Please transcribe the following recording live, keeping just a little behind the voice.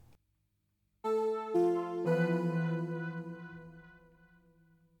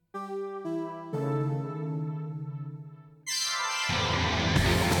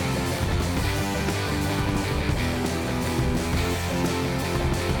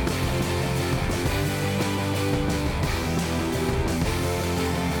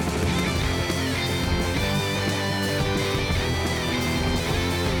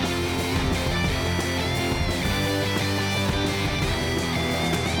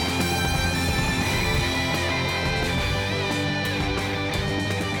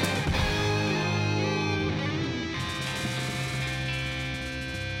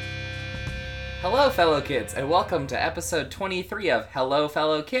Hello, fellow kids, and welcome to episode 23 of Hello,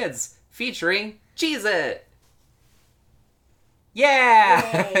 Fellow Kids, featuring Cheez-It!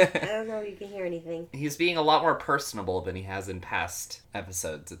 Yeah! Yay. I don't know if you can hear anything. He's being a lot more personable than he has in past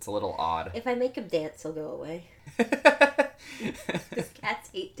episodes. It's a little odd. If I make him dance, he'll go away. Because cats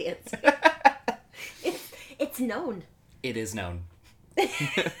hate dancing. It's known. It is known.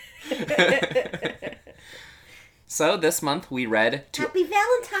 So, this month we read Happy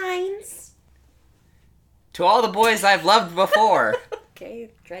Valentine's! To All the Boys I've Loved Before Okay,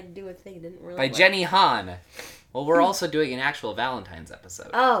 tried to do a thing, didn't really by work. Jenny Han. Well, we're also doing an actual Valentine's episode.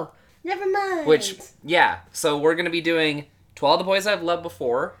 Oh, never mind. Which, yeah, so we're going to be doing To All the Boys I've Loved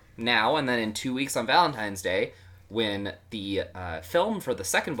Before now, and then in 2 weeks on Valentine's Day, when the film for the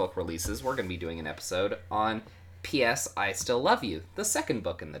second book releases, we're going to be doing an episode on P.S. I Still Love You, the second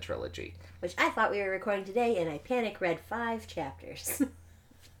book in the trilogy. Which I thought we were recording today, and I panic read 5 chapters.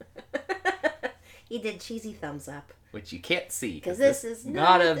 He did cheesy thumbs up. Which you can't see, Because this is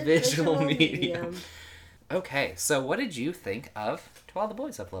not a the visual medium. Okay, so what did you think of To All the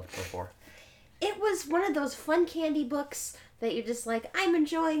Boys I've Loved Before? It was one of those fun candy books that you're just like, I'm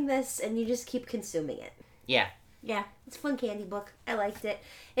enjoying this, and you just keep consuming it. Yeah. Yeah, it's a fun candy book. I liked it.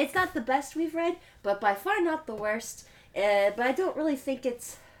 It's not the best we've read, but by far not the worst. But I don't really think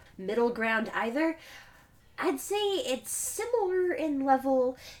it's middle ground either. I'd say it's similar in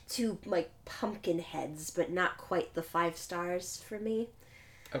level to, like, Pumpkinheads, but not quite the 5 stars for me.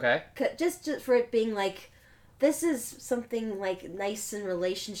 Okay. Just for it being, like, this is something, like, nice and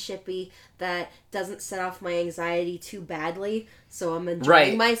relationshipy that doesn't set off my anxiety too badly, so I'm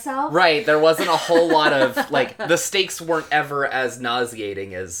enjoying myself. Right, there wasn't a whole lot of, like, the stakes weren't ever as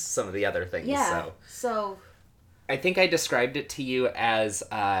nauseating as some of the other things, Yeah, so... I think I described it to you as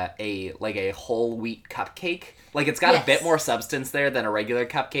a whole wheat cupcake. Like, it's got a bit more substance there than a regular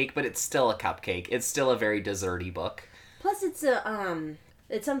cupcake, but it's still a cupcake. It's still a very desserty book. Plus, it's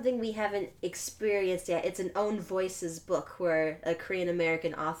it's something we haven't experienced yet. It's an own voices book where a Korean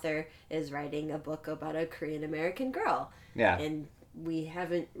American author is writing a book about a Korean American girl. Yeah. And we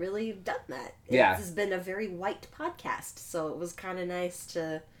haven't really done that. Yeah. It's been a very white podcast, so it was kind of nice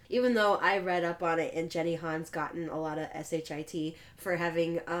to... Even though I read up on it, and Jenny Han's gotten a lot of SHIT for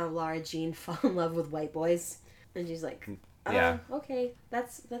having Lara Jean fall in love with white boys. And she's like, Yeah. Okay,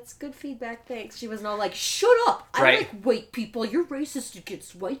 that's good feedback, thanks. She wasn't all like, shut up! I Right. like white people, you're racist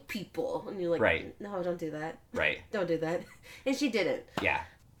against white people. And you're like, Right. No, don't do that. Right. Don't do that. And she didn't. Yeah.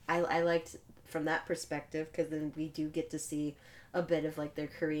 I liked from that perspective, because then we do get to see a bit of, like, their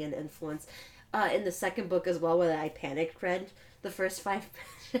Korean influence. In the second book as well, where I panicked read the first 5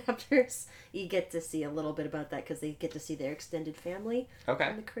 chapters, you get to see a little bit about that, because they get to see their extended family Okay.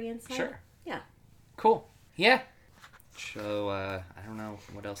 on the Korean side. Sure. Yeah. Cool. Yeah. So, I don't know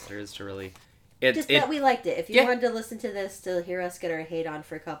what else there is to really... That we liked it. If you Yeah. wanted to listen to this to hear us get our hate on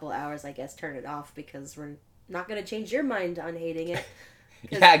for a couple hours, I guess turn it off, because we're not going to change your mind on hating it.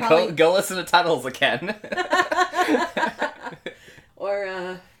 Yeah, probably... go listen to Tunnels again.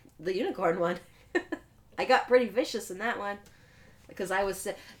 Or the unicorn one. I got pretty vicious in that one. Because I was...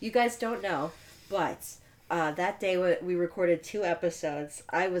 You guys don't know, but... that day we recorded 2 episodes.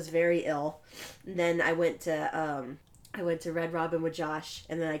 I was very ill. And then I went to Red Robin with Josh,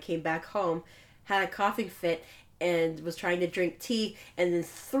 and then I came back home, had a coughing fit, and was trying to drink tea, and then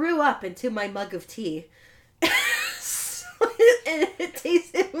threw up into my mug of tea. And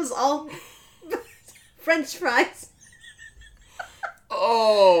it was all French fries.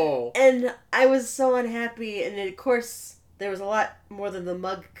 Oh. And I was so unhappy, and of course there was a lot more than the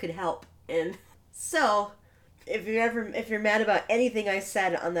mug could help. And so, if you're mad about anything I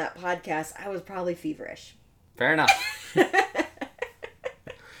said on that podcast, I was probably feverish. Fair enough.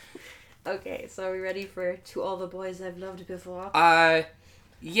 Okay, so are we ready for To All the Boys I've Loved Before?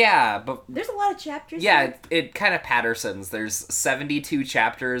 Yeah, but... There's a lot of chapters. Yeah, it kind of Pattersons. There's 72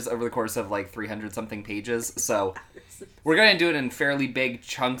 chapters over the course of, like, 300-something pages, so we're going to do it in fairly big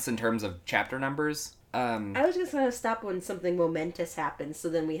chunks in terms of chapter numbers. I was just going to stop when something momentous happens, so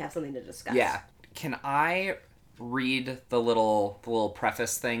then we have something to discuss. Yeah. Can I read the little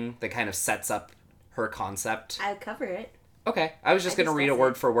preface thing that kind of sets up her concept? I'll cover it. Okay. I was just going to read it discuss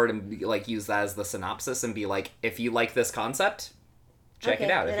word for word and, like, use that as the synopsis and be like, if you like this concept, check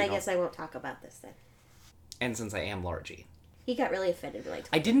it out. Then if you I guess I won't talk about this then. And since I am Laura G. He got really offended when I told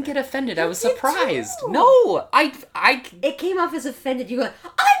I didn't get offended. I was did surprised. too. No, I It came off as offended. You go,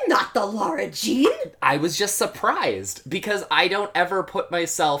 I'm not the Laura Jean. I was just surprised because I don't ever put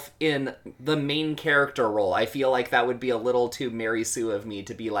myself in the main character role. I feel like that would be a little too Mary Sue of me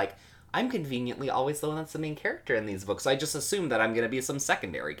to be like, I'm conveniently always the one that's the main character in these books. So I just assume that I'm going to be some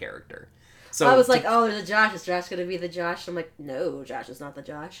secondary character. So I was like, oh, there's a Josh. Is Josh gonna be the Josh? I'm like, no, Josh is not the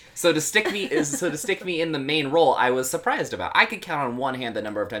Josh. So to stick me in the main role, I was surprised about. I could count on one hand the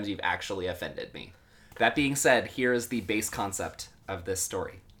number of times you've actually offended me. That being said, here is the base concept of this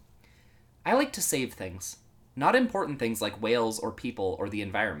story. I like to save things. Not important things like whales or people or the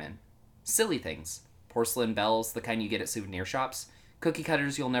environment. Silly things. Porcelain bells, the kind you get at souvenir shops. Cookie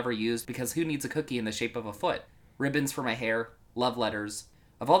cutters you'll never use because who needs a cookie in the shape of a foot? Ribbons for my hair. Love letters.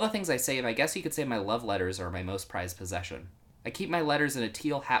 Of all the things I save, I guess you could say my love letters are my most prized possession. I keep my letters in a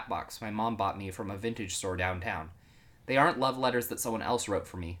teal hat box my mom bought me from a vintage store downtown. They aren't love letters that someone else wrote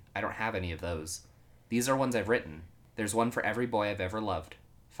for me. I don't have any of those. These are ones I've written. There's one for every boy I've ever loved.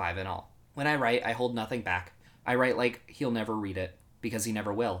 5 in all. When I write, I hold nothing back. I write like he'll never read it, because he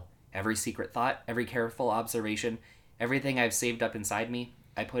never will. Every secret thought, every careful observation, everything I've saved up inside me,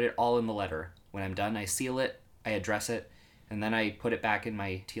 I put it all in the letter. When I'm done, I seal it, I address it, and then I put it back in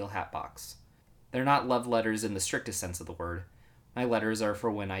my teal hat box. They're not love letters in the strictest sense of the word. My letters are for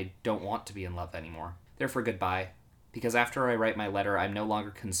when I don't want to be in love anymore. They're for goodbye, because after I write my letter, I'm no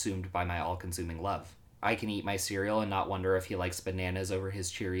longer consumed by my all-consuming love. I can eat my cereal and not wonder if he likes bananas over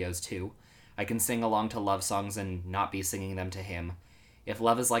his Cheerios too. I can sing along to love songs and not be singing them to him. If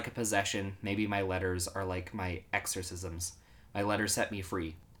love is like a possession, maybe my letters are like my exorcisms. My letters set me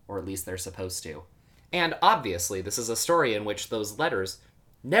free, or at least they're supposed to. And obviously, this is a story in which those letters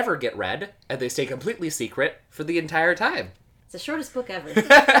never get read, and they stay completely secret for the entire time. It's the shortest book ever.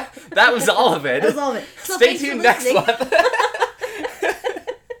 That was all of it. That was all of it. So Stay tuned next month.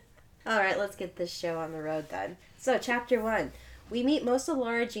 All right, let's get this show on the road then. So, Chapter 1. We meet most of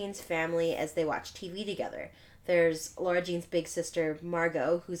Laura Jean's family as they watch TV together. There's Laura Jean's big sister,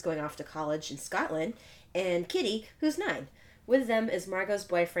 Margot, who's going off to college in Scotland, and Kitty, who's 9. With them is Margot's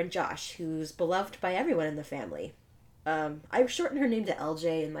boyfriend, Josh, who's beloved by everyone in the family. I shortened her name to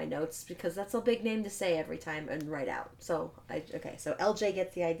LJ in my notes because that's a big name to say every time and write out. So LJ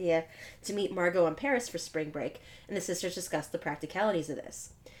gets the idea to meet Margot in Paris for spring break, and the sisters discuss the practicalities of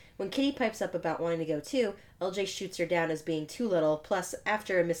this. When Kitty pipes up about wanting to go too, LJ shoots her down as being too little, plus,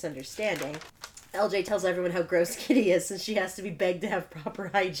 after a misunderstanding, LJ tells everyone how gross Kitty is since she has to be begged to have proper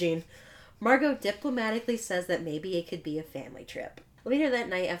hygiene. Margot diplomatically says that maybe it could be a family trip. Later that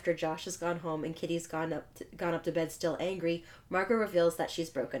night, after Josh has gone home and Kitty's gone up to bed still angry, Margot reveals that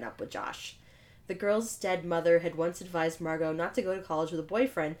she's broken up with Josh. The girl's dead mother had once advised Margot not to go to college with a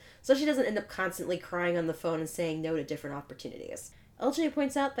boyfriend, so she doesn't end up constantly crying on the phone and saying no to different opportunities. LJ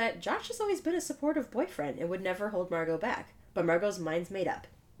points out that Josh has always been a supportive boyfriend and would never hold Margot back, but Margot's mind's made up.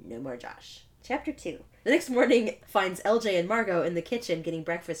 No more Josh. Chapter 2. The next morning finds LJ and Margot in the kitchen getting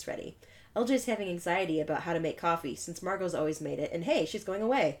breakfast ready. LJ's having anxiety about how to make coffee since Margot's always made it, and hey, she's going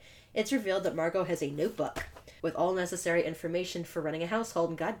away. It's revealed that Margot has a notebook with all necessary information for running a household,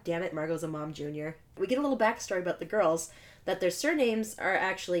 and god damn it, Margot's a mom junior. We get a little backstory about the girls, that their surnames are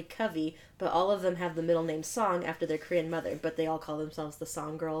actually Covey, but all of them have the middle name Song after their Korean mother, but they all call themselves the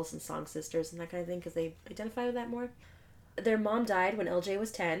Song Girls and Song Sisters and that kind of thing because they identify with that more. Their mom died when LJ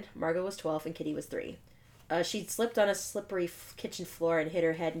was 10, Margot was 12, and Kitty was 3. She'd slipped on a slippery kitchen floor and hit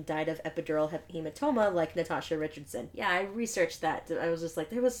her head and died of epidural hematoma like Natasha Richardson. Yeah, I researched that. I was just like,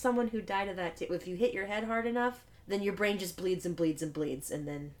 there was someone who died of that too. If you hit your head hard enough, then your brain just bleeds and bleeds and bleeds, and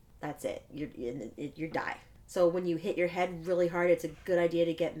then that's it. You die. So when you hit your head really hard, it's a good idea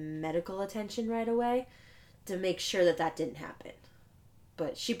to get medical attention right away to make sure that didn't happen.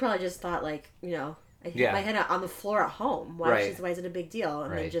 But she probably just thought, like, you know, I hit my head on the floor at home. Why is it a big deal?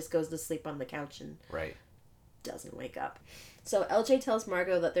 And then just goes to sleep on the couch and doesn't wake up. So LJ tells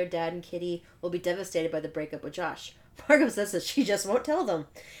Margot that their dad and Kitty will be devastated by the breakup with Josh. Margot says that she just won't tell them.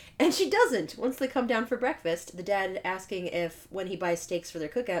 And she doesn't. Once they come down for breakfast, the dad asking if when he buys steaks for their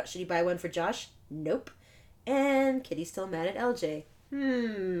cookout, should he buy one for Josh? Nope. And Kitty's still mad at LJ.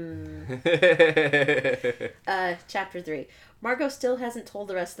 Chapter 3. Margot still hasn't told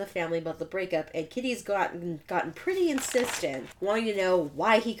the rest of the family about the breakup, and Kitty's gotten pretty insistent, wanting to know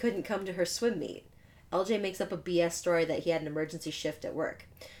why he couldn't come to her swim meet. LJ makes up a BS story that he had an emergency shift at work.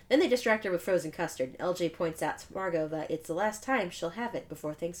 Then they distract her with frozen custard. LJ points out to Margot that it's the last time she'll have it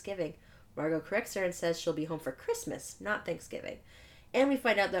before Thanksgiving. Margot corrects her and says she'll be home for Christmas, not Thanksgiving. And we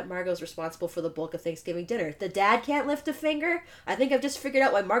find out that Margot's responsible for the bulk of Thanksgiving dinner. The dad can't lift a finger? I think I've just figured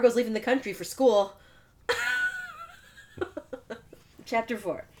out why Margot's leaving the country for school. Chapter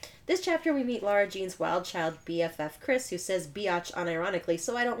 4. This chapter we meet Laura Jean's wild child BFF Chris, who says biatch unironically,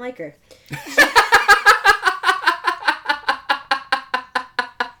 so I don't like her.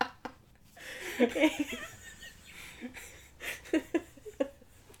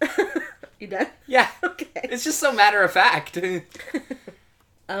 You done? Yeah. Okay. It's just so matter of fact.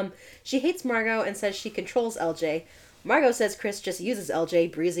 She hates Margot and says she controls LJ. Margot says Chris just uses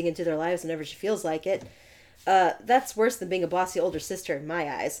LJ, breezing into their lives whenever she feels like it. That's worse than being a bossy older sister in my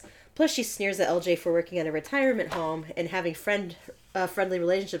eyes. Plus, she sneers at LJ for working at a retirement home and having friendly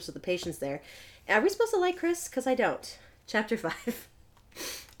relationships with the patients there. Are we supposed to like Chris? Because I don't. Chapter 5.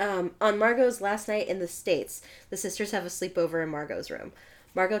 On Margot's last night in the States, the sisters have a sleepover in Margot's room.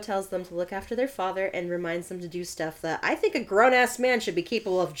 Margot tells them to look after their father and reminds them to do stuff that I think a grown-ass man should be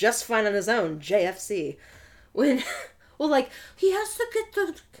capable of just fine on his own, JFC. He has to get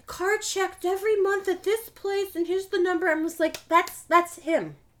the card checked every month at this place, and here's the number. I'm just like, that's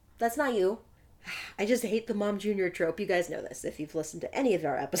him. That's not you. I just hate the Mom Jr. trope. You guys know this if you've listened to any of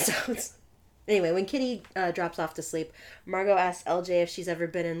our episodes. Anyway, when Kitty drops off to sleep, Margot asks LJ if she's ever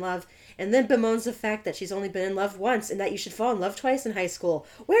been in love, and then bemoans the fact that she's only been in love once and that you should fall in love twice in high school.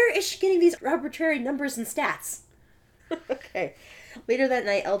 Where is she getting these arbitrary numbers and stats? Okay. Later that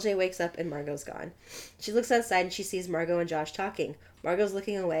night, LJ wakes up and Margot's gone. She looks outside and she sees Margot and Josh talking. Margot's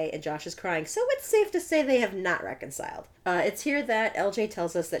looking away and Josh is crying, so it's safe to say they have not reconciled. It's here that LJ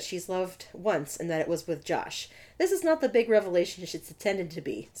tells us that she's loved once and that it was with Josh. This is not the big revelation it's intended to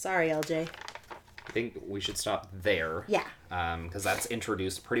be. Sorry, LJ. I think we should stop there. Yeah. Because that's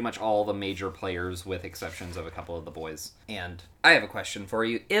introduced pretty much all the major players with exceptions of a couple of the boys. And I have a question for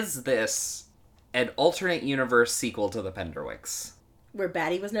you. Is this an alternate universe sequel to the Penderwicks? Where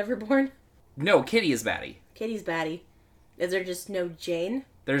Batty was never born? No, Kitty is Batty. Kitty's Batty. Is there just no Jane?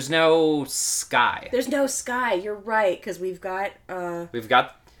 There's no Sky. There's no Sky. You're right, because we've got We've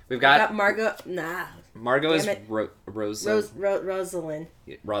got Margot. Nah. Margot is Rosalind.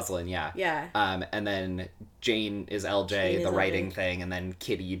 Rosalind, yeah. Yeah. And then Jane is LJ, the writing thing, and then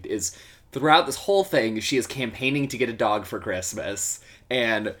Kitty is throughout this whole thing. She is campaigning to get a dog for Christmas,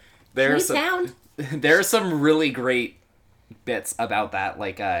 and there's some really great bits about that.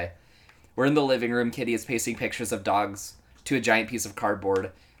 Like, we're in the living room. Kitty is pasting pictures of dogs to a giant piece of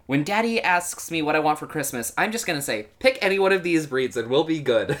cardboard. When Daddy asks me what I want for Christmas, I'm just gonna say, pick any one of these breeds and we'll be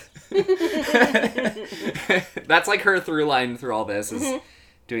good. That's like her through line through all this, is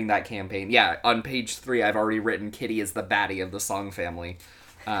doing that campaign. Yeah, on page 3, I've already written Kitty is the Batty of the Song family.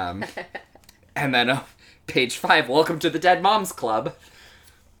 And then page 5, welcome to the Dead Moms Club.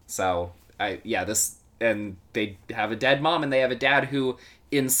 So, and they have a dead mom and they have a dad who,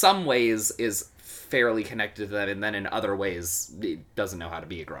 in some ways, is fairly connected to them, and then in other ways doesn't know how to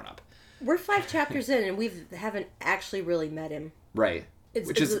be a grown-up. We're 5 chapters in and we haven't actually really met him. Right.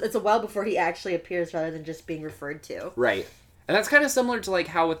 It's a while before he actually appears rather than just being referred to. Right. And that's kind of similar to like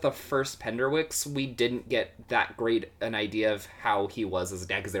how with the first Penderwicks we didn't get that great an idea of how he was as a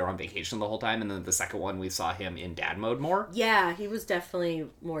dad because they were on vacation the whole time, and then the second one we saw him in dad mode more. Yeah, he was definitely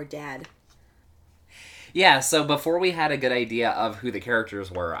more dad. Yeah, so before we had a good idea of who the characters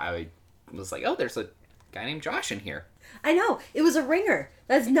were, I was like, oh, there's a guy named Josh in here. I know. It was a ringer.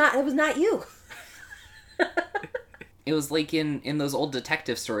 That was not you. It was like in those old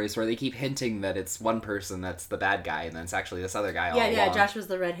detective stories where they keep hinting that it's one person that's the bad guy, and then it's actually this other guy all along. Yeah, Josh was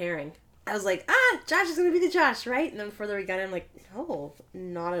the red herring. I was like, Josh is going to be the Josh, right? And then further we got in, I'm like, no,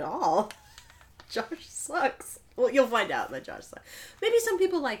 not at all. Josh sucks. Well, you'll find out that Josh sucks. Maybe some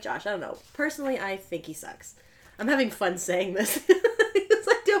people like Josh. I don't know. Personally, I think he sucks. I'm having fun saying this. Because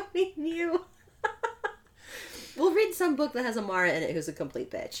I don't mean you. We'll read some book that has Amara in it who's a complete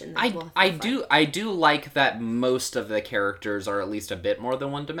bitch. And I do like that most of the characters are at least a bit more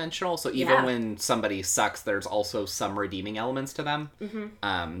than one-dimensional. So even when somebody sucks, there's also some redeeming elements to them.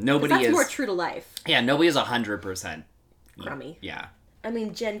 Mm-hmm. Nobody is more true to life. Yeah, nobody is 100% crummy. Yeah. I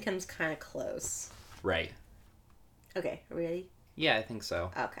mean, Jen comes kind of close. Right. Okay, are we ready? Yeah, I think so.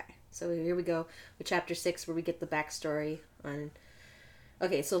 Okay, so here we go with chapter 6 where we get the backstory on...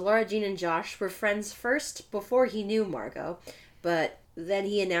 Okay, so Laura Jean and Josh were friends first before he knew Margot, but then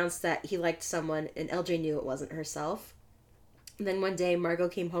he announced that he liked someone and LJ knew it wasn't herself. And then one day Margot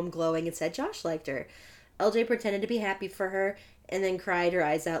came home glowing and said Josh liked her. LJ pretended to be happy for her and then cried her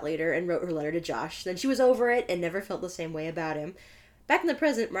eyes out later and wrote her letter to Josh. Then she was over it and never felt the same way about him. Back in the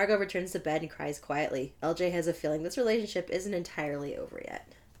present, Margot returns to bed and cries quietly. LJ has a feeling this relationship isn't entirely over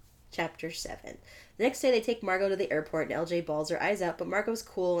yet. Chapter 7. The next day they take Margot to the airport and LJ bawls her eyes out, but Margot's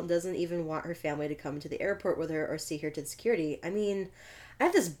cool and doesn't even want her family to come to the airport with her or see her to the security. I mean, I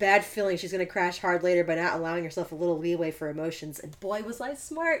have this bad feeling she's going to crash hard later by not allowing herself a little leeway for emotions, and boy was I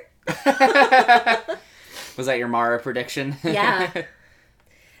smart. Was that your Mara prediction? Yeah.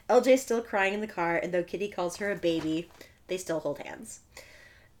 LJ's still crying in the car, and though Kitty calls her a baby, they still hold hands.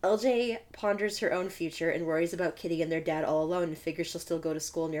 LJ ponders her own future and worries about Kitty and their dad all alone and figures she'll still go to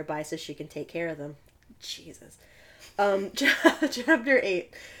school nearby so she can take care of them. Jesus. Chapter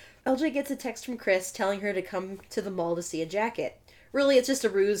 8. LJ gets a text from Chris telling her to come to the mall to see a jacket. Really, it's just a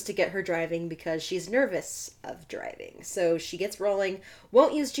ruse to get her driving because she's nervous of driving. So she gets rolling,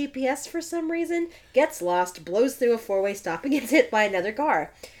 won't use GPS for some reason, gets lost, blows through a four-way stop, and gets hit by another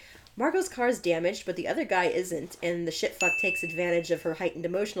car. Margot's car is damaged, but the other guy isn't, and the shitfuck takes advantage of her heightened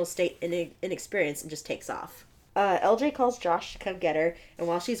emotional state and inexperience and just takes off. LJ calls Josh to come get her, and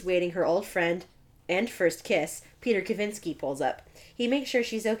while she's waiting, her old friend and first kiss, Peter Kavinsky, pulls up. He makes sure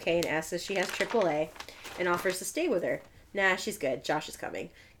she's okay and asks if she has AAA, and offers to stay with her. Nah, she's good. Josh is coming.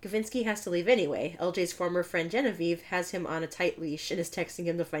 Kavinsky has to leave anyway. LJ's former friend Genevieve has him on a tight leash and is texting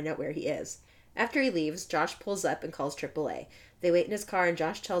him to find out where he is. After he leaves, Josh pulls up and calls AAA. They wait in his car and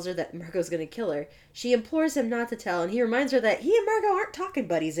Josh tells her that Margot's gonna kill her. She implores him not to tell, and he reminds her that he and Margot aren't talking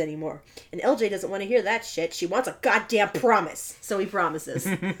buddies anymore. And LJ doesn't want to hear that shit. She wants a goddamn promise. So he promises.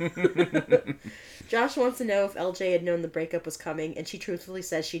 Josh wants to know if LJ had known the breakup was coming, and she truthfully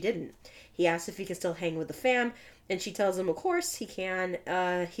says she didn't. He asks if he can still hang with the fam, and she tells him of course he can.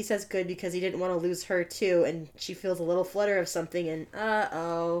 He says good because he didn't want to lose her too, and she feels a little flutter of something, and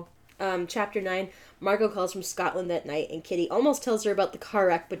uh-oh. Chapter 9, Margot calls from Scotland that night, and Kitty almost tells her about the car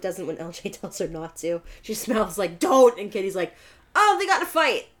wreck, but doesn't when LJ tells her not to. She smells like, don't! And Kitty's like, oh, they got in a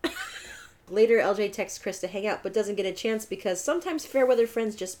fight! Later, LJ texts Chris to hang out, but doesn't get a chance because sometimes fair-weather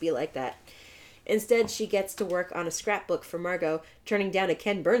friends just be like that. Instead, she gets to work on a scrapbook for Margot, turning down a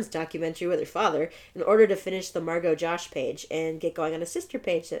Ken Burns documentary with her father in order to finish the Margot Josh page and get going on a sister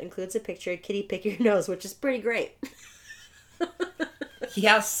page that includes a picture of Kitty pick your nose, which is pretty great.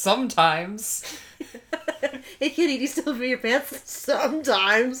 Yeah, sometimes. Hey, Kitty, do you still have your pants?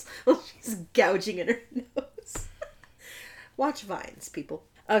 Sometimes. Well, she's gouging in her nose. Watch Vines, people.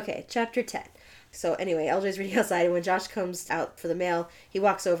 Okay, chapter 10. So anyway, LJ's reading outside, and when Josh comes out for the mail, he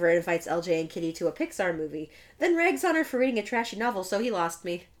walks over and invites LJ and Kitty to a Pixar movie, then rags on her for reading a trashy novel, so he lost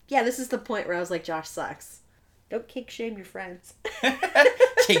me. Yeah, this is the point where I was like, Josh sucks. Don't kink shame your friends.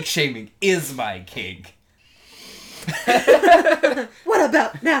 Kink shaming is my kink. What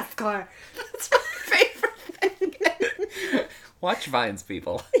about NASCAR? That's my favorite thing. Watch Vines,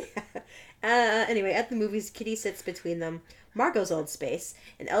 people. Yeah. Anyway, at the movies, Kitty sits between them, Margot's old space,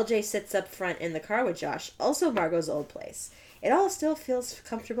 and LJ sits up front in the car with Josh, also Margot's old place. It all still feels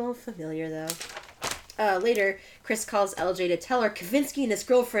comfortable and familiar, though. Later, Chris calls LJ to tell her Kavinsky and his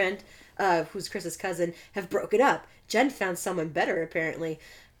girlfriend, who's Chris's cousin, have broken up. Jen found someone better, apparently.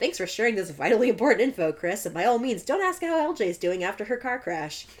 Thanks for sharing this vitally important info, Chris, and by all means, don't ask how LJ's doing after her car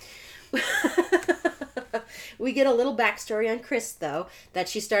crash. We get a little backstory on Chris, though, that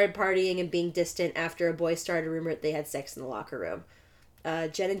she started partying and being distant after a boy started a rumor that they had sex in the locker room.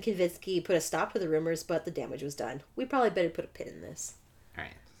 Jen and Kavinsky put a stop to the rumors, but the damage was done. We probably better put a pin in this.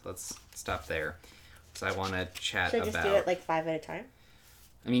 Alright, so let's stop there. So I want to chat Should I about... just do it like 5 at a time?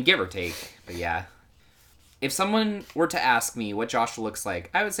 I mean, give or take, but yeah. If someone were to ask me what Josh looks like,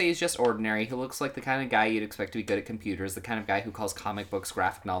 I would say he's just ordinary. He looks like the kind of guy you'd expect to be good at computers, the kind of guy who calls comic books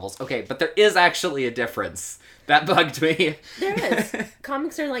graphic novels. Okay, but there is actually a difference. That bugged me. There is.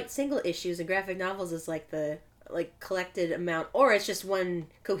 Comics are like single issues, and graphic novels is like the collected amount, or it's just one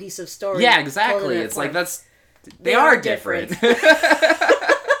cohesive story. Yeah, exactly. It's like that's... They are different.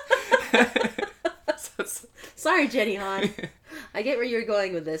 Sorry, Jenny Han. I get where you're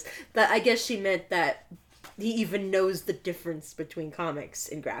going with this. That I guess she meant that he even knows the difference between comics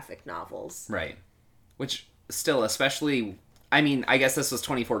and graphic novels. Right. Which, still, especially... I mean, I guess this was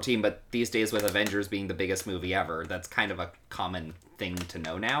 2014, but these days with Avengers being the biggest movie ever, that's kind of a common thing to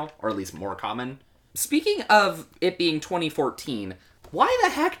know now, or at least more common. Speaking of it being 2014, why the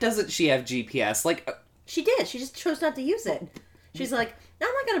heck doesn't she have GPS? Like... She did. She just chose not to use it. She's like,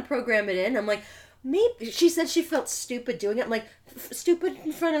 I'm not going to program it in. I'm like... Maybe she said she felt stupid doing it. I'm like, stupid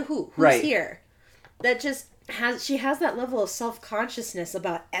in front of who? Who's right here? That just she has that level of self-consciousness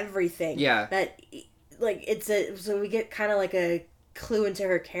about everything. Yeah. That like so we get kind of like a clue into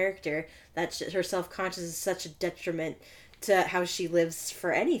her character that her self-conscious is such a detriment to how she lives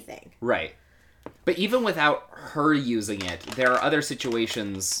for anything. Right. But even without her using it, there are other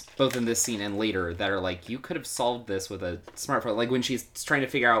situations, both in this scene and later, that are like, you could have solved this with a smartphone. Like when she's trying to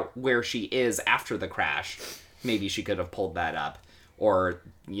figure out where she is after the crash, maybe she could have pulled that up. Or,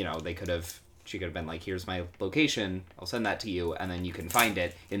 you know, she could have been like, here's my location, I'll send that to you, and then you can find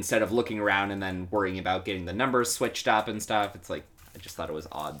it. Instead of looking around and then worrying about getting the numbers switched up and stuff, it's like, I just thought it was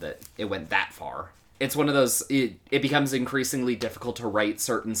odd that it went that far. It's one of those, it becomes increasingly difficult to write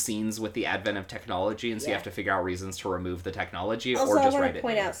certain scenes with the advent of technology, and so you have to figure out reasons to remove the technology also, or just write it. Also, I want to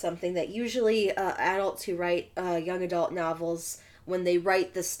point out something, that usually adults who write young adult novels, when they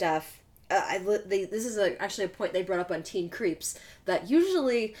write the stuff, this is actually a point they brought up on Teen Creeps, that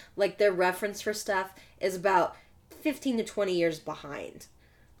usually, like, their reference for stuff is about 15 to 20 years behind.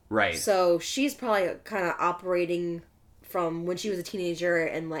 Right. So she's probably kind of operating from when she was a teenager,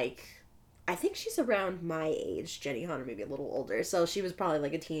 and, like, I think she's around my age, Jenny Hunter, maybe a little older. So she was probably,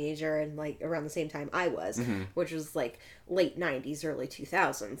 like, a teenager and, like, around the same time I was, which was, like, late 90s, early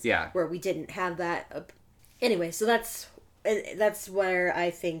 2000s. Yeah. Where we didn't have that. Anyway, so that's where I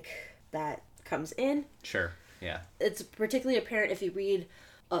think that comes in. Sure. Yeah. It's particularly apparent if you read,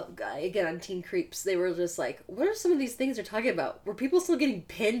 again, on Teen Creeps, they were just like, what are some of these things they're talking about? Were people still getting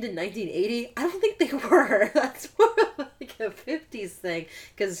pinned in 1980? I don't think they were. That's more of like a 50s thing.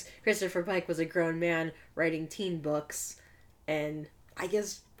 Because Christopher Pike was a grown man writing teen books, and I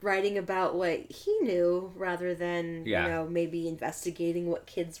guess writing about what he knew rather than, maybe investigating what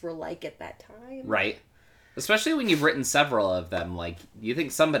kids were like at that time. Right. Especially when you've written several of them. Like, you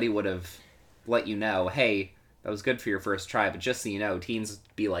think somebody would have let you know, hey, that was good for your first try, but just so you know, teens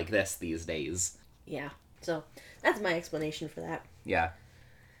be like this these days. Yeah. So, that's my explanation for that. Yeah.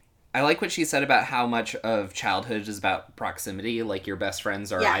 I like what she said about how much of childhood is about proximity. Like, your best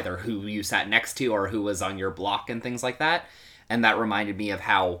friends are either who you sat next to or who was on your block and things like that. And that reminded me of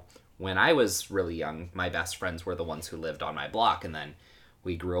how, when I was really young, my best friends were the ones who lived on my block. And then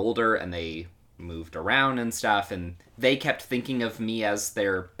we grew older and they moved around and stuff, and they kept thinking of me as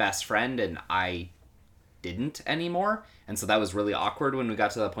their best friend, and I didn't anymore. And so that was really awkward when we got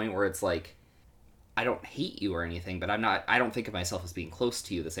to the point where it's like, I don't hate you or anything, but I don't think of myself as being close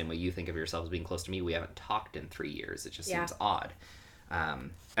to you the same way you think of yourself as being close to me. We haven't talked in 3 years. It just seems odd. And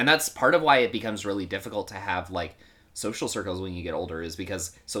that's part of why it becomes really difficult to have, like, social circles when you get older, is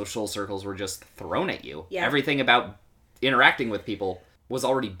because social circles were just thrown at you. Yeah. Everything about interacting with people was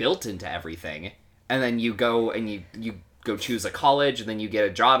already built into everything, and then you go and you go choose a college, and then you get a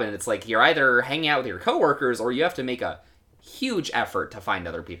job, and it's like you're either hanging out with your coworkers or you have to make a huge effort to find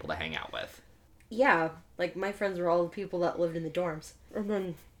other people to hang out with. Yeah, like my friends were all the people that lived in the dorms, and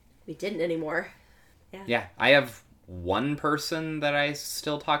then we didn't anymore. Yeah, I have one person that I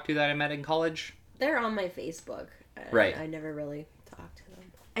still talk to that I met in college. They're on my Facebook. Right. I never really talked to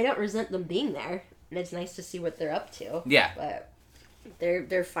them. I don't resent them being there, and it's nice to see what they're up to. Yeah. But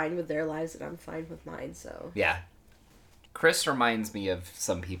they're fine with their lives, and I'm fine with mine, so... Yeah. Chris reminds me of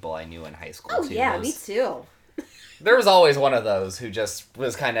some people I knew in high school, too. Oh, yeah, me too. There was always one of those who just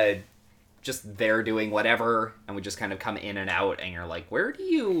was kind of just there doing whatever, and would just kind of come in and out, and you're like, where do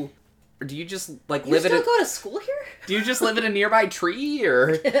you... Or do you just, like, live in You still go to school here? Do you just live in a nearby tree,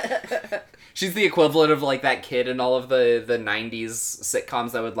 or... She's the equivalent of, like, that kid in all of the 90s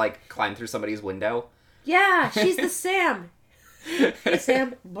sitcoms that would, like, climb through somebody's window. Yeah, she's the Sam. Hey,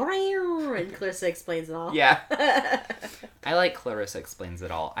 Sam. And Clarissa Explains It All. Yeah. I like Clarissa Explains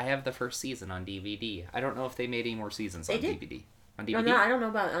It All. I have the first season on DVD. I don't know if they made any more seasons on DVD. On DVD? No, I don't know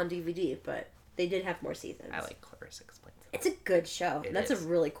about on DVD, but they did have more seasons. I like Clarissa Explains It All. It's a good show. That's a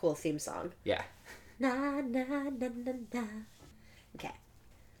really cool theme song. Yeah. Na, na, na, na, na. Okay.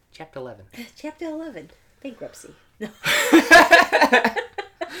 Chapter 11. Chapter 11. Bankruptcy. No.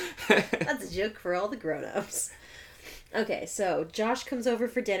 That's a joke for all the grown-ups. Okay, so Josh comes over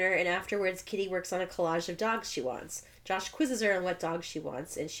for dinner, and afterwards Kitty works on a collage of dogs she wants. Josh quizzes her on what dog she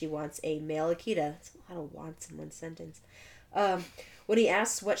wants, and she wants a male Akita. That's a lot of wants in one sentence. When he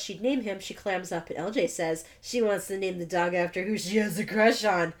asks what she'd name him, she clams up, and LJ says she wants to name the dog after who she has a crush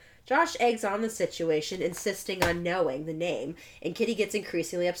on. Josh eggs on the situation, insisting on knowing the name, and Kitty gets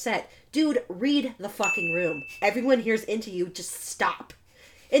increasingly upset. Dude, read the fucking room. Everyone here's into you, just stop.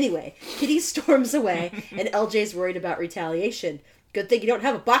 Anyway, Kitty storms away, and LJ's worried about retaliation. Good thing you don't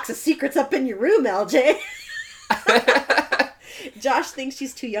have a box of secrets up in your room, LJ. Josh thinks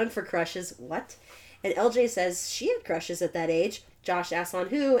she's too young for crushes. What? And LJ says she had crushes at that age. Josh asks on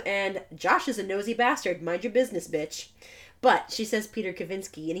who, and Josh is a nosy bastard. Mind your business, bitch. But she says Peter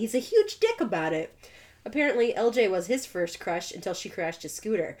Kavinsky, and he's a huge dick about it. Apparently, LJ was his first crush until she crashed his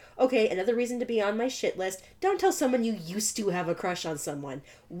scooter. Okay, another reason to be on my shit list. Don't tell someone you used to have a crush on someone.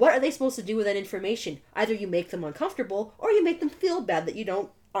 What are they supposed to do with that information? Either you make them uncomfortable, or you make them feel bad that you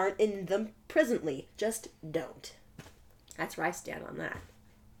aren't in them presently. Just don't. That's where I stand on that.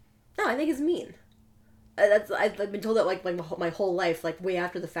 No, I think it's mean. I've been told that like my whole life, like way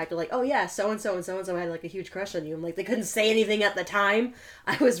after the fact. They're like, oh yeah, so and so had like a huge crush on you. I'm like, they couldn't say anything at the time.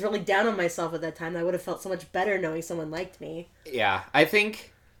 I was really down on myself at that time. I would have felt so much better knowing someone liked me. Yeah, I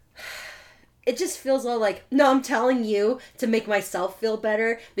think it just feels all like, no, I'm telling you to make myself feel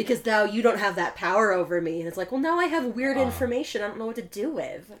better because now you don't have that power over me. And it's like, well, now I have weird information I don't know what to do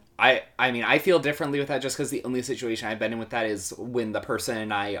with. I mean, I feel differently with that just because the only situation I've been in with that is when the person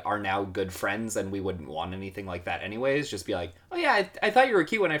and I are now good friends and we wouldn't want anything like that anyways. Just be like, oh yeah, I thought you were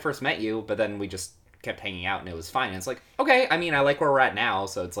cute when I first met you, but then we just kept hanging out and it was fine. And it's like, okay, I mean, I like where we're at now,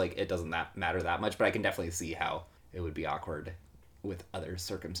 so it's like, it doesn't matter that much, but I can definitely see how it would be awkward with other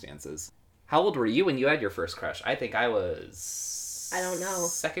circumstances. How old were you when you had your first crush? I think I was... I don't know.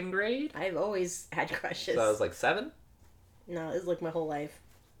 2nd grade? I've always had crushes. So I was like 7? No, it was like my whole life.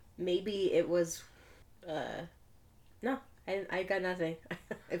 Maybe it was... No, I got nothing.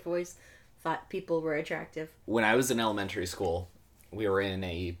 I've always thought people were attractive. When I was in elementary school, we were in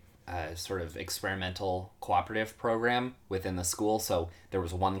a sort of experimental cooperative program within the school. So there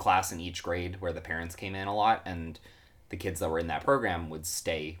was one class in each grade where the parents came in a lot, and the kids that were in that program would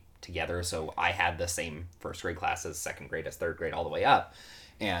stay together. So I had the same 1st grade class as 2nd grade as 3rd grade all the way up.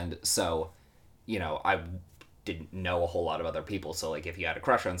 And so, you know, I didn't know a whole lot of other people. So like if you had a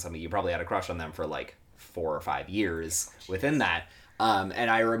crush on somebody, you probably had a crush on them for like 4 or 5 years within that. And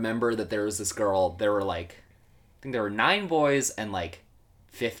I remember that there was this girl, there were like, I think there were 9 boys and like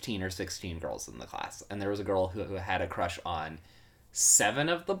 15 or 16 girls in the class. And there was a girl who had a crush on 7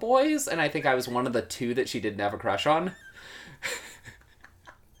 of the boys. And I think I was one of the 2 that she didn't have a crush on.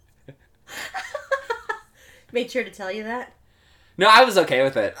 Made sure to tell you that? No, I was okay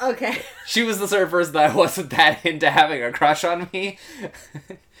with it. Okay. She was the sort of person that wasn't that into having a crush on me.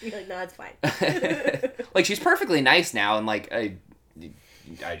 You're like, no, it's fine. Like, she's perfectly nice now, and like, I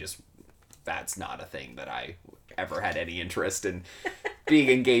just, that's not a thing that I ever had any interest in being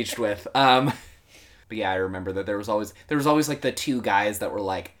engaged with. But yeah, I remember that there was always like the 2 guys that were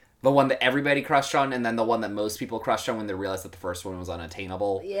like, the one that everybody crushed on, and then the one that most people crushed on when they realized that the first one was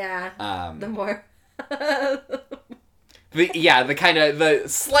unattainable. Yeah. The more... the kind of, the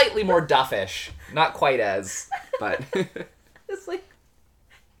slightly more duffish. Not quite as, but... It's like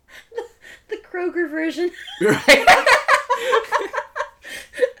the Kroger version. Right?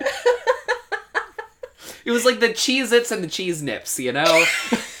 It was like the Cheez-Its and the Cheese Nips, you know?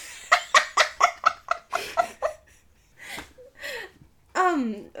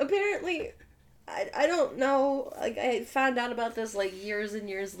 Apparently, I don't know, like, I found out about this, like, years and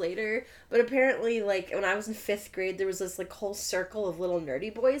years later, but apparently, like, when I was in 5th grade, there was this, like, whole circle of little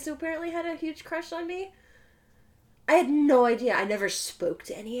nerdy boys who apparently had a huge crush on me. I had no idea. I never spoke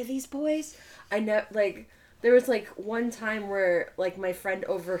to any of these boys. There was, like, one time where, like, my friend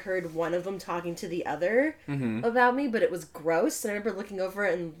overheard one of them talking to the other about me, but it was gross, and I remember looking over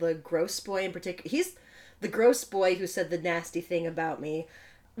it, and the gross boy in particular, he's the gross boy who said the nasty thing about me,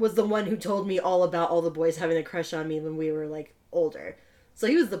 was the one who told me all about all the boys having a crush on me when we were, like, older. So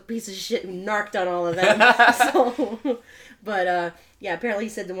he was the piece of shit who narked on all of them. Yeah, apparently he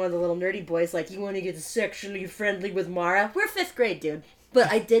said to one of the little nerdy boys, like, you want to get sexually friendly with Mara? We're 5th grade, dude.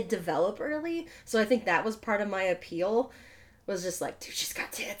 But I did develop early, so I think that was part of my appeal, was just like, dude, she's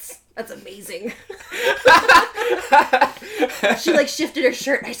got tits. That's amazing. She, like, shifted her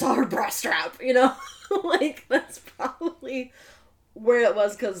shirt and I saw her bra strap, you know? Like, that's probably where it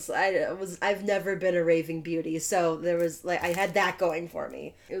was, because I've never been a raving beauty, so there was, like, I had that going for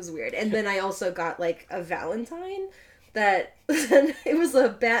me. It was weird. And then I also got, like, a Valentine that, it was a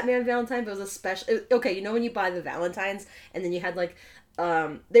Batman Valentine, but it was a special, okay, you know when you buy the Valentines, and then you had, like,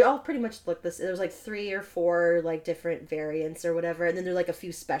 they all pretty much look this, there was, like, 3 or 4, like, different variants or whatever, and then there are, like, a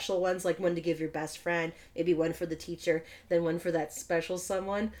few special ones, like, one to give your best friend, maybe one for the teacher, then one for that special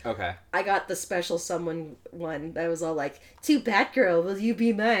someone. Okay. I got the special someone one that was all, like, to Batgirl, will you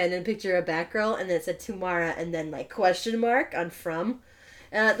be mine? And picture a Batgirl, and then it said to Mara, and then, like, question mark on from.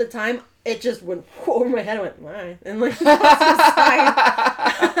 And at the time, it just went over my head. I went, why? And, like, that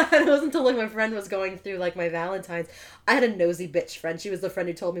was and it wasn't until, like, my friend was going through, like, my Valentines. I had a nosy bitch friend. She was the friend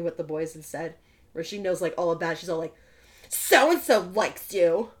who told me what the boys had said. Where she knows, like, all about it. She's all like, so-and-so likes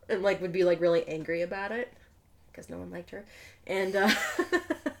you. And, like, would be, like, really angry about it. Because no one liked her. And,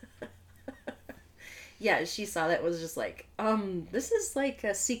 yeah, she saw that, was just like, this is, like,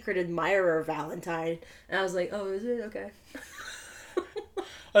 a secret admirer Valentine. And I was like, oh, is it? Okay.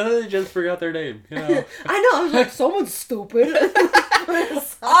 I thought they just forgot their name, you know? I know, I was like, someone's stupid.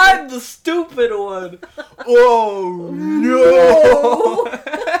 I'm the stupid one! Oh, no!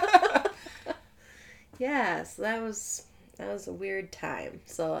 Yeah, so that was a weird time.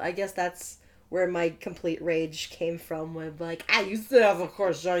 So I guess that's where my complete rage came from, when, like, I used to have a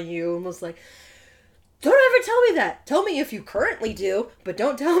crush on you, and was like, don't ever tell me that. Tell me if you currently do, but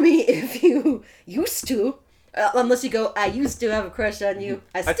don't tell me if you used to. Unless you go, I used to have a crush on you.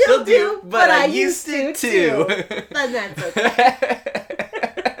 I still do, but I used to too. Then that's okay.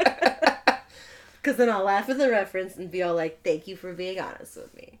 Because then I'll laugh at the reference and be all like, thank you for being honest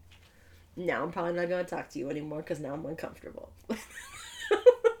with me. Now I'm probably not going to talk to you anymore because now I'm uncomfortable.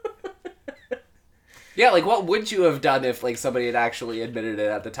 Yeah, like, what would you have done if, like, somebody had actually admitted it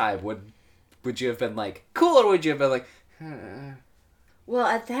at the time? Would you have been like, cool, or would you have been like, Well,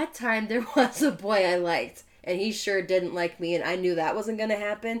 at that time, there was a boy I liked, and he sure didn't like me, and I knew that wasn't going to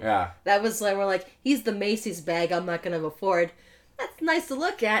happen. Yeah. That was like, we're like, he's the Macy's bag I'm not going to afford. That's nice to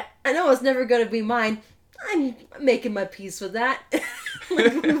look at. I know it's never going to be mine. I'm making my peace with that.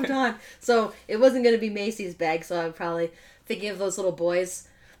 Like, moved on. So it wasn't going to be Macy's bag, so I'm probably thinking of those little boys.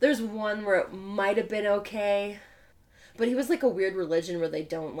 There's one where it might have been okay, but he was like a weird religion where they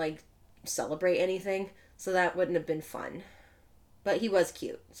don't, like, celebrate anything, so that wouldn't have been fun. But he was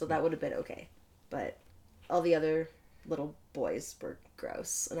cute, so that would have been okay. But all the other little boys were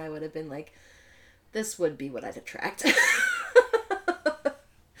gross, and I would have been like, this would be what I'd attract.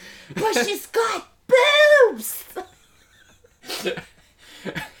 But she's got boobs!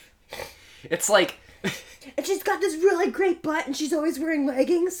 It's like... And she's got this really great butt, and she's always wearing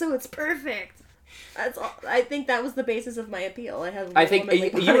leggings, so it's perfect. That's all. I think that was the basis of my appeal. I think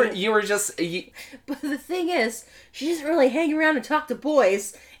you were just... But the thing is, she doesn't really hang around and talk to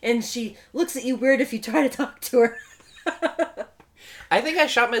boys, and she looks at you weird if you try to talk to her. I think I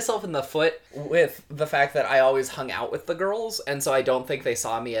shot myself in the foot with the fact that I always hung out with the girls, and so I don't think they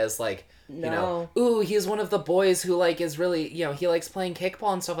saw me as, like, you know, ooh, he's one of the boys who, like, is really, you know, he likes playing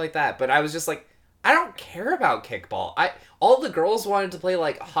kickball and stuff like that. But I was just like, I don't care about kickball. All the girls wanted to play,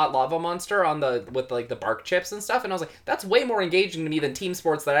 like, Hot Lava Monster with like the bark chips and stuff, and I was like, that's way more engaging to me than team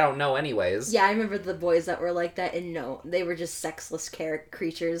sports that I don't know anyways. Yeah, I remember the boys that were like that, and no, they were just sexless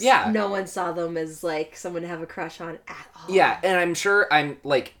creatures. Yeah. No one saw them as, like, someone to have a crush on at all. Yeah, and I'm sure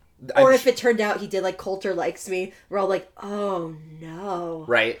Or if it turned out he did, like, Coulter likes me, we're all like, oh no.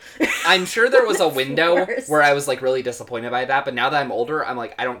 Right. I'm sure there was a window worse. where I was, like, really disappointed by that, but now that I'm older, I'm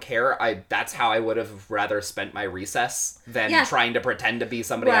like, I don't care. That's how I would have rather spent my recess than trying to pretend to be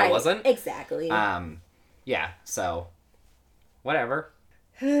somebody I wasn't. Exactly. Yeah, so, whatever.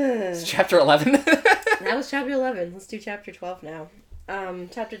 It's chapter 11. That was chapter 11. Let's do chapter 12 now.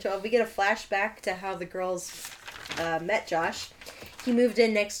 Chapter 12, we get a flashback to how the girls met Josh. He moved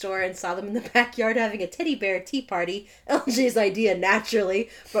in next door and saw them in the backyard having a teddy bear tea party. LJ's idea,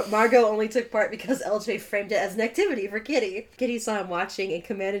 naturally, but Margot only took part because LJ framed it as an activity for Kitty. Kitty saw him watching and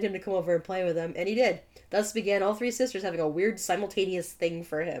commanded him to come over and play with them, and he did. Thus began all three sisters having a weird simultaneous thing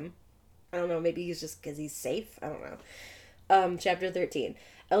for him. I don't know, maybe he's just because he's safe? I don't know. Chapter 13.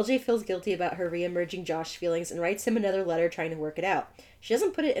 LJ feels guilty about her re-emerging Josh feelings and writes him another letter trying to work it out. She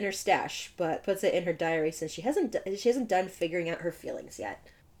doesn't put it in her stash, but puts it in her diary since she hasn't done figuring out her feelings yet.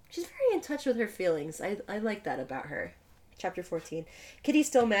 She's very in touch with her feelings. I like that about her. Chapter 14. Kitty's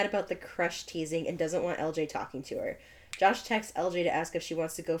still mad about the crush teasing and doesn't want LJ talking to her. Josh texts LJ to ask if she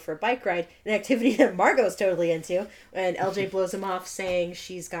wants to go for a bike ride, an activity that Margot's totally into, and LJ blows him off saying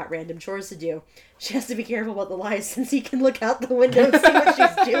she's got random chores to do. She has to be careful about the lies since he can look out the window and see what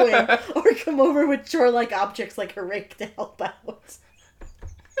she's doing, or come over with chore-like objects like her rake to help out.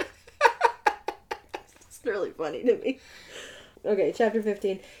 It's really funny to me. Okay, chapter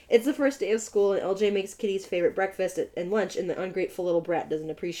 15. It's the first day of school, and LJ makes Kitty's favorite breakfast and lunch, and the ungrateful little brat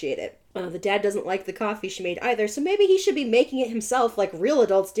doesn't appreciate it. The dad doesn't like the coffee she made either, so maybe he should be making it himself like real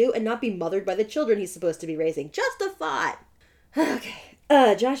adults do, and not be mothered by the children he's supposed to be raising. Just a thought! Okay.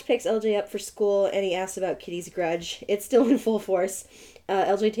 Josh picks LJ up for school, and he asks about Kitty's grudge. It's still in full force.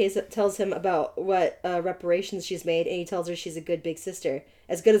 LJ tells him about what reparations she's made, and he tells her she's a good big sister.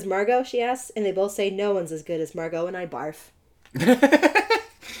 As good as Margot, she asks, and they both say no one's as good as Margot, and I barf.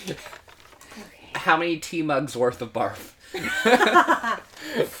 Okay. How many tea mugs worth of barf?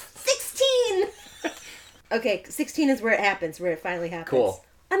 16! Okay, 16 is where it happens, where it finally happens. Cool.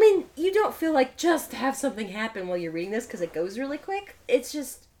 I mean, you don't feel like just have something happen while you're reading this because it goes really quick. It's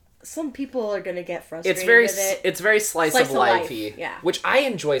just, some people are going to get frustrated with it. It's very slice of life-y. Yeah. Which I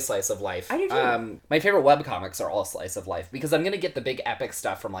enjoy slice of life. I do too. My favorite webcomics are all slice of life because I'm going to get the big epic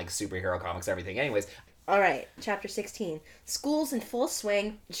stuff from like superhero comics, everything anyways. Alright, chapter 16. School's in full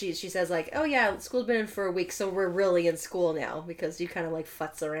swing. She says, like, oh yeah, school's been in for a week, so we're really in school now, because you kind of, like,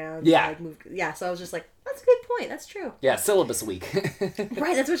 futz around. Yeah. And, like, move. Yeah, so I was just like, that's a good point, that's true. Yeah, syllabus week.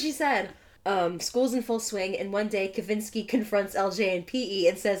 Right, that's what she said. School's in full swing, and one day, Kavinsky confronts LJ in PE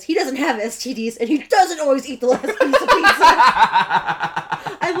and says he doesn't have STDs, and he doesn't always eat the last piece of pizza.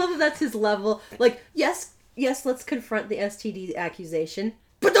 I love that that's his level. Like, yes, let's confront the STD accusation.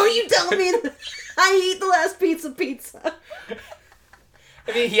 But don't you tell me that I eat the last pizza.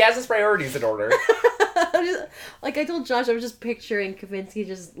 I mean, he has his priorities in order. Like I told Josh, I was just picturing Kavinsky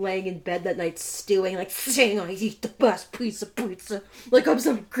just laying in bed that night stewing, like saying I eat the best pizza, like I'm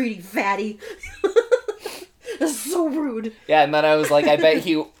some greedy fatty. That's so rude. Yeah, and then I was like, I bet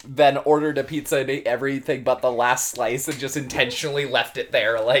he then ordered a pizza and ate everything but the last slice and just intentionally left it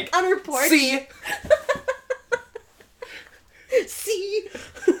there, like, on her porch. See? See?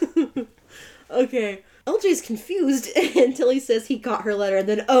 Okay. LJ's confused until he says he got her letter, and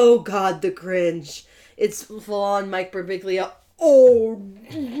then, oh god, the cringe. It's full on Mike Birbiglia. Oh,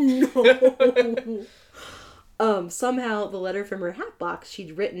 no. Somehow the letter from her hat box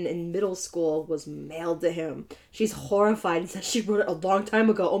she'd written in middle school was mailed to him. She's horrified and says she wrote it a long time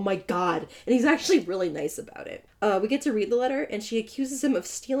ago. Oh my god. And he's actually really nice about it. We get to read the letter, and she accuses him of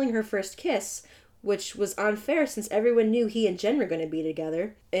stealing her first kiss, which was unfair since everyone knew he and Jen were going to be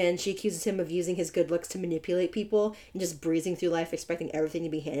together. And she accuses him of using his good looks to manipulate people and just breezing through life expecting everything to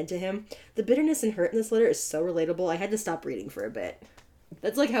be handed to him. The bitterness and hurt in this letter is so relatable, I had to stop reading for a bit.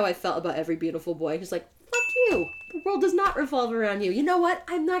 That's like how I felt about Every Beautiful Boy. Just like, fuck you. The world does not revolve around you. You know what?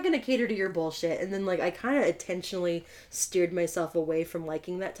 I'm not going to cater to your bullshit. And then, like, I kind of intentionally steered myself away from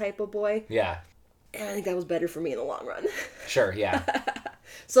liking that type of boy. Yeah. And I think that was better for me in the long run. Sure, yeah.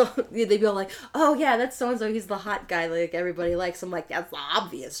 So they'd be all like, oh yeah, that's so-and-so, he's the hot guy like everybody likes. I'm like, that's the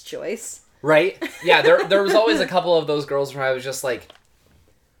obvious choice. Right? Yeah, there was always a couple of those girls where I was just like,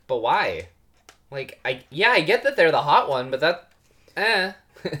 but why? Like, I get that they're the hot one, but that,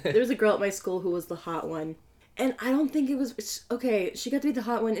 There was a girl at my school who was the hot one. And I don't think it was... Okay, she got to be the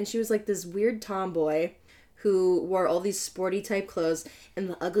hot one, and she was like this weird tomboy who wore all these sporty type clothes and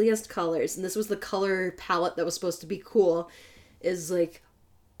the ugliest colors. And this was the color palette that was supposed to be cool. Is like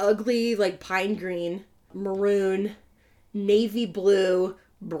ugly, like pine green, maroon, navy blue,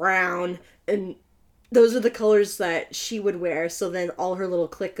 brown. And those are the colors that she would wear. So then all her little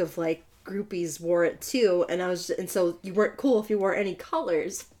clique of like groupies wore it too. And so you weren't cool if you wore any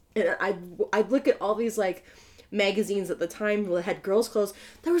colors. And I'd look at all these like magazines at the time that had girls' clothes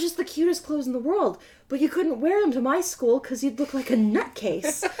that were just the cutest clothes in the world, but you couldn't wear them to my school because you'd look like a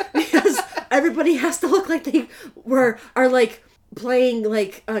nutcase because everybody has to look like they are like playing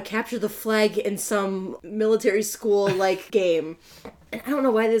like capture the flag in some military school like game. And I don't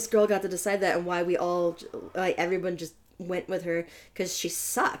know why this girl got to decide that and why we all like everyone just went with her, because she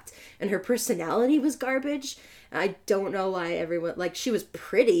sucked and her personality was garbage. I don't know why everyone, like, she was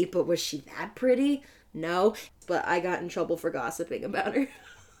pretty, but was she that pretty? No. But I got in trouble for gossiping about her.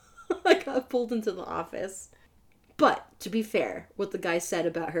 I got pulled into the office. But, to be fair, what the guy said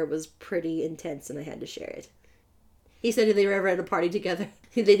about her was pretty intense and I had to share it. He said if they were ever at a party together,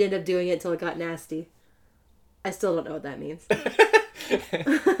 they'd end up doing it until it got nasty. I still don't know what that means.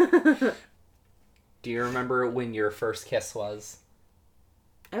 Do you remember when your first kiss was?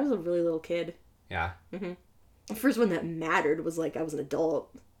 I was a really little kid. Yeah. Mm-hmm. The first one that mattered was like I was an adult.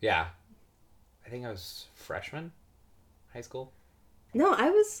 Yeah. I think I was freshman, high school. No, I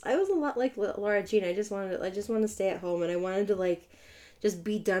was a lot like Laura Jean. I just wanted to stay at home and I wanted to like just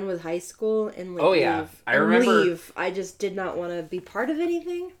be done with high school and like leave. I remember leave. I just did not want to be part of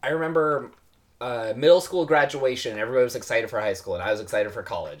anything. I remember middle school graduation. Everybody was excited for high school and I was excited for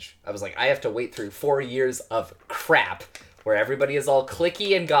college. I was like, I have to wait through 4 years of crap where everybody is all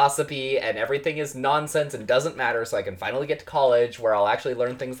cliquey and gossipy and everything is nonsense and doesn't matter, so I can finally get to college where I'll actually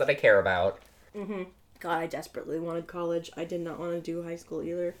learn things that I care about. Mm-hmm. God, I desperately wanted college. I did not want to do high school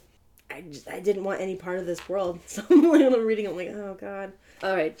either. I didn't want any part of this world. So I'm like, reading it, I'm like, oh God.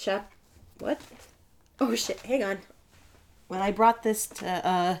 Alright, what? Oh shit, hang on. When I brought this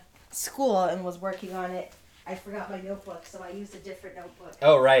to school and was working on it, I forgot my notebook, so I used a different notebook.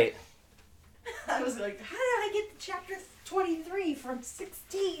 Oh, right. I was like, how did I get to chapter 23 from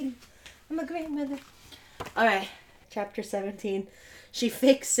 16? I'm a grandmother. Alright, chapter 17. She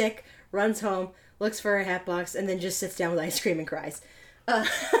fakes sick, runs home, looks for her hat box, and then just sits down with ice cream and cries. That's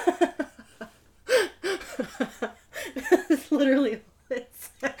literally all it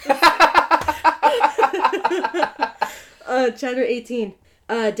says. Chapter 18.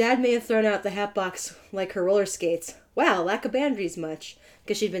 Dad may have thrown out the hat box like her roller skates. Wow, lack of boundaries much.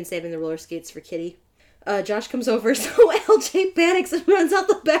 Because she'd been saving the roller skates for Kitty. Josh comes over, so LJ panics and runs out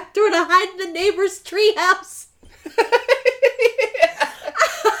the back door to hide in the neighbor's treehouse.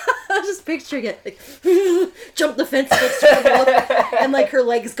 I was just picturing it, like, jump the fence, like, scramble up, and, like, her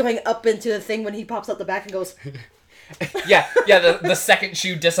legs going up into the thing when he pops out the back and goes... yeah, the second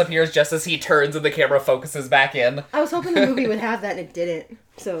shoe disappears just as he turns and the camera focuses back in. I was hoping the movie would have that, and it didn't.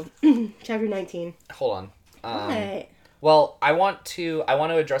 So, chapter 19. Hold on. What? Well, I want to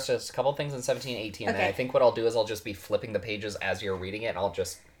address just a couple things in 17, 18, and Okay. I think what I'll do is I'll just be flipping the pages as you're reading it, and I'll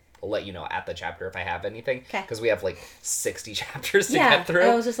let you know at the chapter if I have anything. Okay. Because we have like 60 chapters to Yeah, get through.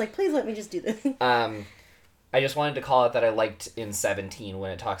 I was just like, please let me just do this. I just wanted to call it that I liked in 17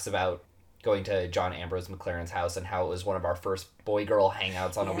 when it talks about going to John Ambrose McLaren's house and how it was one of our first boy-girl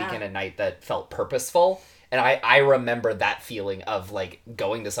hangouts on a Yeah. weekend at night that felt purposeful. And I remember that feeling of, like,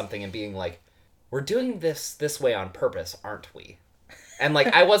 going to something and being like, we're doing this way on purpose, aren't we? And, like,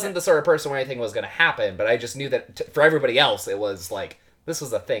 I wasn't the sort of person where anything was going to happen, but I just knew that for everybody else, it was, like, this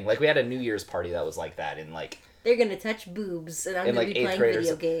was a thing. Like, we had a New Year's party that was like that in, like... They're gonna touch boobs, and I'm in, gonna like, be 8th playing grade or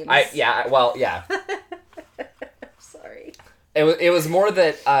video something. games. Yeah. Sorry. It was more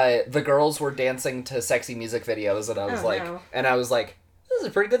that the girls were dancing to sexy music videos, and I was like, this is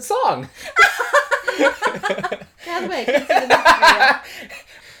a pretty good song. By the way, can you see the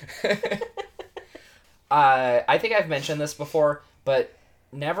music video? I think I've mentioned this before, but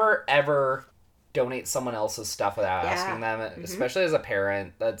never ever donate someone else's stuff without Yeah. asking them, especially as a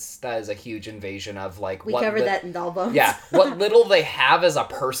parent. That is a huge invasion of like We what covered that in Doll Bones. Yeah, what little they have as a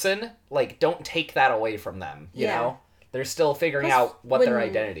person, like don't take that away from them. You know, they're still figuring Plus, out what their when-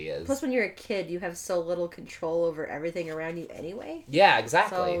 identity is. Plus, when you're a kid, you have so little control over everything around you anyway. Yeah,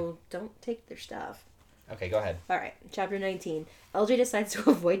 exactly. So don't take their stuff. Okay, go ahead. Alright, chapter 19. LJ decides to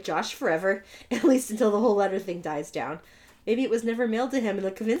avoid Josh forever, at least until the whole letter thing dies down. Maybe it was never mailed to him and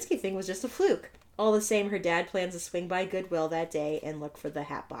the Kavinsky thing was just a fluke. All the same, her dad plans to swing by Goodwill that day and look for the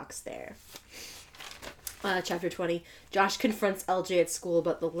hat box there. Chapter 20. Josh confronts LJ at school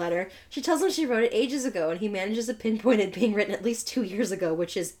about the letter. She tells him she wrote it ages ago, and he manages to pinpoint it being written at least 2 years ago,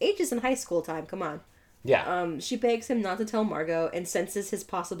 which is ages in high school time. Come on. Yeah. She begs him not to tell Margot and senses his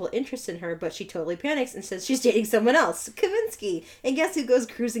possible interest in her, but she totally panics and says she's dating someone else, Kavinsky. And guess who goes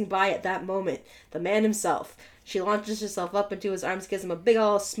cruising by at that moment? The man himself. She launches herself up into his arms, gives him a big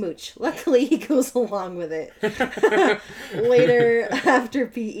ol' smooch. Luckily, he goes along with it. Later, after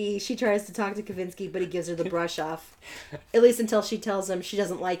PE, she tries to talk to Kavinsky, but he gives her the brush off. At least until she tells him she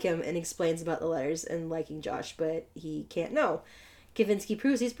doesn't like him and explains about the letters and liking Josh, but he can't know. Kavinsky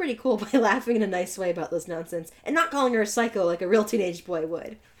proves he's pretty cool by laughing in a nice way about this nonsense and not calling her a psycho like a real teenage boy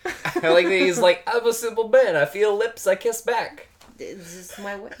would. I like that he's like, I'm a simple man. I feel lips, I kiss back. This is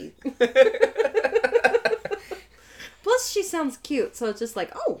my way. Plus, she sounds cute, so it's just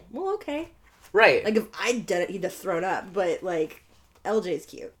like, oh, well, okay. Right. Like, if I'd done it, he'd have thrown up, but, like, LJ's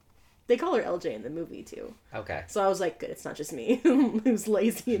cute. They call her LJ in the movie, too. Okay. So I was like, good, it's not just me who's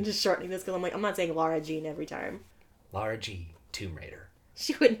lazy and just shortening this, because I'm like, I'm not saying Laura Jean every time. Laura G. Tomb Raider.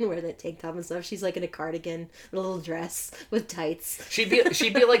 She wouldn't wear that tank top and stuff. She's like in a cardigan, a little dress with tights. She'd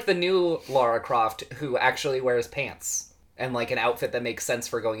be like the new Lara Croft who actually wears pants and like an outfit that makes sense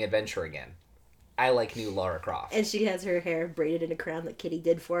for going adventuring in. I like new Lara Croft. And she has her hair braided in a crown that Kitty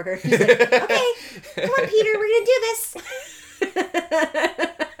did for her. She's like, okay, come on, Peter, we're gonna do this.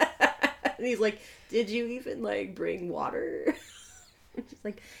 And he's like, did you even like bring water? And she's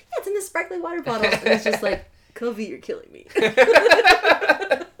like, yeah, it's in this sparkly water bottle. And it's just like, Covey, you're killing me.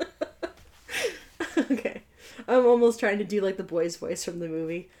 Okay. I'm almost trying to do like the boy's voice from the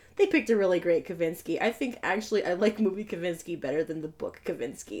movie. They picked a really great Kavinsky. I think actually I like movie Kavinsky better than the book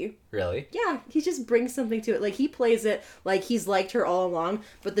Kavinsky. Really? Yeah, he just brings something to it. Like, he plays it like he's liked her all along,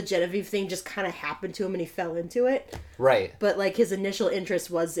 but the Genevieve thing just kind of happened to him and he fell into it. Right. But, like, his initial interest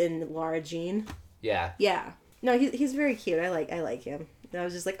was in Laura Jean. Yeah. Yeah. No, he's very cute. I like him. And I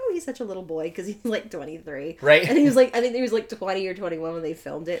was just like, oh, he's such a little boy, because he's, like, 23. Right. And he was, like, I think he was, like, 20 or 21 when they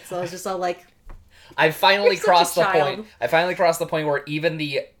filmed it, so I was just all like... I finally You're such a crossed the child. point. I finally crossed the point where even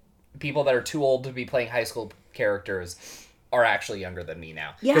the people that are too old to be playing high school characters are actually younger than me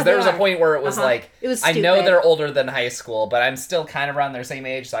now. Yeah, Because there they was a are. point where it was like, It was I know stupid. they're older than high school, but I'm still kind of around their same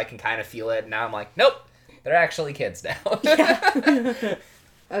age, so I can kind of feel it. And now I'm like, nope, they're actually kids now.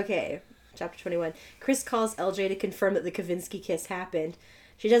 Okay, chapter 21. Chris calls LJ to confirm that the Kavinsky kiss happened.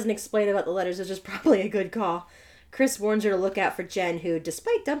 She doesn't explain about the letters, which is probably a good call. Chris warns her to look out for Jen, who,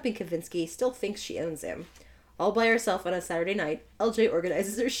 despite dumping Kavinsky, still thinks she owns him. All by herself on a Saturday night, LJ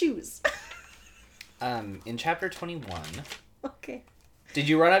organizes her shoes. In chapter 21, Okay. did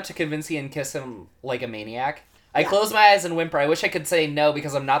you run up to Kavinsky and kiss him like a maniac? I close my eyes and whimper. I wish I could say no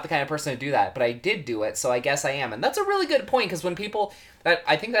because I'm not the kind of person to do that, but I did do it, so I guess I am. And that's a really good point, because when people...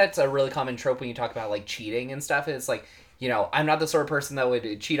 I think that's a really common trope when you talk about, like, cheating and stuff. It's like, you know, I'm not the sort of person that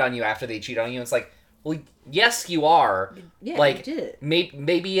would cheat on you after they cheat on you. It's like, Well, yes, you are. Yeah, like, you did.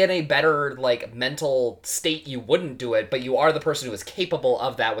 maybe in a better, like, mental state you wouldn't do it, but you are the person who is capable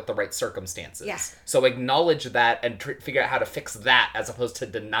of that with the right circumstances. Yeah. So acknowledge that and figure out how to fix that as opposed to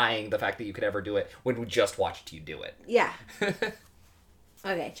denying the fact that you could ever do it when we just watched you do it. Yeah.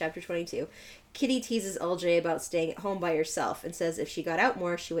 Okay, chapter 22. Kitty teases LJ about staying at home by herself and says if she got out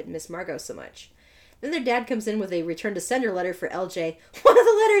more, she wouldn't miss Margot so much. Then their dad comes in with a return to sender letter for LJ. One of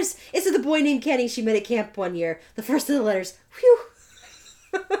the letters is to the boy named Kenny she met at camp one year. The first of the letters. Whew.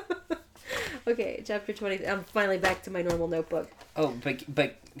 Okay, chapter 20. I'm finally back to my normal notebook. Oh,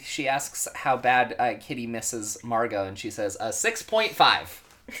 but she asks how bad Kitty misses Margot, and she says, 6.5.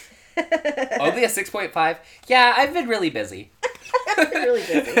 Only a 6.5? Yeah, I've been really busy. I've been really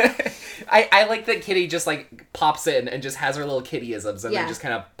busy. I like that Kitty just, like, pops in and just has her little kittyisms and then just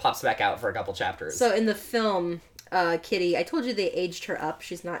kind of pops back out for a couple chapters. So in the film, Kitty, I told you they aged her up.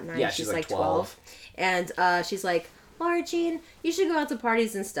 She's not 9, she's like 12. And she's like, Laura Jean, you should go out to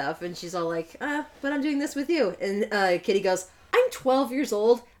parties and stuff. And she's all like, but I'm doing this with you. And Kitty goes, I'm 12 years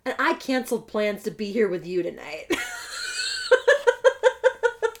old, and I canceled plans to be here with you tonight.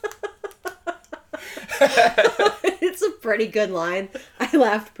 It's a pretty good line. I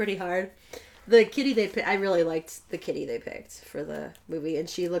laughed pretty hard. The kitty they picked, I really liked the kitty they picked for the movie, and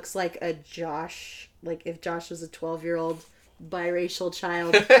she looks like a Josh, like if Josh was a 12-year-old biracial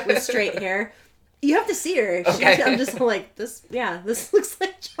child with straight hair. You have to see her. Okay. I'm just like, this looks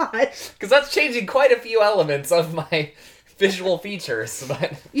like Josh. Because that's changing quite a few elements of my visual features,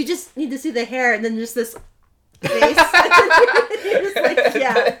 but... You just need to see the hair, and then just this face. You're just like,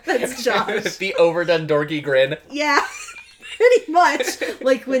 yeah, that's Josh. The overdone dorky grin. Yeah, pretty much.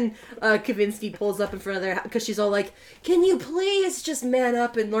 Like when Kavinsky pulls up in front of their house, because she's all like, can you please just man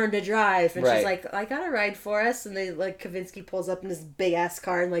up and learn to drive? And she's like, I got a ride for us. And they, like, Kavinsky pulls up in this big ass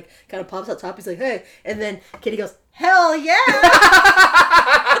car and, like, kind of pops out top. He's like, hey. And then Kitty goes, hell yeah.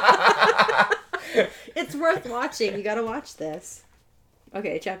 It's worth watching. You gotta watch this.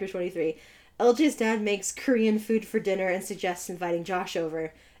 Okay, chapter 23. LJ's dad makes Korean food for dinner and suggests inviting Josh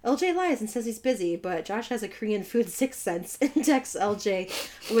over. LJ lies and says he's busy, but Josh has a Korean food sixth sense and texts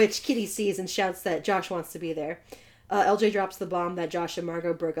LJ, which Kitty sees and shouts that Josh wants to be there. LJ drops the bomb that Josh and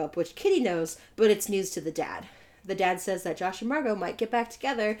Margot broke up, which Kitty knows, but it's news to the dad. The dad says that Josh and Margot might get back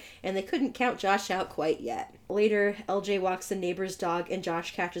together, and they couldn't count Josh out quite yet. Later, LJ walks the neighbor's dog, and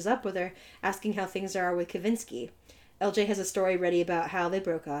Josh catches up with her, asking how things are with Kavinsky. LJ has a story ready about how they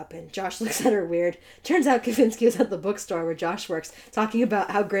broke up, and Josh looks at her weird. Turns out Kavinsky was at the bookstore where Josh works, talking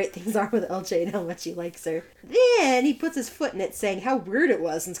about how great things are with LJ and how much he likes her. Then he puts his foot in it, saying how weird it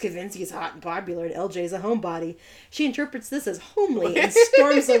was since Kavinsky's hot and popular and LJ's a homebody. She interprets this as homely and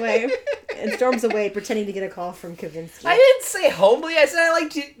storms away, pretending to get a call from Kavinsky. I didn't say homely. I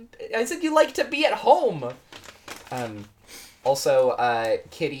said you like to be at home. Also,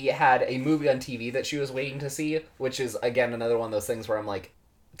 Kitty had a movie on TV that she was waiting to see, which is, again, another one of those things where I'm like,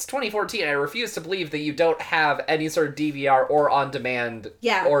 it's 2014, I refuse to believe that you don't have any sort of DVR or on-demand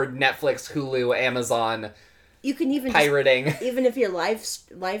or Netflix, Hulu, Amazon, you can even pirating. Even if you're live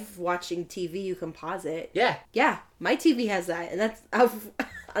watching TV, you can pause it. Yeah. Yeah, my TV has that, and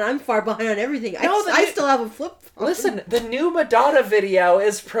I'm far behind on everything. I still have a flip phone. Listen, the new Madonna video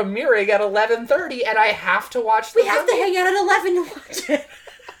is premiering at 11:30, and I have to watch the We have to hang out at 11 to watch it.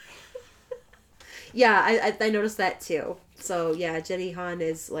 Yeah, I noticed that too. So, yeah, Jenny Han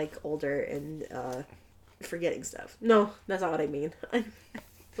is, like, older and forgetting stuff. No, that's not what I mean.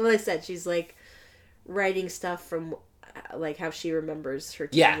 Well, I said, she's, like, writing stuff from, like, how she remembers her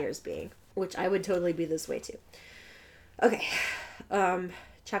teen years being. Which I would totally be this way, too. Okay.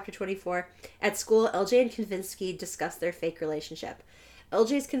 Chapter 24. At school, LJ and Kavinsky discuss their fake relationship.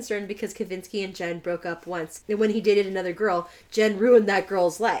 LJ's concerned because Kavinsky and Jen broke up once, and when he dated another girl, Jen ruined that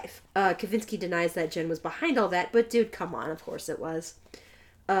girl's life. Kavinsky denies that Jen was behind all that, but dude, come on, of course it was.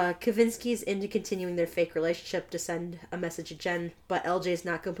 Kavinsky's into continuing their fake relationship to send a message to Jen, but LJ's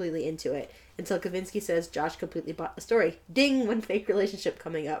not completely into it, until Kavinsky says Josh completely bought the story. Ding, one fake relationship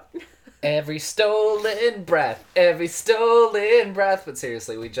coming up. Every stolen breath. But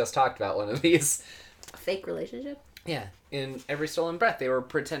seriously, we just talked about one of these. Fake relationship? Yeah, in Every Stolen Breath, they were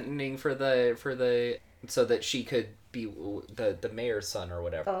pretending for the so that she could be the mayor's son or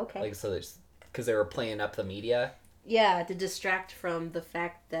whatever. Oh, okay. Like, so that, because they were playing up the media. Yeah, to distract from the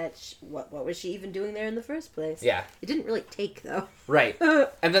fact that what was she even doing there in the first place? Yeah. It didn't really take, though. Right.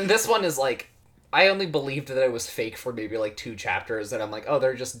 And then this one is like, I only believed that it was fake for maybe like 2 chapters, and I'm like, oh,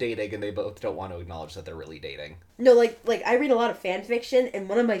 they're just dating, and they both don't want to acknowledge that they're really dating. No, like I read a lot of fan fiction, and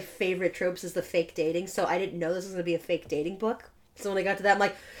one of my favorite tropes is the fake dating, so I didn't know this was going to be a fake dating book. So when I got to that, I'm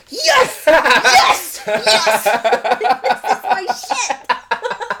like, yes! Yes! Yes! This is my shit!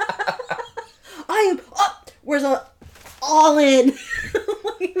 I am up! Where's all in?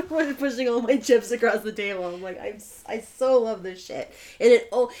 I'm pushing all my chips across the table. I'm like, I so love this shit. And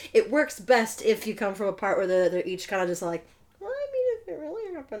it works best if you come from a part where they're each kind of just like, well, I mean, if it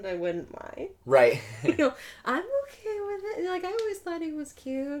really happened, I wouldn't mind. Right. I'm okay with it. Like, I always thought he was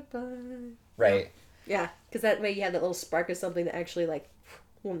cute, but... Right. Yeah, because that way you have that little spark of something that actually, like,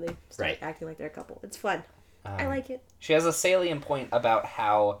 when they start Right. acting like they're a couple. It's fun. I like it. She has a salient point about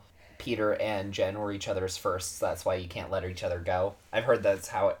how Peter and Jen were each other's firsts. That's why you can't let each other go. I've heard that's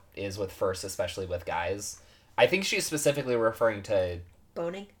how it is with firsts, especially with guys. I think she's specifically referring to...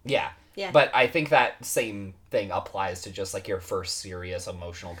 Boning? Yeah. Yeah. But I think that same thing applies to just, like, your first serious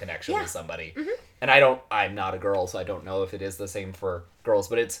emotional connection with somebody. Mm-hmm. And I'm not a girl, so I don't know if it is the same for girls,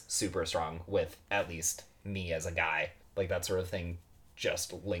 but it's super strong with at least me as a guy. Like, that sort of thing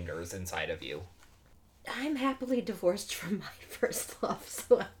just lingers inside of you. I'm happily divorced from my first love,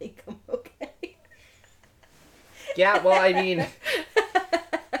 so I think I'm okay. Yeah, well, I mean,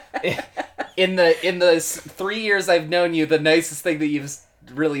 in the 3 years I've known you, the nicest thing that you've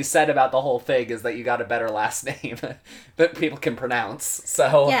really said about the whole thing is that you got a better last name that people can pronounce.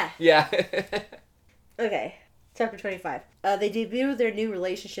 So yeah. Okay, chapter 25. They debut their new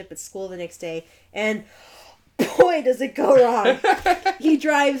relationship at school the next day, and boy, does it go wrong. He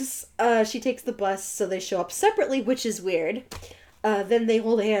drives, she takes the bus, so they show up separately, which is weird. Then they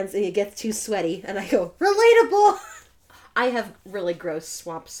hold hands, and it gets too sweaty, and I go, relatable! I have really gross,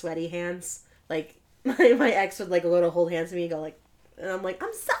 swamp, sweaty hands. Like, my ex would, like, go to hold hands with me and go, like, and I'm like,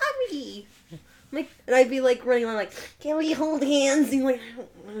 I'm sorry! Like, and I'd be, like, running around, like, can we hold hands? And, like,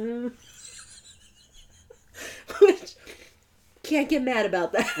 which... Can't get mad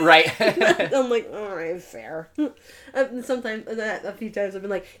about that. Right. I'm like, alright, fair. Sometimes, a few times I've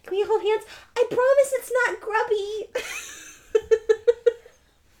been like, can we hold hands? I promise it's not grubby.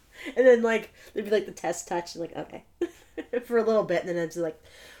 And then, like, there'd be, like, the test touch, and like, okay. For a little bit, and then it's like,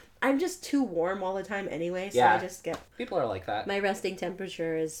 I'm just too warm all the time anyway, so I just get... People are like that. My resting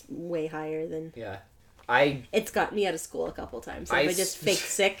temperature is way higher than... Yeah. It's got me out of school a couple times. So if I just fake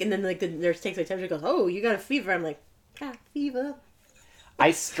sick, and then, like, the nurse takes my temperature and goes, oh, you got a fever. I'm like, fever. I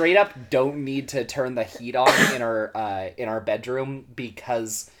straight up don't need to turn the heat on in our bedroom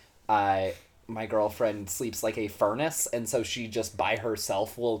because my girlfriend sleeps like a furnace, and so she just by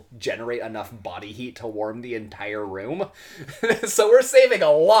herself will generate enough body heat to warm the entire room. So we're saving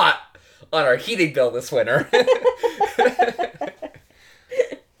a lot on our heating bill this winter.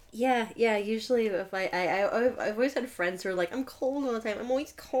 Yeah, usually if I've always had friends who are like, I'm cold all the time. I'm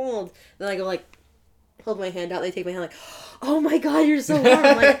always cold. Then I go like, hold my hand out. They take my hand like, oh my god, you're so warm.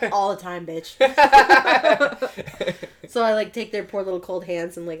 I'm like, all the time, bitch. So I like take their poor little cold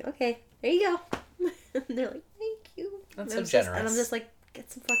hands and like, okay, there you go. And they're like, thank you. That's so generous. And I'm just like,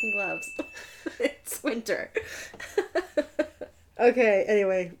 get some fucking gloves. It's winter. Okay,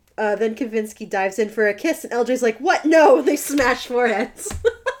 anyway. Then Kavinsky dives in for a kiss and LJ's like, what? No! And they smash foreheads.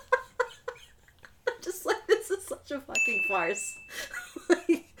 I'm just like, this is such a fucking farce.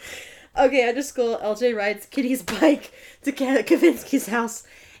 Okay, after school, LJ rides Kitty's bike to Kavinsky's house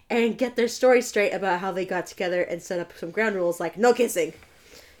and get their story straight about how they got together and set up some ground rules like no kissing.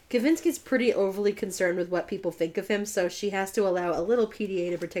 Kavinsky's pretty overly concerned with what people think of him, so she has to allow a little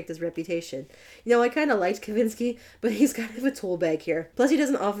PDA to protect his reputation. You know, I kind of liked Kavinsky, but he's kind of a tool bag here. Plus, he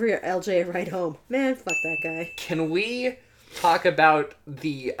doesn't offer LJ a ride home. Man, fuck that guy. Can we talk about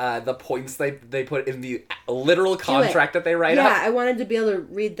the points they put in the literal contract that they write up? Yeah, I wanted to be able to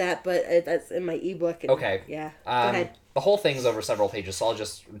read that, but that's in my ebook. And, okay. Yeah. Go ahead. The whole thing's over several pages, so I'll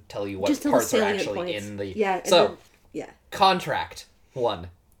just tell you what parts are actually points. in the... Yeah. So, yeah. Contract. 1.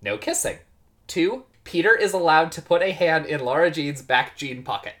 No kissing. 2. Peter is allowed to put a hand in Laura Jean's back jean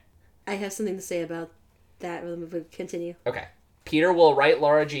pocket. I have something to say about that. We'll continue. Okay. Peter will write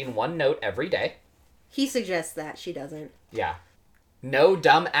Laura Jean one note every day. He suggests that. She doesn't. Yeah. No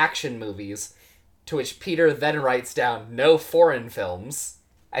dumb action movies, to which Peter then writes down no foreign films.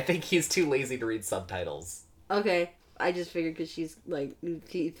 I think he's too lazy to read subtitles. Okay. I just figured because she's, like,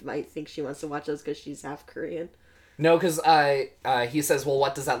 he might think she wants to watch those because she's half Korean. No, because he says, well,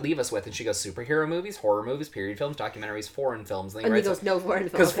 what does that leave us with? And she goes, superhero movies, horror movies, period films, documentaries, foreign films. And he goes, no foreign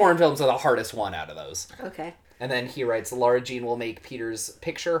films. Because foreign films are the hardest one out of those. Okay. And then he writes, Laura Jean will make Peter's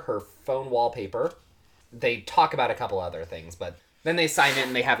picture her phone wallpaper. They talk about a couple other things, but then they sign it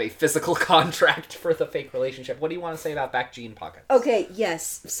and they have a physical contract for the fake relationship. What do you want to say about back jean pockets? Okay,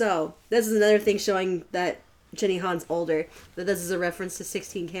 yes. So, this is another thing showing that Jenny Han's older. That this is a reference to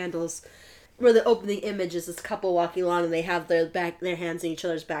 16 Candles. where the opening image is this couple walking along and they have their hands in each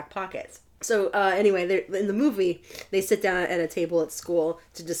other's back pockets. So anyway, in the movie, they sit down at a table at school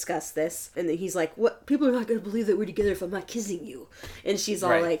to discuss this, and then he's like, "What? People are not going to believe that we're together if I'm not kissing you." And she's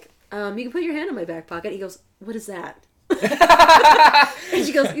all like, "You can put your hand in my back pocket." He goes, "What is that?" And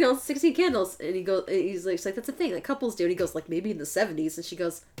she goes, 16 candles. And he's like, that's a thing that couples do. And he goes, like, maybe in the 70s. And she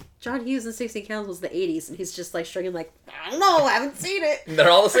goes, John Hughes and 16 candles was the 80s. And he's just like shrugging, like, I don't know, I haven't seen it. They're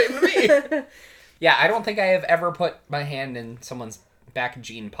all the same to me. Yeah, I don't think I have ever put my hand in someone's back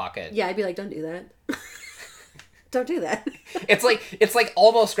jean pocket. Yeah, I'd be like, don't do that. Don't do that. It's like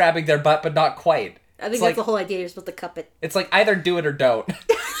almost grabbing their butt, but not quite. I think that's the whole idea. You're supposed to cup it. It's like either do it or don't.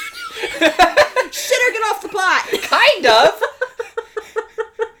 Shit or get off the pot. Kind of.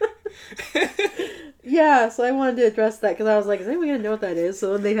 Yeah, so I wanted to address that because I was like, is anyone gonna know what that is?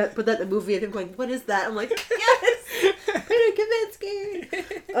 So when they put that in the movie, I'm going, what is that? I'm like, yes, Peter Kavinsky.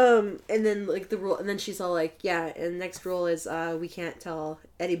 And then like the rule, and then she's all like, yeah. And the next rule is we can't tell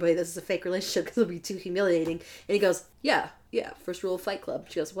anybody this is a fake relationship because it'll be too humiliating. And he goes, yeah. First rule of Fight Club.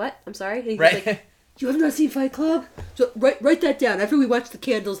 She goes, what? I'm sorry. And he's like, you have not seen Fight Club? So write that down. After we watch the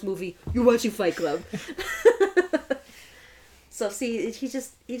Candles movie, you're watching Fight Club. So see, he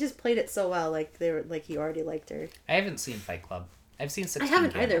just played it so well, like he already liked her. I haven't seen Fight Club. I've seen 16 I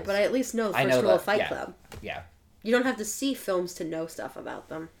haven't Candles. either, but I at least know the first rule of Fight Club. Yeah. You don't have to see films to know stuff about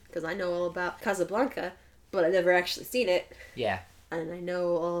them, because I know all about Casablanca, but I've never actually seen it. Yeah. And I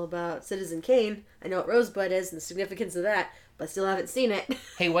know all about Citizen Kane. I know what Rosebud is and the significance of that, but I still haven't seen it.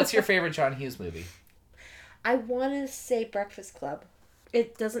 Hey, what's your favorite John Hughes movie? I want to say Breakfast Club.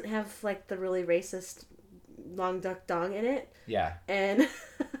 It doesn't have, like, the really racist Long Duck Dong in it. Yeah. And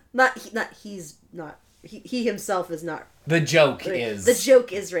he himself is not. The joke is. The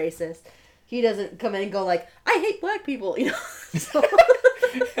joke is racist. He doesn't come in and go like, I hate black people, you know? So.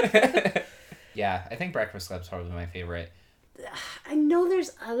 Yeah, I think Breakfast Club's probably my favorite. I know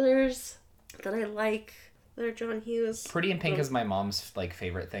there's others that I like that are John Hughes. Pretty in Pink is my mom's like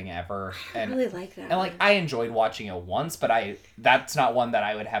favorite thing ever. And, I really like that. And like I enjoyed watching it once, but that's not one that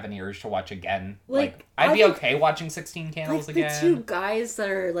I would have any urge to watch again. Like I'd be okay watching 16 Candles again. The two guys that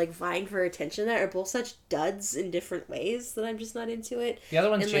are like vying for attention that are both such duds in different ways that I'm just not into it. The other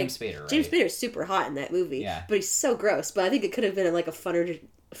one's James Spader, right? James Spader's super hot in that movie. Yeah. But he's so gross. But I think it could have been like a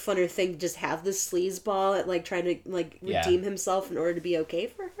funner thing to just have this sleazeball at like trying to like redeem himself in order to be okay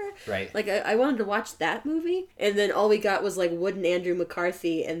for her. Right. Like I wanted to watch that movie, and then all we got was like wooden Andrew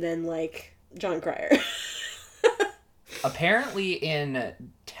McCarthy and then like John Cryer. Apparently in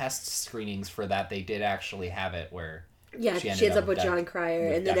test screenings for that they did actually have it where she ends up with John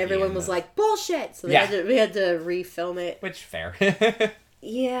Cryer, and then everyone was like, bullshit! So we had to refilm it. Which, fair.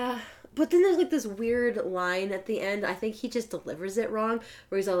 Yeah. But then there's, like, this weird line at the end. I think he just delivers it wrong.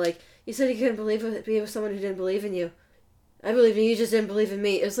 Where he's all like, you said you couldn't be with someone who didn't believe in you. I believe in you, you just didn't believe in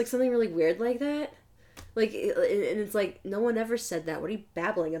me. It was, like, something really weird like that. Like, and it's like, no one ever said that. What are you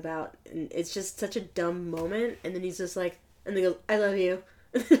babbling about? And it's just such a dumb moment. And then he's just like, and then he goes, I love you.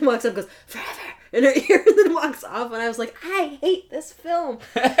 And then walks up and goes, forever! In her ear, and then walks off, and I was like, I hate this film.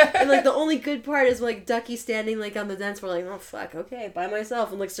 And, like, the only good part is, like, Ducky standing, like, on the dance floor, like, oh, fuck, okay, by myself,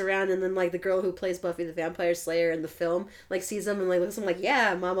 and looks around, and then, like, the girl who plays Buffy the Vampire Slayer in the film, like, sees him, and, like, looks at him, like,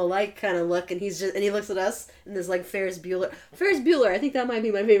 yeah, mama like kind of look, and he looks at us, and there's, like, Ferris Bueller, I think that might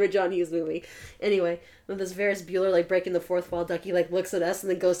be my favorite John Hughes movie. Anyway, with this Ferris Bueller, like, breaking the fourth wall, Ducky, like, looks at us, and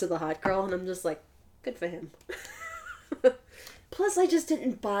then goes to the hot girl, and I'm just like, good for him. Plus, I just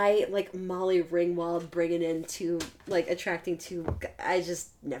didn't buy, like, Molly Ringwald bringing in attracting two... I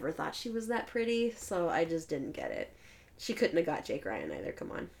just never thought she was that pretty, so I just didn't get it. She couldn't have got Jake Ryan either,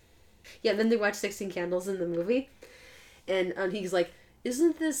 come on. Yeah, then they watch 16 Candles in the movie, and he's like,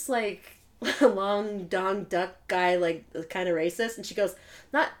 isn't this, like, long dong duck guy, like, kind of racist? And she goes,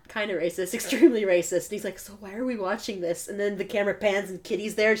 not kind of racist, extremely racist. And he's like, so why are we watching this? And then the camera pans and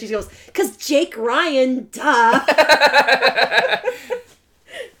Kitty's there, and she goes, 'cause Jake Ryan, duh!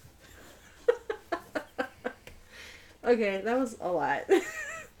 Okay, that was a lot.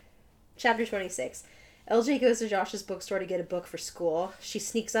 Chapter 26. LJ goes to Josh's bookstore to get a book for school. She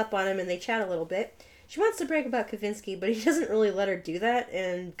sneaks up on him and they chat a little bit. She wants to brag about Kavinsky, but he doesn't really let her do that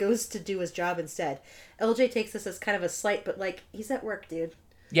and goes to do his job instead. LJ takes this as kind of a slight, but like, he's at work, dude.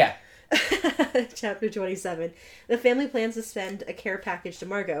 Yeah. Chapter 27. The family plans to send a care package to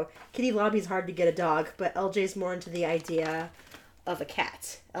Margot. Kitty lobbies hard to get a dog, but LJ's more into the idea of a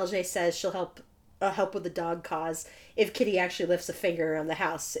cat. LJ says she'll help with the dog cause if Kitty actually lifts a finger around the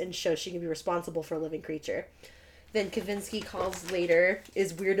house and shows she can be responsible for a living creature. Then Kavinsky calls later,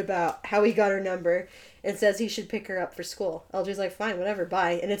 is weird about how he got her number, and says he should pick her up for school. LJ's like, fine, whatever,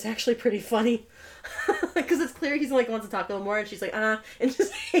 bye. And it's actually pretty funny. Because it's clear he's like, wants to talk a little more, and she's like, and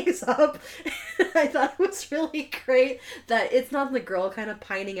just hangs up. I thought it was really great that it's not the girl kind of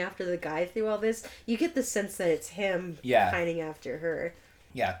pining after the guy through all this. You get the sense that it's him pining after her.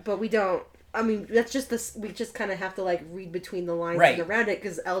 Yeah. But we don't. I mean, that's just this. We just kind of have to like read between the lines and around it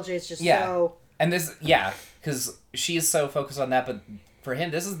because LJ is just so. And this, because she's so focused on that, but for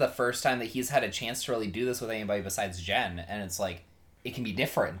him, this is the first time that he's had a chance to really do this with anybody besides Jen, and it's like, it can be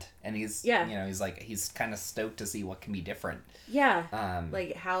different, and he's, he's kind of stoked to see what can be different. Yeah.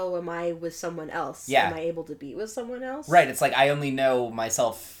 Like, how am I with someone else? Yeah. Am I able to be with someone else? Right, it's like, I only know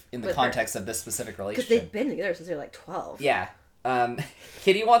myself in the context of this specific relationship. Because they've been together since they were like 12. Yeah.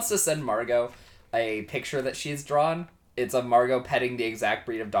 Kitty wants to send Margot a picture that she's drawn. It's of Margot petting the exact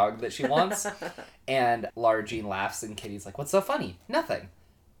breed of dog that she wants. And Lara Jean laughs and Kitty's like, what's so funny? Nothing.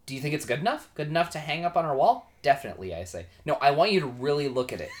 Do you think it's good enough? Good enough to hang up on our wall? Definitely, I say. No, I want you to really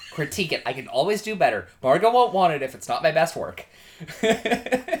look at it. Critique it. I can always do better. Margot won't want it if it's not my best work.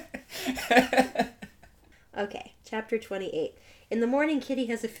 Okay, chapter 28. In the morning, Kitty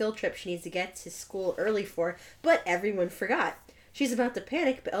has a field trip she needs to get to school early for, but everyone forgot. She's about to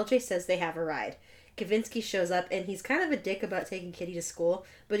panic, but LJ says they have a ride. Kavinsky shows up, and he's kind of a dick about taking Kitty to school,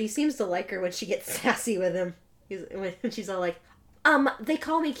 but he seems to like her when she gets sassy with him. When she's all like, they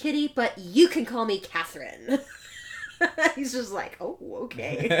call me Kitty, but you can call me Catherine. He's just like, oh,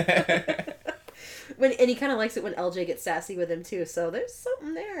 okay. And he kind of likes it when LJ gets sassy with him, too, so there's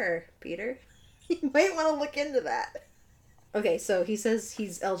something there, Peter. You might want to look into that. Okay, so he says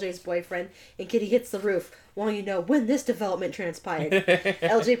he's LJ's boyfriend, and Kitty hits the roof, wanting to know when this development transpired.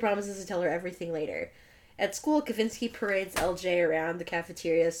 LJ promises to tell her everything later. At school, Kavinsky parades LJ around the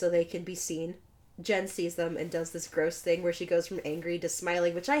cafeteria so they can be seen. Jen sees them and does this gross thing where she goes from angry to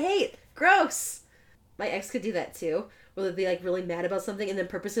smiling, which I hate! Gross! My ex could do that too, where they'd be like really mad about something and then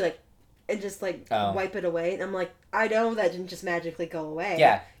purposely wipe it away. And I'm like, I know that didn't just magically go away.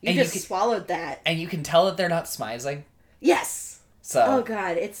 Yeah. You just swallowed that. And you can tell that they're not smizing. Yes! So. Oh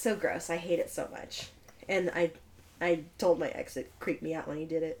god, it's so gross. I hate it so much. And I told my ex it creeped me out when he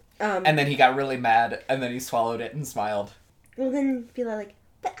did it. And then he got really mad, and then he swallowed it and smiled. Well, then people are like,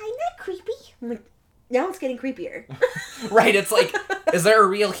 but I'm not creepy. I'm like, now it's getting creepier. Right, it's like, is there a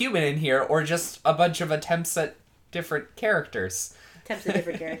real human in here, or just a bunch of attempts at different characters?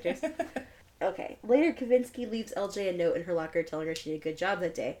 Okay. Later, Kavinsky leaves LJ a note in her locker telling her she did a good job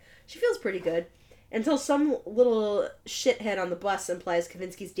that day. She feels pretty good. Until some little shithead on the bus implies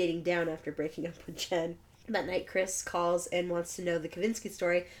Kavinsky's dating down after breaking up with Jen. That night, Chris calls and wants to know the Kavinsky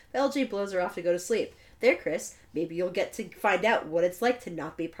story, but LJ blows her off to go to sleep. There, Chris, maybe you'll get to find out what it's like to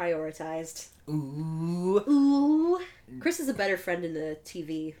not be prioritized. Ooh. Chris is a better friend in the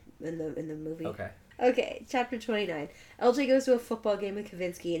TV than in the movie. Okay, chapter 29. LJ goes to a football game with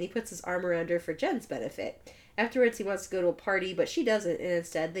Kavinsky, and he puts his arm around her for Jen's benefit. Afterwards, he wants to go to a party, but she doesn't, and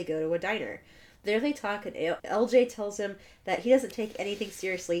instead they go to a diner. There they talk, and LJ tells him that he doesn't take anything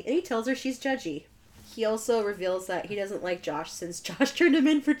seriously, and he tells her she's judgy. He also reveals that he doesn't like Josh since Josh turned him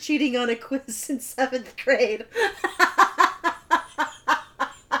in for cheating on a quiz in 7th grade.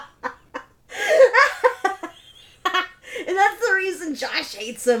 And that's the reason Josh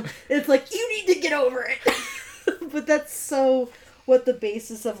hates him. It's like, you need to get over it. But that's so what the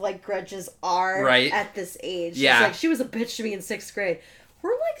basis of, like, grudges are at this age. Yeah. It's like, she was a bitch to me in 6th grade.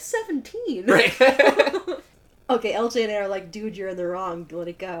 We're like 17. Right. Okay, LJ and I are like, dude, you're in the wrong. Let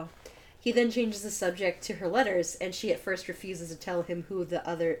it go. He then changes the subject to her letters, and she at first refuses to tell him who the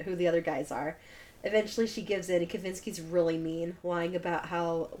other guys are. Eventually, she gives in, and Kavinsky's really mean, lying about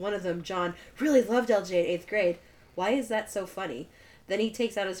how one of them, John, really loved LJ in 8th grade. Why is that so funny? Then he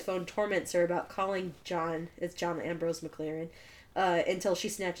takes out his phone, torments her about calling John, it's John Ambrose McLaren, until she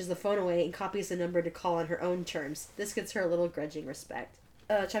snatches the phone away and copies the number to call on her own terms. This gets her a little grudging respect.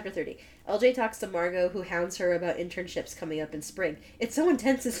 Chapter 30. LJ talks to Margot, who hounds her about internships coming up in spring. It's so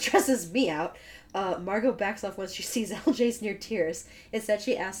intense it stresses me out. Margot backs off once she sees LJ's near tears. Instead,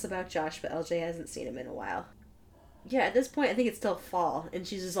 she asks about Josh, but LJ hasn't seen him in a while. Yeah, at this point, I think it's still fall, and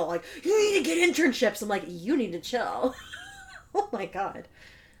she's just all like, you need to get internships! I'm like, you need to chill. Oh my god.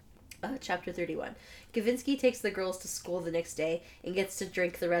 Chapter 31. Kavinsky takes the girls to school the next day and gets to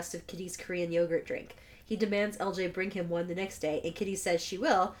drink the rest of Kitty's Korean yogurt drink. He demands LJ bring him one the next day, and Kitty says she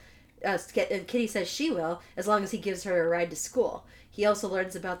will, And Kitty says she will, as long as he gives her a ride to school. He also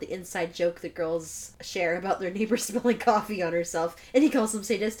learns about the inside joke that girls share about their neighbor spilling coffee on herself, and he calls him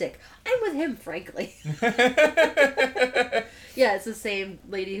sadistic. I'm with him, frankly. Yeah, it's the same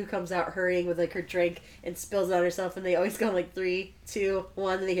lady who comes out hurrying with like her drink and spills it on herself, and they always go like 3, 2,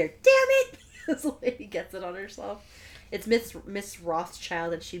 1, and they hear, "Damn it!" This lady gets it on herself. It's Miss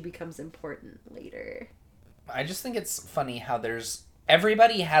Rothschild, and she becomes important later. I just think it's funny how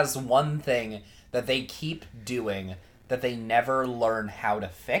everybody has one thing that they keep doing that they never learn how to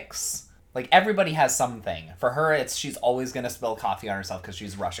fix. Like, everybody has something. For her, she's always going to spill coffee on herself because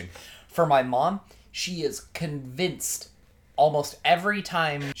she's rushing. For my mom, she is convinced almost every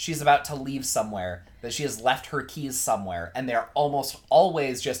time she's about to leave somewhere that she has left her keys somewhere, and they're almost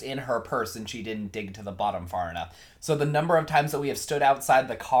always just in her purse and she didn't dig to the bottom far enough. So the number of times that we have stood outside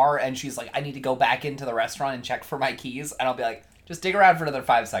the car and she's like, I need to go back into the restaurant and check for my keys, and I'll be like, just dig around for another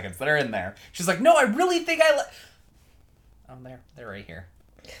 5 seconds. They're in there. She's like, no, I really think oh, they're right here.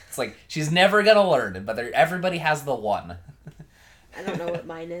 It's like, she's never gonna learn, but everybody has the one. I don't know what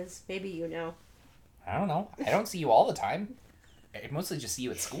mine is. Maybe you know. I don't know. I don't see you all the time. I mostly just see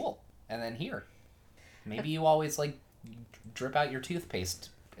you at school and then here. Maybe you always like drip out your toothpaste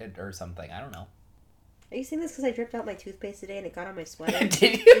or something. I don't know. Are you seeing this because I dripped out my toothpaste today and it got on my sweater?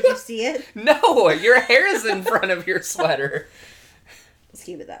 Did you? Did you see it? No, your hair is in front of your sweater. Let's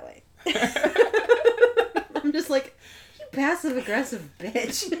keep it that way. I'm just like, you passive-aggressive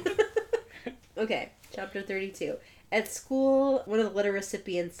bitch. Okay, chapter 32. At school, one of the letter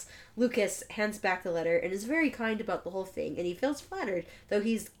recipients, Lucas, hands back the letter and is very kind about the whole thing, and he feels flattered, though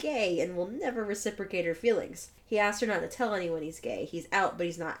he's gay and will never reciprocate her feelings. He asks her not to tell anyone he's gay. He's out, but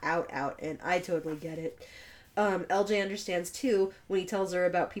he's not out, and I totally get it. LJ understands, too, when he tells her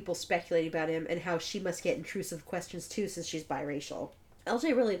about people speculating about him and how she must get intrusive questions, too, since she's biracial.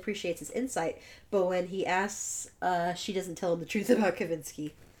 LJ really appreciates his insight, but when he asks, she doesn't tell him the truth about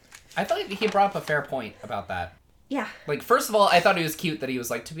Kavinsky. I thought he brought up a fair point about that. Yeah. Like, first of all, I thought it was cute that he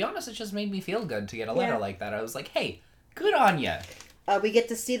was like, to be honest, it just made me feel good to get a letter like that. I was like, hey, good on ya. We get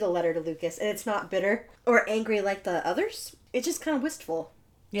to see the letter to Lucas, and it's not bitter or angry like the others. It's just kind of wistful.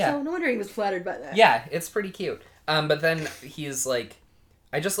 Yeah. So no wonder he was flattered by that. Yeah, it's pretty cute. But then he's like,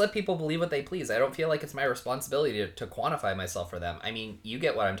 I just let people believe what they please. I don't feel like it's my responsibility to quantify myself for them. I mean, you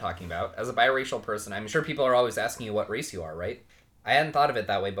get what I'm talking about. As a biracial person, I'm sure people are always asking you what race you are, right? I hadn't thought of it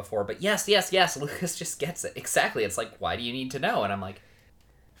that way before, but yes, Lucas just gets it. Exactly. It's like, why do you need to know? And I'm like,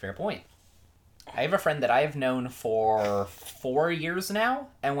 fair point. I have a friend that I have known for 4 years now,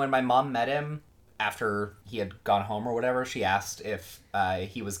 and when my mom met him after he had gone home or whatever, she asked if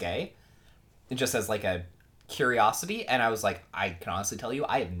he was gay. It just as like a curiosity, and I was like, I can honestly tell you,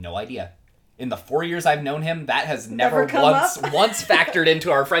 I have no idea. In the 4 years I've known him, that has never once factored into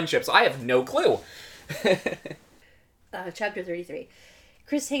our friendship, so I have no clue. Chapter 33.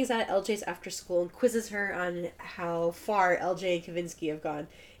 Chris hangs out at LJ's after school and quizzes her on how far LJ and Kavinsky have gone.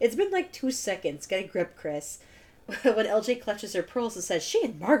 It's been like 2 seconds. Get a grip, Chris. When LJ clutches her pearls and says she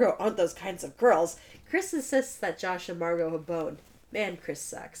and Margot aren't those kinds of girls, Chris insists that Josh and Margot have boned. Man, Chris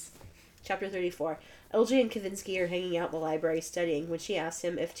sucks. Chapter 34. LJ and Kavinsky are hanging out in the library studying when she asks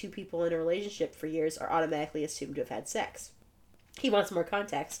him if two people in a relationship for years are automatically assumed to have had sex. He wants more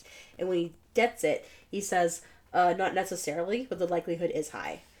context, and when he gets it, he says, not necessarily, but the likelihood is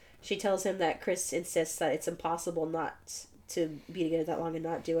high. She tells him that Chris insists that it's impossible not to be together that long and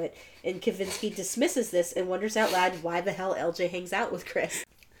not do it, and Kavinsky dismisses this and wonders out loud why the hell LJ hangs out with Chris.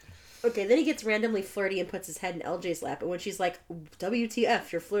 Okay, then he gets randomly flirty and puts his head in LJ's lap, and when she's like,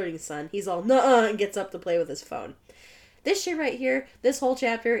 WTF, you're flirting, son, he's all, nuh-uh, and gets up to play with his phone. This shit right here, this whole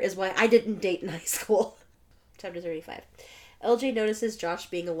chapter, is why I didn't date in high school. Chapter 35. LJ notices Josh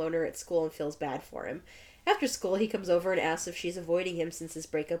being a loner at school and feels bad for him. After school, he comes over and asks if she's avoiding him since his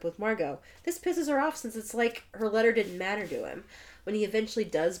breakup with Margot. This pisses her off since it's like her letter didn't matter to him. When he eventually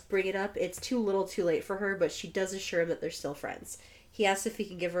does bring it up, it's too little too late for her, but she does assure him that they're still friends. He asks if he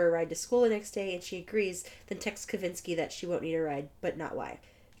can give her a ride to school the next day, and she agrees, then texts Kavinsky that she won't need a ride, but not why.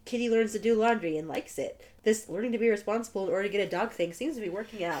 Kitty learns to do laundry and likes it. This learning to be responsible in order to get a dog thing seems to be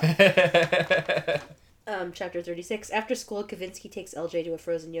working out. Chapter 36. After school, Kavinsky takes LJ to a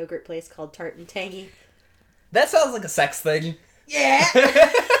frozen yogurt place called Tart and Tangy. That sounds like a sex thing. Yeah!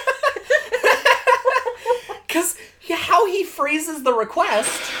 Because how he phrases the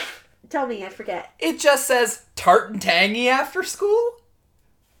request... Tell me, I forget. It just says, Tart and Tangy after school?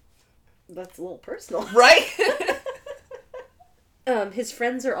 That's a little personal. Right? His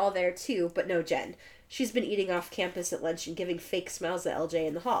friends are all there too, but no Jen. She's been eating off campus at lunch and giving fake smiles at LJ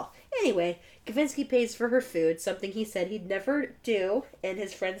in the hall. Anyway, Kavinsky pays for her food, something he said he'd never do, and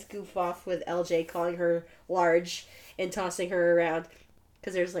his friends goof off with LJ calling her large and tossing her around.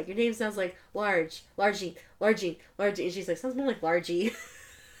 Because there's like, your name sounds like large, largy, largy, largy. And she's like, sounds more like largy.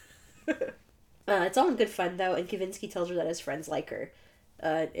 It's all in good fun, though, and Kavinsky tells her that his friends like her.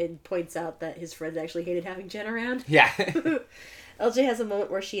 And points out that his friends actually hated having Jen around. Yeah. LJ has a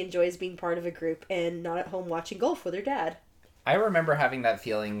moment where she enjoys being part of a group and not at home watching golf with her dad. I remember having that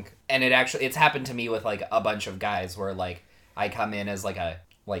feeling, and it's happened to me with, like, a bunch of guys where, like, I come in as, like,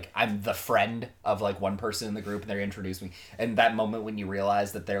 I'm the friend of, like, one person in the group, and they introduce me, and that moment when you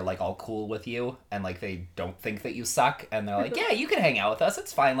realize that they're, like, all cool with you, and, like, they don't think that you suck, and they're like, yeah, you can hang out with us,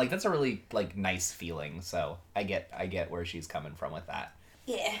 it's fine, like, that's a really, like, nice feeling, so I get where she's coming from with that.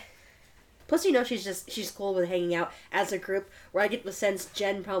 Yeah. Plus, she's cool with hanging out as a group, where I get the sense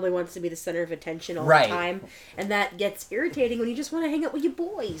Jen probably wants to be the center of attention all the time, and that gets irritating when you just want to hang out with your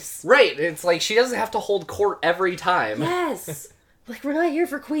boys. Right, it's like she doesn't have to hold court every time. Yes! Like, we're not here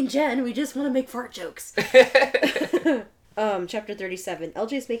for Queen Jen, we just want to make fart jokes. Chapter 37.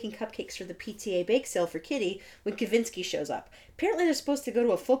 LJ's making cupcakes for the PTA bake sale for Kitty when Kavinsky shows up. Apparently they're supposed to go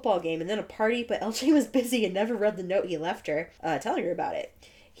to a football game and then a party, but LJ was busy and never read the note he left her, telling her about it.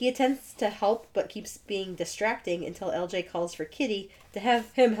 He attempts to help, but keeps being distracting until LJ calls for Kitty to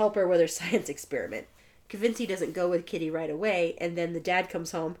have him help her with her science experiment. Kavinsky doesn't go with Kitty right away, and then the dad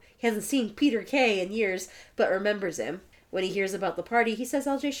comes home. He hasn't seen Peter Kay in years, but remembers him. When he hears about the party, he says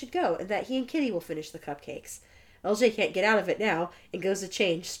LJ should go, and that he and Kitty will finish the cupcakes. LJ can't get out of it now, and goes to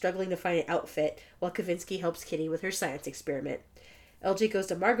change, struggling to find an outfit, while Kavinsky helps Kitty with her science experiment. LJ goes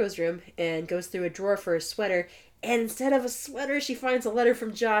to Margot's room, and goes through a drawer for a sweater, and instead of a sweater, she finds a letter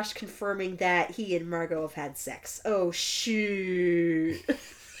from Josh confirming that he and Margot have had sex. Oh, shoot.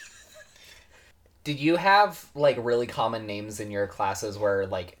 Did you have, like, really common names in your classes where,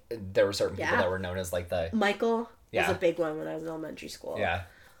 like, there were certain people that were known as, like, the... Michael was a big one when I was in elementary school. Yeah.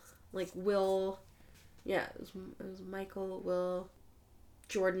 Like, Will... Yeah, it was Michael, Will,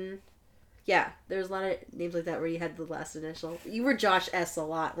 Jordan. Yeah, there's a lot of names like that where you had the last initial. You were Josh S. a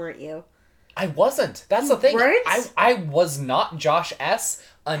lot, weren't you? I wasn't. That's the thing. Weren't? I was not Josh S.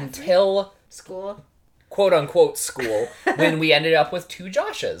 until... School? Quote-unquote school, when we ended up with two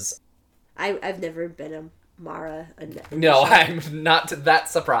Joshes. I've never been a Mara. No, I'm not that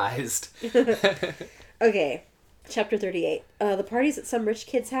surprised. Okay, chapter 38. The party's at some rich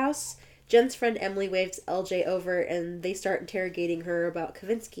kid's house. Jen's friend Emily waves LJ over, and they start interrogating her about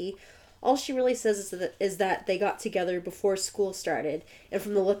Kavinsky. All she really says is that they got together before school started, and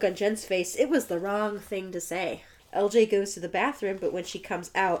from the look on Jen's face, it was the wrong thing to say. LJ goes to the bathroom, but when she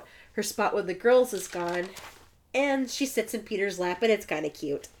comes out, her spot with the girls is gone, and she sits in Peter's lap, and it's kind of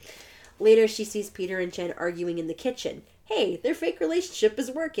cute. Later, she sees Peter and Jen arguing in the kitchen. Hey, their fake relationship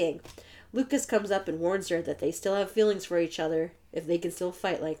is working. Lucas comes up and warns her that they still have feelings for each other, if they can still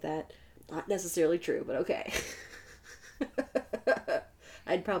fight like that. Not necessarily true, but okay.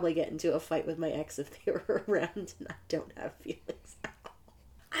 I'd probably get into a fight with my ex if they were around and I don't have feelings.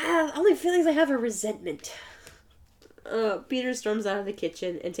 Only feelings I have are resentment. Peter storms out of the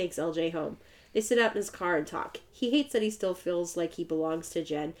kitchen and takes LJ home. They sit out in his car and talk. He hates that he still feels like he belongs to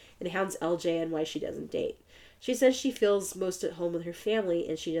Jen and hounds LJ on why she doesn't date. She says she feels most at home with her family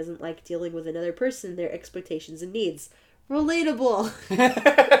and she doesn't like dealing with another person, their expectations and needs. Relatable!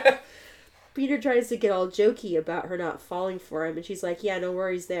 Peter tries to get all jokey about her not falling for him, and she's like, yeah, no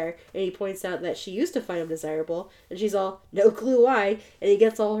worries there. And he points out that she used to find him desirable, and she's all, no clue why, and he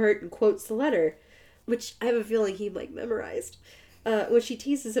gets all hurt and quotes the letter, which I have a feeling he, like, memorized. When she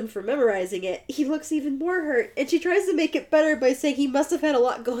teases him for memorizing it, he looks even more hurt, and she tries to make it better by saying he must have had a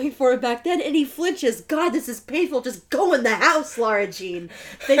lot going for him back then, and he flinches. God, this is painful. Just go in the house, Laura Jean.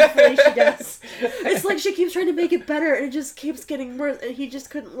 Thankfully, she does. It's like she keeps trying to make it better, and it just keeps getting worse, and he just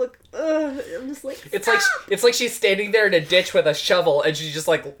couldn't look. I'm just like, stop! It's like she's standing there in a ditch with a shovel, and she just,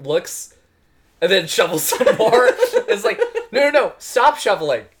 like, looks, and then shovels some more. It's like, no, stop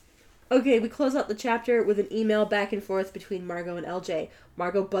shoveling. Okay, we close out the chapter with an email back and forth between Margot and LJ.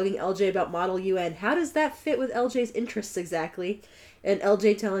 Margot bugging LJ about Model UN. How does that fit with LJ's interests exactly? And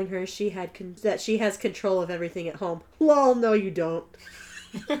LJ telling her that she has control of everything at home. Lol, no you don't.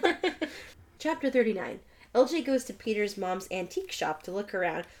 Chapter 39. LJ goes to Peter's mom's antique shop to look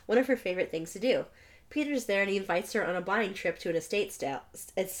around, one of her favorite things to do. Peter's there and he invites her on a buying trip to an estate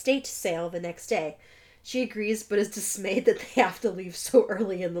sale the next day. She agrees, but is dismayed that they have to leave so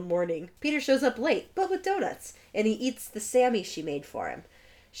early in the morning. Peter shows up late, but with donuts, and he eats the Sammy she made for him.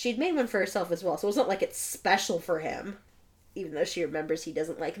 She'd made one for herself as well, so it's not like it's special for him. even though she remembers he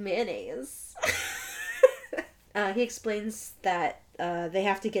doesn't like mayonnaise. He explains that they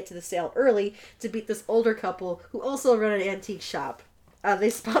have to get to the sale early to beat this older couple who also run an antique shop.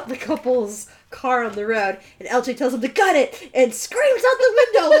 They spot the couple's car on the road, and LJ tells him to gut it and screams out the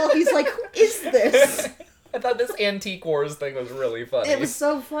window while he's like, who is this? I thought this Antique Wars thing was really funny. It was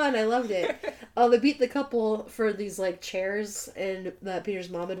so fun. I loved it. They beat the couple for these like chairs and that Peter's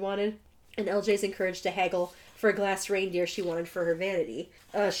mom had wanted, and LJ's encouraged to haggle for a glass reindeer she wanted for her vanity.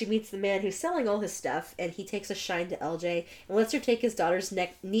 She meets the man who's selling all his stuff, and he takes a shine to LJ and lets her take his daughter's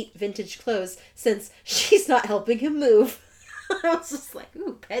neat vintage clothes since she's not helping him move. I was just like,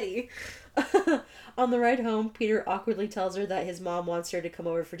 ooh, petty. On the ride home, Peter awkwardly tells her that his mom wants her to come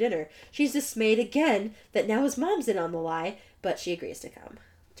over for dinner. She's dismayed again that now his mom's in on the lie, but she agrees to come.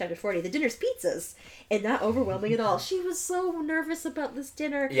 Chapter 40, the dinner's pizzas. And not overwhelming at all. She was so nervous about this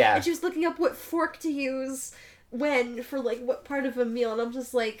dinner. Yeah. And she was looking up what fork to use when for like what part of a meal. And I'm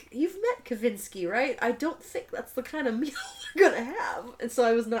just like, you've met Kavinsky, right? I don't think that's the kind of meal they're gonna have. And so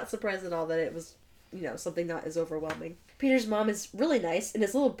I was not surprised at all that it was, something not as overwhelming. Peter's mom is really nice, and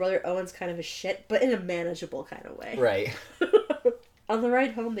his little brother Owen's kind of a shit, but in a manageable kind of way. Right. On the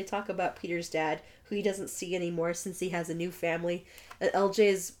ride home, they talk about Peter's dad, who he doesn't see anymore since he has a new family, and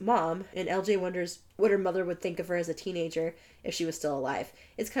LJ's mom, and LJ wonders what her mother would think of her as a teenager if she was still alive.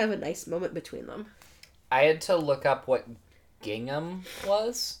 It's kind of a nice moment between them. I had to look up what gingham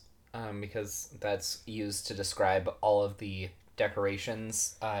was, because that's used to describe all of the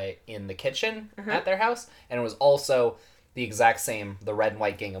decorations in the kitchen at their house, and it was also the exact same. The red and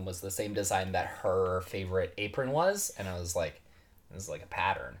white gingham was the same design that her favorite apron was, and I was like, this is like a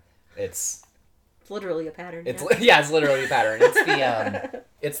pattern. It's literally a pattern. It's it's literally a pattern. It's the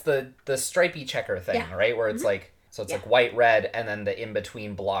it's the stripy checker thing, right? Where it's like, so it's like white, red, and then the in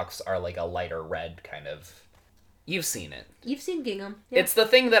between blocks are like a lighter red kind of. You've seen it. You've seen gingham. Yeah. It's the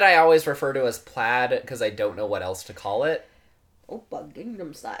thing that I always refer to as plaid because I don't know what else to call it. Oppa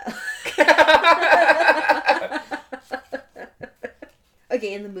Gangnam Style.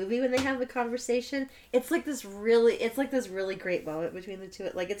 Okay, in the movie when they have the conversation, it's like this really great moment between the two.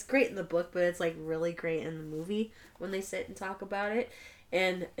 Like, it's great in the book, but it's like really great in the movie when they sit and talk about it.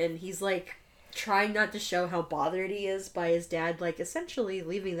 And he's like trying not to show how bothered he is by his dad, like essentially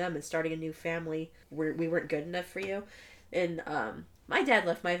leaving them and starting a new family where we weren't good enough for you. And my dad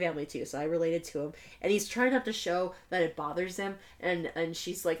left my family too, so I related to him. And he's trying not to show that it bothers him. And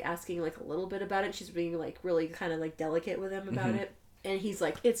she's like asking like a little bit about it. She's being like really kind of like delicate with him about it. And he's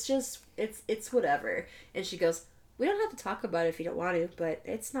like, it's whatever. And she goes, we don't have to talk about it if you don't want to, but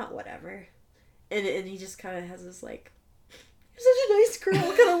it's not whatever. And he just kind of has this like, you're such a nice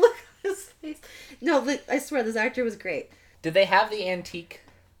girl kind of look on his face. No, I swear this actor was great. Did they have the antique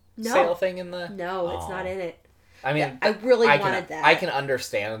sale thing in the? No, it's not in it. I mean, I really wanted that. I can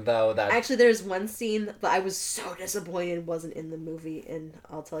understand, though, that... Actually, there's one scene that I was so disappointed wasn't in the movie, and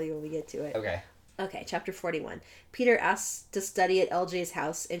I'll tell you when we get to it. Okay, chapter 41. Peter asks to study at LJ's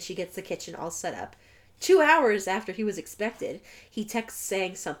house, and she gets the kitchen all set up. 2 hours after he was expected, he texts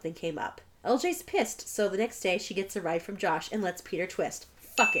saying something came up. LJ's pissed, so the next day she gets a ride from Josh and lets Peter twist.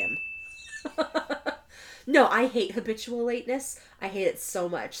 Fuck him. No, I hate habitual lateness. I hate it so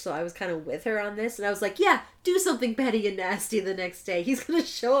much. So I was kind of with her on this. And I was like, yeah, do something petty and nasty the next day. He's going to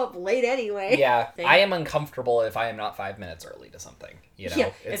show up late anyway. Yeah, I am uncomfortable if I am not 5 minutes early to something. You know?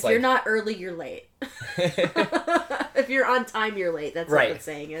 Yeah, if you're not early, you're late. If you're on time, you're late. That's what the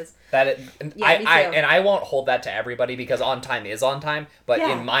saying is. I won't hold that to everybody because on time is on time. But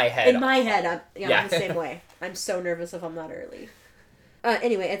in my head... I'm the same way. I'm so nervous if I'm not early.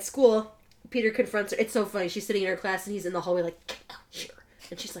 Anyway, at school... Peter confronts her. It's so funny. She's sitting in her class and he's in the hallway like, get out here.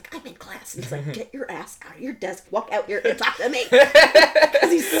 And she's like, I'm in class. And he's like, get your ass out of your desk. Walk out here and talk to me.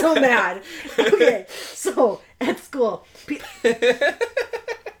 Because he's so mad. Okay, so at school.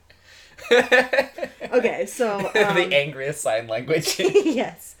 Okay, so... the angriest sign language.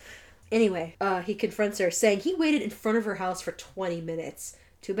 Yes. Anyway, he confronts her saying he waited in front of her house for 20 minutes.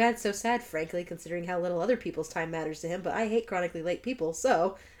 Too bad, so sad, frankly, considering how little other people's time matters to him, but I hate chronically late people,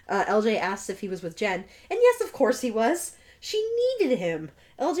 so... LJ asks if he was with Jen, and yes, of course he was. She needed him.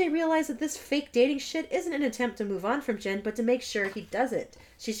 LJ realized that this fake dating shit isn't an attempt to move on from Jen, but to make sure he doesn't.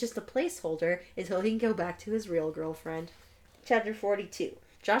 She's just a placeholder until he can go back to his real girlfriend. Chapter 42.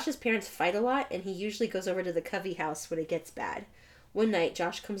 Josh's parents fight a lot, and he usually goes over to the Covey house when it gets bad. One night,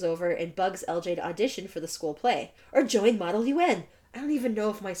 Josh comes over and bugs LJ to audition for the school play, or join Model UN. I don't even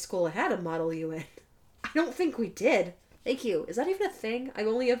know if my school had a Model UN. I don't think we did. Thank you. Is that even a thing? I've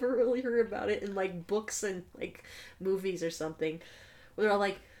only ever really heard about it in, like, books and, like, movies or something. Where they're all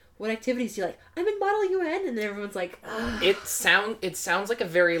like, what activities do you like? I'm in Model UN, and then everyone's like, ugh. It sounds like a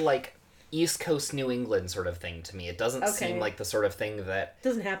very like East Coast New England sort of thing to me. It doesn't seem like the sort of thing that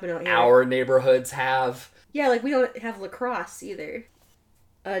Doesn't happen out here. our neighborhoods have. Yeah, like we don't have lacrosse either.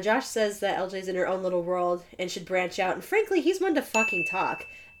 Josh says that LJ's in her own little world and should branch out, and frankly, he's one to fucking talk.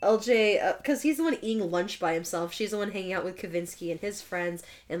 LJ, because he's the one eating lunch by himself. She's the one hanging out with Kavinsky and his friends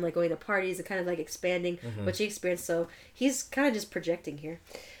and like going to parties and kind of like expanding what she experienced. So he's kind of just projecting here.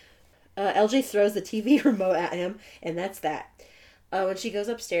 LJ throws the TV remote at him, and that's that. When she goes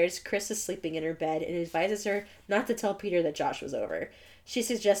upstairs, Chris is sleeping in her bed and advises her not to tell Peter that Josh was over. She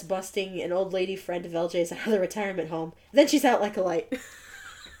suggests busting an old lady friend of LJ's out of the retirement home. Then she's out like a light.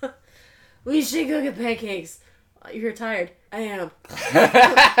 We should go get pancakes. You're tired. I am.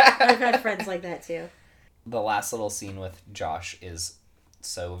 I've had friends like that too. The last little scene with Josh is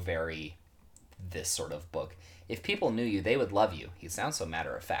so very this sort of book. If people knew you, they would love you. He sounds so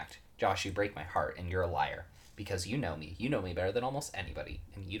matter of fact. Josh, you break my heart, and you're a liar. Because you know me. You know me better than almost anybody,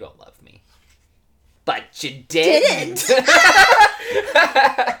 and you don't love me. But you didn't!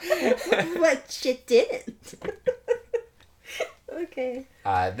 But you didn't. Okay.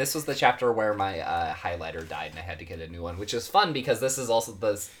 This was the chapter where my highlighter died and I had to get a new one, which is fun because this is also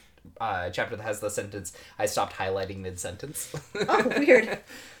the chapter that has the sentence, I stopped highlighting mid-sentence. Oh, weird.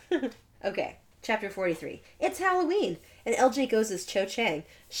 Okay, chapter 43. It's Halloween, and LJ goes as Cho Chang.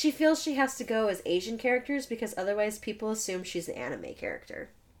 She feels she has to go as Asian characters because otherwise people assume she's an anime character.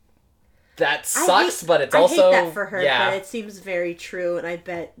 That sucks, but it's also... I hate that for her, but it seems very true, and I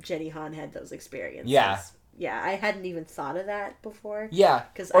bet Jenny Han had those experiences. Yeah. Yeah, I hadn't even thought of that before. Yeah,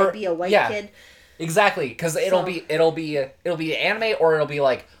 because I'd be a white kid. Exactly, because it'll be anime, or it'll be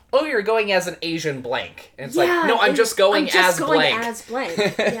like, oh, you're going as an Asian blank, and it's like, no, I'm just going as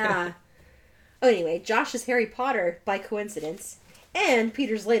blank. Yeah. Oh, anyway, Josh is Harry Potter by coincidence, and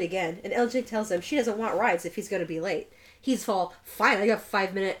Peter's late again, and LJ tells him she doesn't want rides if he's going to be late. He's all, fine, I got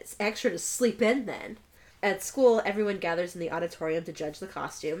 5 minutes extra to sleep in then. At school, everyone gathers in the auditorium to judge the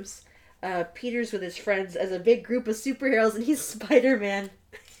costumes. Peter's with his friends as a big group of superheroes, and he's Spider-Man.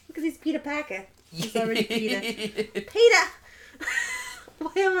 Because he's Peter Parker. He's already Peter. Peter!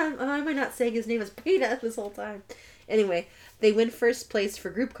 Why am I not saying his name as Peter this whole time? Anyway, they win first place for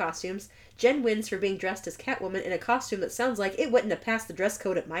group costumes. Jen wins for being dressed as Catwoman in a costume that sounds like it wouldn't have passed the dress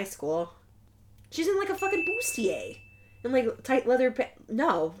code at my school. She's in like a fucking bustier. And like tight leather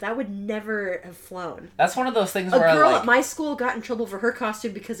no, that would never have flown. That's one of those things where a girl at my school got in trouble for her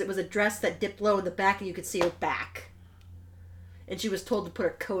costume because it was a dress that dipped low in the back and you could see her back. And she was told to put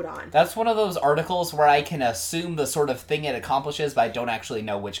her coat on. That's one of those articles where I can assume the sort of thing it accomplishes, but I don't actually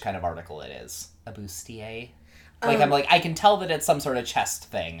know which kind of article it is. A bustier? I can tell that it's some sort of chest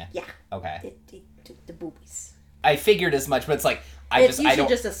thing. Yeah. Okay. The boobies. I figured as much, but it's like, it's usually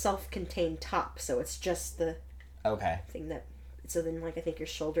just a self-contained top, so it's just the... Okay. Thing that, so then like I think your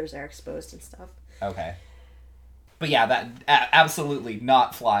shoulders are exposed and stuff. Okay. But yeah, that absolutely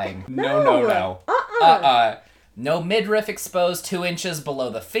not flying. No. No midriff exposed 2 inches below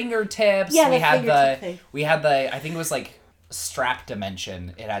the fingertips. Yeah, we had the I think it was like strap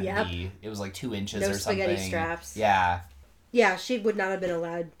dimension. It had to be. It was like 2 inches or something. No spaghetti straps. Yeah. Yeah, she would not have been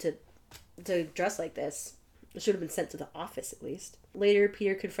allowed to dress like this. Should have been sent to the office, at least. Later,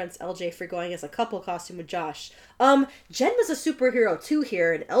 Peter confronts LJ for going as a couple costume with Josh. Jen was a superhero too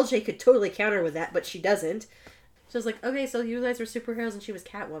here, and LJ could totally counter with that, but she doesn't. So I was like, okay, so you guys were superheroes and she was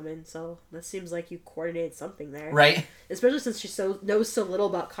Catwoman, so that seems like you coordinated something there. Right. Especially since she knows so little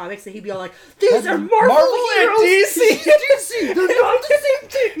about comics that he'd be all like, these are Marvel heroes! And DC! They're not the same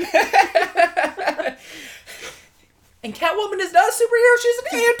thing! And Catwoman is not a superhero, she's an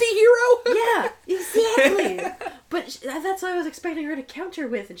anti-hero! Yeah, exactly! But that's what I was expecting her to counter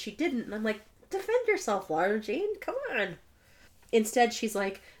with, and she didn't. And I'm like, defend yourself, Lara Jean, come on. Instead, she's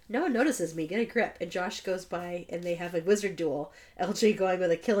like, no one notices me, get a grip. And Josh goes by, and they have a wizard duel. LJ going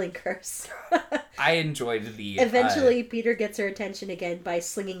with a killing curse. I enjoyed the... Eventually, Peter gets her attention again by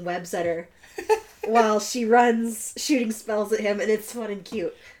slinging webs at her, while she runs, shooting spells at him, and it's fun and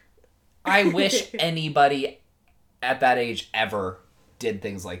cute. I wish anybody at that age ever did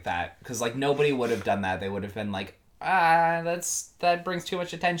things like that, because like nobody would have done that. They would have been like, that brings too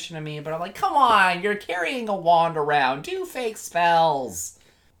much attention to me. But I'm like, come on, you're carrying a wand around, do fake spells.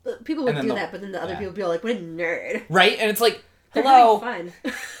 People would do that, but then the other people would be like, what a nerd. Right? And it's like, hello. Fun.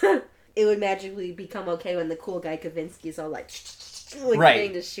 It would magically become okay when the cool guy Kavinsky's all like right.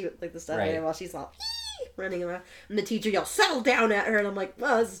 getting to shoot like the stuff at her while she's all running around, and the teacher yells, settle down at her, and I'm like,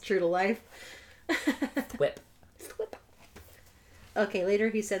 well, this is true to life. Whip. Okay, later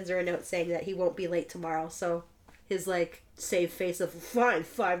he sends her a note saying that he won't be late tomorrow, so his, like, save face of, fine,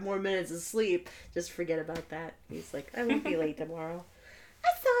 5 more minutes of sleep. Just forget about that. He's like, I won't be late tomorrow.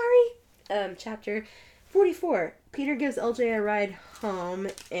 I'm sorry. Chapter 44. Peter gives LJ a ride home,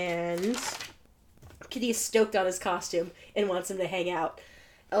 and Kitty is stoked on his costume and wants him to hang out.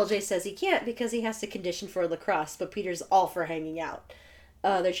 LJ says he can't because he has to condition for lacrosse, but Peter's all for hanging out.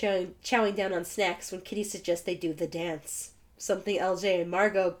 They're chowing down on snacks when Kitty suggests they do the dance. Something LJ and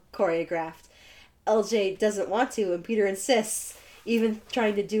Margot choreographed. LJ doesn't want to, and Peter insists, even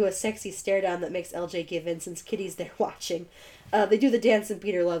trying to do a sexy stare down that makes LJ give in since Kitty's there watching. They do the dance and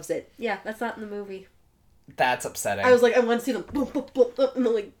Peter loves it. Yeah, that's not in the movie. That's upsetting. I was like, I want to see them boom, boom, boom,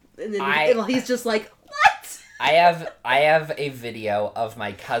 boom, and then he's just like, what? I have a video of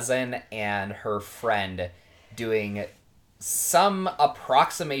my cousin and her friend doing some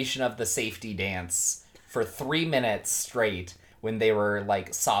approximation of the safety dance for 3 minutes straight when they were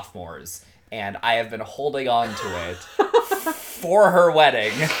like sophomores, and I have been holding on to it for her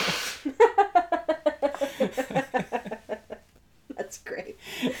wedding. That's great.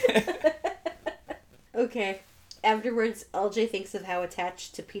 Okay. Afterwards, LJ thinks of how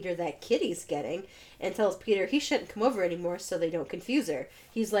attached to Peter that Kitty's getting and tells Peter he shouldn't come over anymore so they don't confuse her.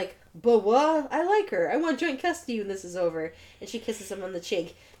 He's like, but what? I like her. I want joint custody when this is over. And she kisses him on the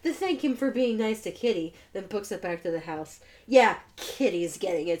cheek. To thank him for being nice to Kitty, then books it back to the house. Yeah, Kitty's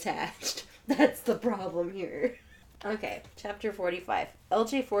getting attached. That's the problem here. Okay, chapter 45.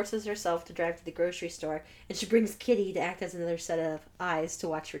 LJ forces herself to drive to the grocery store, and she brings Kitty to act as another set of eyes to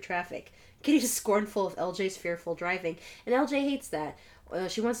watch for traffic. Kitty's scornful of LJ's fearful driving, and LJ hates that.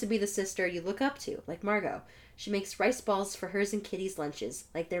 She wants to be the sister you look up to, like Margot. She makes rice balls for hers and Kitty's lunches,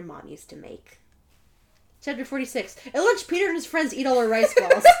 like their mom used to make. Chapter 46. At lunch, Peter and his friends eat all her rice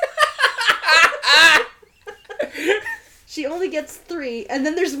balls. She only gets 3, and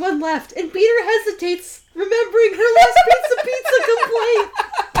then there's 1 left, and Peter hesitates, remembering her last pizza complaint.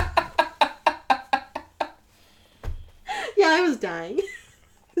 Yeah, I was dying.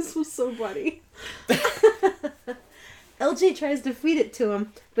 This was so funny. LJ tries to feed it to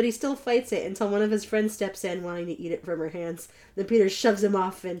him, but he still fights it until one of his friends steps in wanting to eat it from her hands. Then Peter shoves him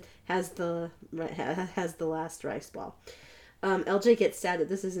off and has the last rice ball. LJ gets sad that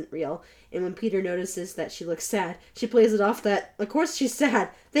this isn't real, and when Peter notices that she looks sad, she plays it off that, of course she's sad.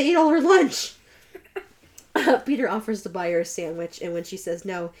 They ate all her lunch. Peter offers to buy her a sandwich, and when she says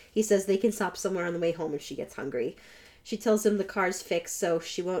no, he says they can stop somewhere on the way home if she gets hungry. She tells him the car's fixed, so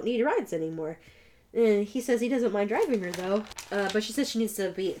she won't need rides anymore. He says he doesn't mind driving her, though, but she says she needs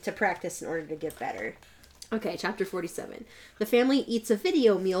to practice in order to get better. Okay, chapter 47. The family eats a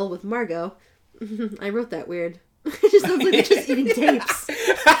video meal with Margot. I wrote that weird. It just sounds like they're just eating tapes.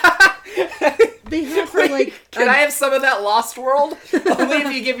 They have her, like... Can I have some of that Lost World? Only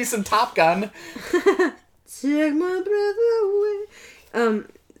if you give me some Top Gun. Take my breath away.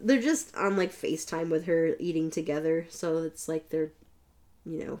 They're just on, like, FaceTime with her eating together, so it's like they're,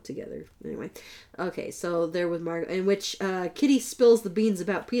 together. Anyway. Okay, so they're with Margot, in which Kitty spills the beans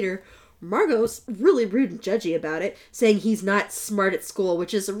about Peter. Margot's really rude and judgy about it, saying he's not smart at school,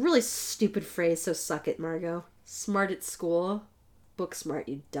 which is a really stupid phrase, so suck it, Margot. Smart at school? Book smart,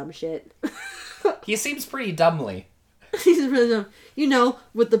 you dumb shit. He seems pretty dumbly. He's really dumb.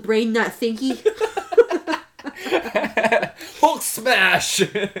 With the brain not thinky. Hulk smash!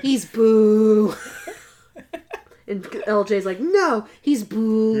 He's boo. And LJ's like, no, he's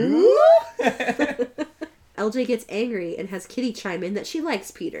boo. LJ gets angry and has Kitty chime in that she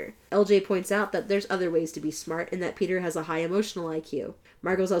likes Peter. LJ points out that there's other ways to be smart and that Peter has a high emotional IQ.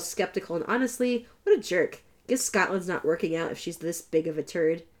 Margot's all skeptical and honestly, what a jerk. Guess Scotland's not working out if she's this big of a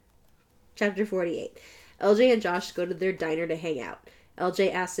turd. Chapter 48. LJ and Josh go to their diner to hang out.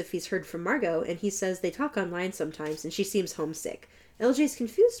 LJ asks if he's heard from Margot, and he says they talk online sometimes, and she seems homesick. LJ's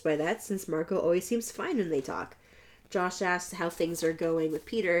confused by that, since Margot always seems fine when they talk. Josh asks how things are going with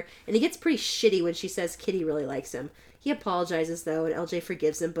Peter, and he gets pretty shitty when she says Kitty really likes him. He apologizes, though, and LJ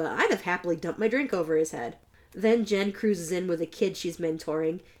forgives him, but I'd have happily dumped my drink over his head. Then Jen cruises in with a kid she's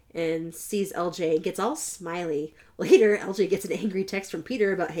mentoring, and sees LJ and gets all smiley. Later, LJ gets an angry text from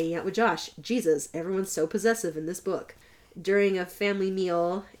Peter about hanging out with Josh. Jesus, everyone's so possessive in this book. During a family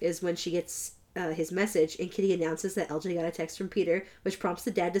meal is when she gets his message, and Kitty announces that LJ got a text from Peter, which prompts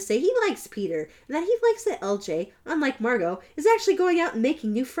the dad to say he likes Peter, and that he likes that LJ, unlike Margot, is actually going out and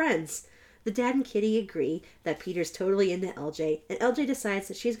making new friends. The dad and Kitty agree that Peter's totally into LJ, and LJ decides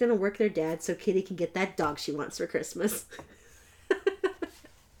that she's going to work their dad so Kitty can get that dog she wants for Christmas.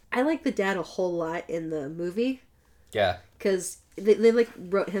 I like the dad a whole lot in the movie. Yeah. Because they like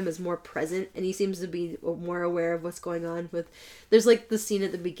wrote him as more present, and he seems to be more aware of what's going on with. There's like the scene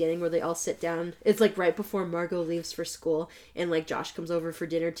at the beginning where they all sit down. It's like right before Margot leaves for school, and like Josh comes over for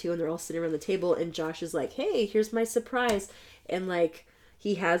dinner too, and they're all sitting around the table, and Josh is like, "Hey, here's my surprise," and like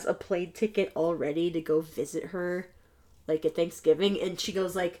he has a plane ticket already to go visit her, like at Thanksgiving, and she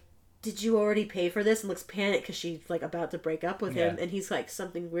goes like, "Did you already pay for this?" And looks panicked because she's like about to break up with him, and he's like,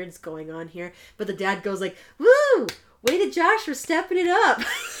 "Something weird's going on here," but the dad goes like, "Woo! Way to Josh for stepping it up."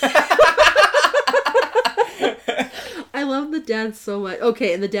 I love the dad so much.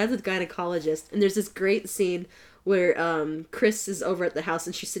 Okay, and the dad's a gynecologist, and there's this great scene where Chris is over at the house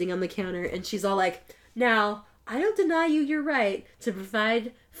and she's sitting on the counter and she's all like, "Now, I don't deny you your right to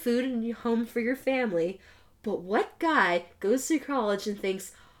provide food and your home for your family, but what guy goes to college and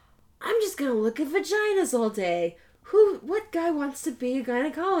thinks, I'm just gonna look at vaginas all day? What guy wants to be a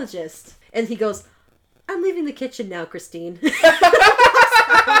gynecologist?" And he goes, "I'm leaving the kitchen now, Christine." Yes,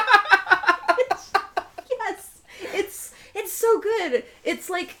 it's so good. It's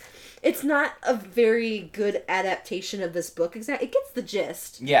like, it's not a very good adaptation of this book. Exactly, it gets the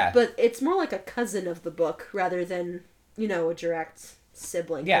gist. Yeah. But it's more like a cousin of the book rather than, a direct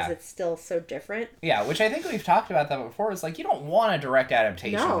sibling, because it's still so different. Yeah, which I think we've talked about that before. Is like, you don't want a direct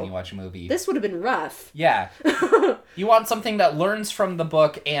adaptation when you watch a movie. This would have been rough. Yeah. You want something that learns from the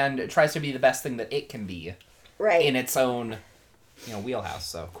book and tries to be the best thing that it can be. Right. In its own, wheelhouse.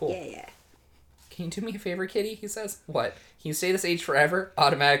 So, cool. Yeah. Can you do me a favor, Kitty? He says. What? Can you stay this age forever?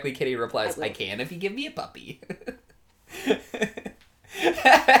 Automatically, Kitty replies, I can if you give me a puppy.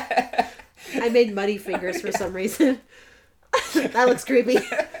 I made muddy fingers for some reason. That looks creepy.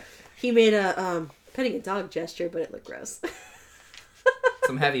 He made a petting a dog gesture, but it looked gross.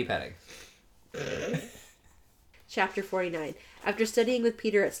 Some heavy petting. Chapter 49. After studying with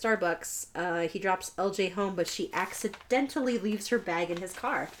Peter at Starbucks, he drops LJ home, but she accidentally leaves her bag in his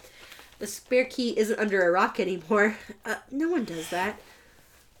car. The spare key isn't under a rock anymore. No one does that.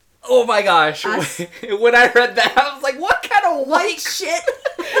 Oh my gosh. When I read that, I was like, what kind of white shit?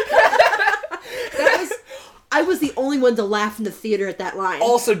 I was the only one to laugh in the theater at that line.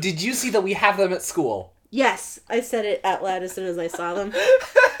 Also, did you see that we have them at school? Yes, I said it out loud as soon as I saw them.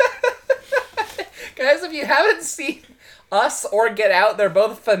 Guys, if you haven't seen Us or Get Out, they're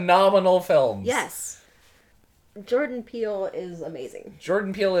both phenomenal films. Yes. Jordan Peele is amazing.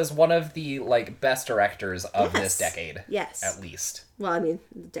 Jordan Peele is one of the, best directors of this decade. Yes. At least. Well, I mean,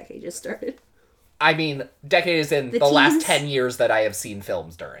 the decade just started. I mean, decade is in the last 10 years that I have seen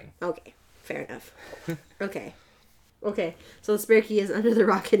films during. Okay. Fair enough. Okay, so the spare key isn't under the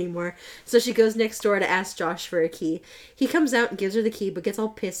rock anymore. So she goes next door to ask Josh for a key. He comes out and gives her the key, but gets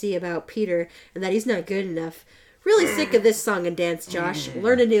all pissy about Peter and that he's not good enough. Really sick of this song and dance, Josh.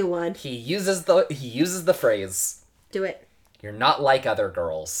 Learn a new one. He uses the phrase. Do it. You're not like other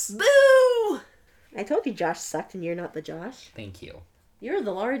girls. Boo! I told you Josh sucked and you're not the Josh. Thank you. You're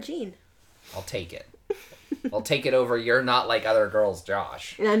the Laura Jean. I'll take it. I'll take it over you're not like other girls,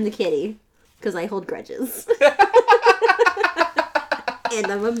 Josh. And I'm the kitty. Because I hold grudges. And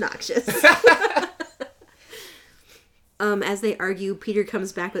I'm obnoxious. As they argue, Peter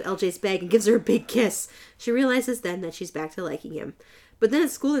comes back with LJ's bag and gives her a big kiss. She realizes then that she's back to liking him. But then at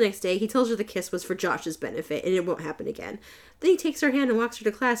school the next day, he tells her the kiss was for Josh's benefit and it won't happen again. Then he takes her hand and walks her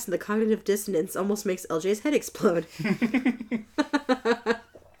to class, and the cognitive dissonance almost makes LJ's head explode.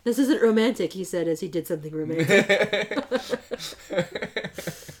 This isn't romantic, he said as he did something romantic.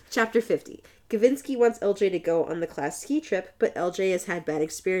 Chapter 50. Kavinsky wants LJ to go on the class ski trip, but LJ has had bad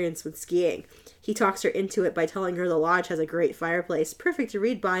experience with skiing. He talks her into it by telling her the lodge has a great fireplace, perfect to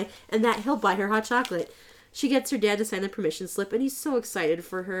read by, and that he'll buy her hot chocolate. She gets her dad to sign the permission slip, and he's so excited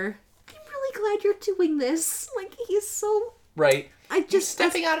for her. I'm really glad you're doing this. He's so... Right. You're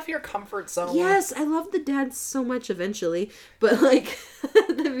stepping out of your comfort zone. Yes, I love the dad so much eventually, but at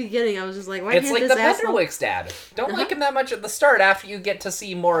the beginning I was just like, why it's can't like this the asshole... Penderwicks dad. Don't like him that much at the start. After you get to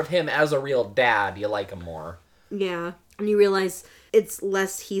see more of him as a real dad, you like him more. Yeah, and you realize it's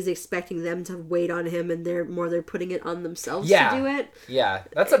less he's expecting them to wait on him, and they're putting it on themselves to do it. Yeah,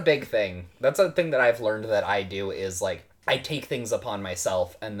 that's a big thing. That's a thing that I've learned that I do is I take things upon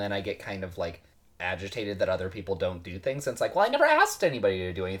myself, and then I get kind of agitated that other people don't do things. And it's well, I never asked anybody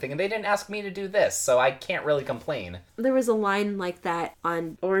to do anything, and they didn't ask me to do this, so I can't really complain. There was a line like that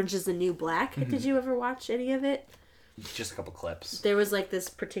on Orange is the New Black. Mm-hmm. Did you ever watch any of it? Just a couple clips. There was this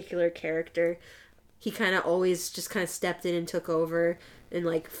particular character. He kind of always just kind of stepped in and took over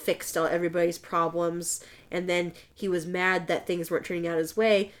and fixed all everybody's problems. And then he was mad that things weren't turning out his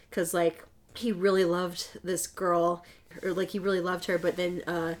way because he really loved this girl, or he really loved her, but then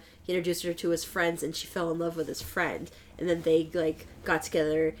he introduced her to his friends and she fell in love with his friend. and then they like got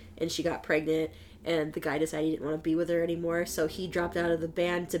together and she got pregnant, and the guy decided he didn't want to be with her anymore, so he dropped out of the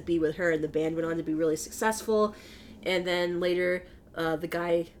band to be with her, and the band went on to be really successful. And then later the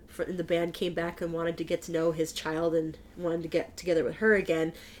guy in the band came back and wanted to get to know his child and wanted to get together with her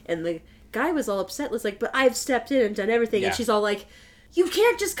again, and the guy was all upset, was like, but I've stepped in and done everything. And she's all like, you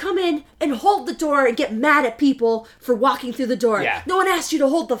can't just come in and hold the door and get mad at people for walking through the door. Yeah. No one asked you to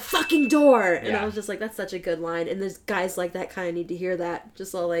hold the fucking door. And I was just like, that's such a good line. And there's guys like that kind of need to hear that.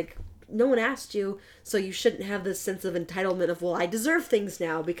 Just all like, no one asked you, so you shouldn't have this sense of entitlement of, well, I deserve things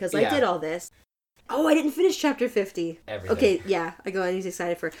now because I did all this. Oh, I didn't finish chapter 50. Everything. Okay, yeah, I go and he's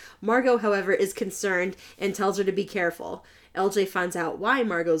excited for Margot, however, is concerned and tells her to be careful. LJ finds out why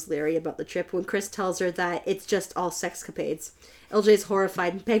Margot's leery about the trip when Chris tells her that it's just all sexcapades. LJ's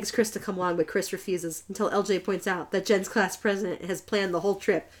horrified and begs Chris to come along, but Chris refuses until LJ points out that Jen's class president has planned the whole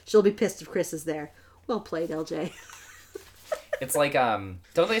trip. She'll be pissed if Chris is there. Well played, LJ. It's like,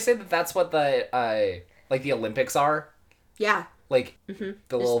 don't they say that that's what the, like the Olympics are? Yeah. Like, the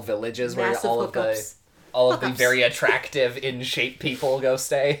little villages where massive all hookups. of the very attractive, in-shape people go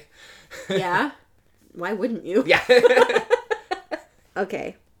stay. Yeah? Why wouldn't you? Yeah.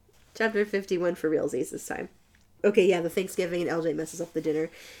 Okay. Chapter 51 for realsies this time. Okay, yeah, the Thanksgiving and LJ messes up the dinner.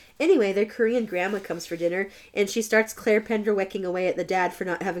 Anyway, their Korean grandma comes for dinner, and she starts Claire Penderwecking away at the dad for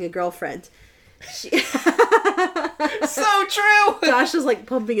not having a girlfriend. So true! Josh is like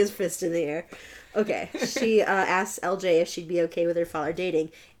pumping his fist in the air. Okay, she asks LJ if she'd be okay with her father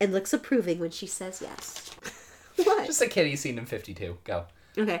dating, and looks approving when she says yes. What? Just a kitty scene in 52. Go.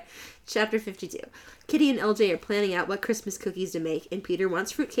 Okay, chapter 52. Kitty and LJ are planning out what Christmas cookies to make, and Peter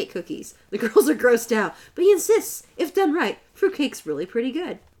wants fruitcake cookies. The girls are grossed out, but he insists, if done right, fruitcake's really pretty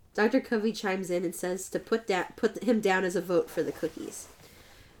good. Dr. Covey chimes in and says to put him down as a vote for the cookies.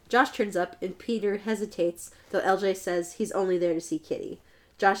 Josh turns up, and Peter hesitates, though LJ says he's only there to see Kitty.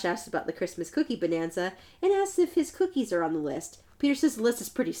 Josh asks about the Christmas cookie bonanza, and asks if his cookies are on the list. Peter says the list is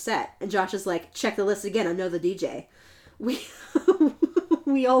pretty set, and Josh is like, check the list again, I know the DJ.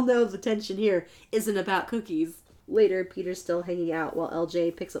 We all know the tension here isn't about cookies. Later, Peter's still hanging out while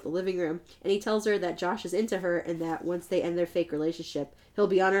LJ picks up the living room, and he tells her that Josh is into her and that once they end their fake relationship, he'll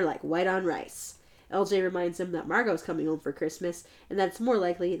be on her like white on rice. LJ reminds him that Margot's coming home for Christmas, and that it's more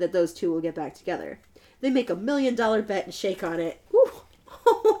likely that those two will get back together. They make $1 million bet and shake on it. Whew.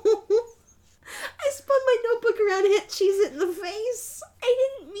 I spun my notebook around and hit Cheez-It in the face. I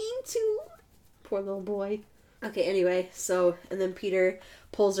didn't mean to. Poor little boy. Okay, anyway, and then Peter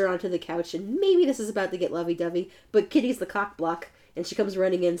pulls her onto the couch, and maybe this is about to get lovey-dovey, but Kitty's the cock block, and she comes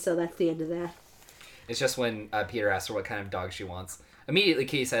running in, so that's the end of that. It's just when Peter asks her what kind of dog she wants. Immediately,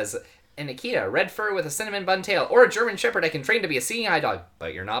 Kitty says, an Akita, red fur with a cinnamon bun tail, or a German Shepherd I can train to be a seeing eye dog.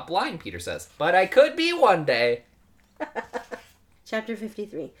 But you're not blind, Peter says. But I could be one day. Chapter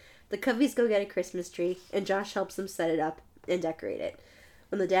 53. The Coveys go get a Christmas tree, and Josh helps them set it up and decorate it.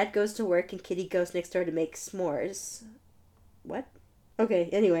 When the dad goes to work and Kitty goes next door to make s'mores. What? Okay,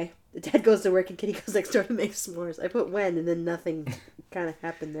 anyway. The dad goes to work and Kitty goes next door to make s'mores. I put when and then nothing kind of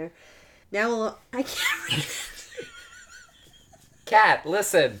happened there. Now I can't read it. Kat,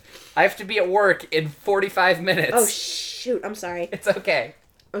 listen. I have to be at work in 45 minutes. Oh, shoot. I'm sorry. It's okay.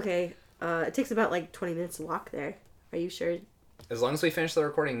 Okay. It takes about like 20 minutes to walk there. Are you sure? As long as we finish the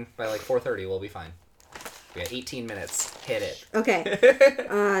recording by like 4:30, we'll be fine. We got 18 minutes. Hit it.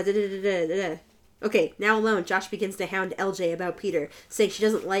 Okay. Okay, now alone, Josh begins to hound LJ about Peter, saying she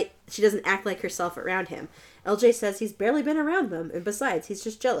doesn't act like herself around him. LJ says he's barely been around them, and besides, he's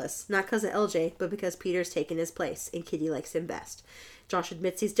just jealous. Not because of LJ, but because Peter's taken his place, and Kitty likes him best. Josh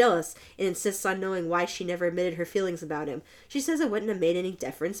admits he's jealous, and insists on knowing why she never admitted her feelings about him. She says it wouldn't have made any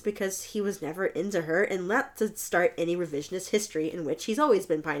difference because he was never into her, and not to start any revisionist history in which he's always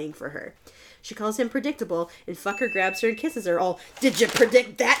been pining for her. She calls him predictable, and Fucker grabs her and kisses her all, "Did you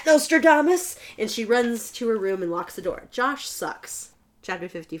predict that, Nostradamus?" And she runs to her room and locks the door. Josh sucks. Chapter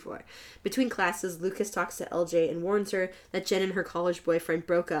 54. Between classes, Lucas talks to LJ and warns her that Jen and her college boyfriend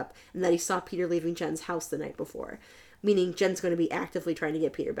broke up, and that he saw Peter leaving Jen's house the night before. Meaning Jen's going to be actively trying to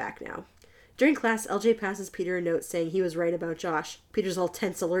get Peter back now. During class, LJ passes Peter a note saying he was right about Josh. Peter's all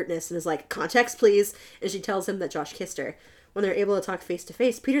tense alertness and is like, "Context, please," and she tells him that Josh kissed her. When they're able to talk face to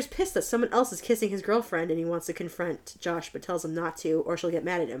face, Peter's pissed that someone else is kissing his girlfriend and he wants to confront Josh but tells him not to or she'll get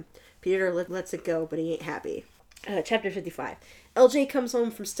mad at him. Peter lets it go, but he ain't happy. Chapter 55. LJ comes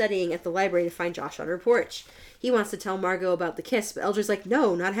home from studying at the library to find Josh on her porch. He wants to tell Margot about the kiss, but LJ's like,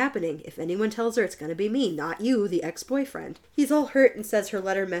 "No, not happening. If anyone tells her, it's gonna be me, not you, the ex-boyfriend." He's all hurt and says her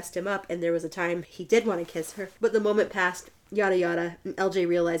letter messed him up and there was a time he did want to kiss her, but the moment passed Yada yada. And LJ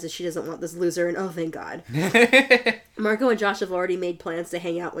realizes she doesn't want this loser, and oh, thank God. Margot and Josh have already made plans to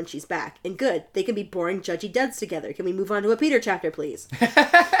hang out when she's back. And good, they can be boring, judgy duds together. Can we move on to a Peter chapter, please?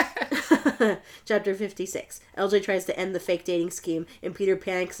 Chapter 56. LJ tries to end the fake dating scheme, and Peter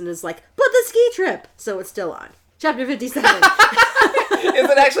panics and is like, but the ski trip! So it's still on. Chapter 57. Is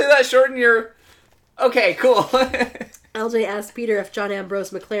it actually that short in your... Okay, cool. LJ asks Peter if John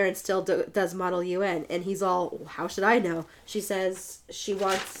Ambrose McLaren still does Model UN, and he's all, how should I know? She says she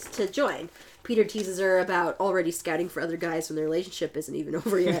wants to join. Peter teases her about already scouting for other guys when their relationship isn't even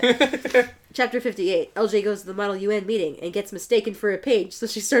over yet. Chapter 58. LJ goes to the Model UN meeting and gets mistaken for a page, so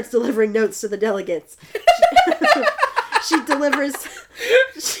she starts delivering notes to the delegates. She delivers...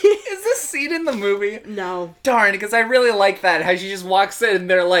 Is this scene in the movie? No. Darn, because I really like that, how she just walks in and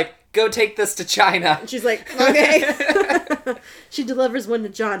they're like, go take this to China. And she's like, okay. She delivers one to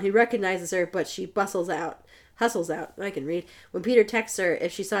John, who recognizes her, but she hustles out. I can read. When Peter texts her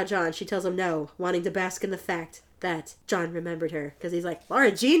if she saw John, she tells him no, wanting to bask in the fact that John remembered her. Because he's like,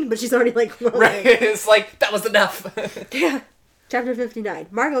 Laura Jean? But she's already like, well, right, it's like, that was enough. Yeah. Chapter 59.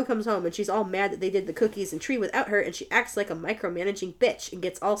 Margot comes home and she's all mad that they did the cookies and tree without her, and she acts like a micromanaging bitch and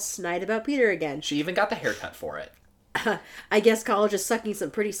gets all snide about Peter again. She even got the haircut for it. I guess college is sucking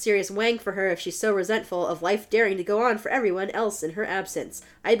some pretty serious wang for her if she's so resentful of life daring to go on for everyone else in her absence.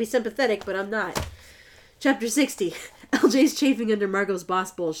 I'd be sympathetic, but I'm not. Chapter 60. LJ's chafing under Margot's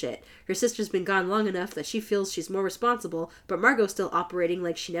boss bullshit. Her sister's been gone long enough that she feels she's more responsible, but Margot's still operating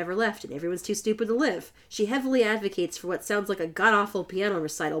like she never left and everyone's too stupid to live. She heavily advocates for what sounds like a god-awful piano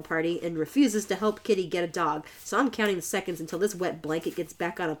recital party and refuses to help Kitty get a dog, so I'm counting the seconds until this wet blanket gets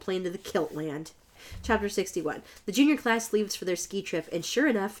back on a plane to the kilt land. Chapter 61. The junior class leaves for their ski trip, and sure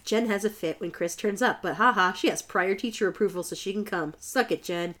enough, Jen has a fit when Chris turns up, but haha, she has prior teacher approval so she can come. Suck it,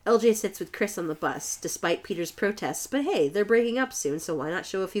 Jen. LJ sits with Chris on the bus, despite Peter's protests, but hey, they're breaking up soon, so why not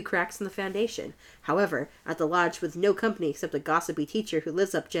show a few cracks in the foundation? However, at the lodge with no company except a gossipy teacher who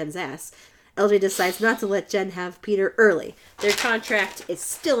lives up Jen's ass, LJ decides not to let Jen have Peter early. Their contract is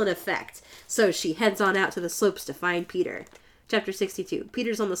still in effect, so she heads on out to the slopes to find Peter. Chapter 62.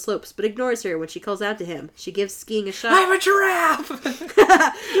 Peter's on the slopes, but ignores her when she calls out to him. She gives skiing a shot. I'm a giraffe!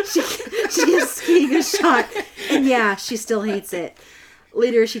 she gives skiing a shot, and yeah, she still hates it.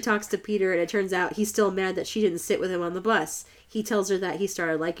 Later, she talks to Peter, and it turns out he's still mad that she didn't sit with him on the bus. He tells her that he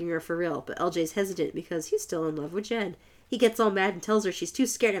started liking her for real, but LJ's hesitant because he's still in love with Jen. He gets all mad and tells her she's too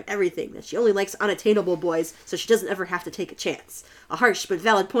scared of everything, that she only likes unattainable boys, so she doesn't ever have to take a chance. A harsh but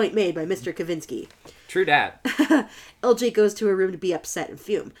valid point made by Mr. Kavinsky. True dat. LJ goes to her room to be upset and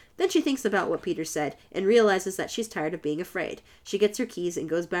fume. Then she thinks about what Peter said, and realizes that she's tired of being afraid. She gets her keys and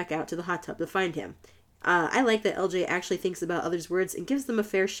goes back out to the hot tub to find him. I like that LJ actually thinks about others' words and gives them a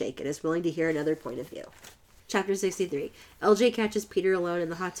fair shake and is willing to hear another point of view. Chapter 63. LJ catches Peter alone in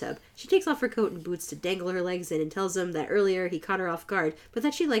the hot tub. She takes off her coat and boots to dangle her legs in and tells him that earlier he caught her off guard, but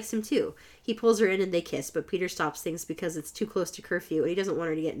that she likes him too. He pulls her in and they kiss, but Peter stops things because it's too close to curfew and he doesn't want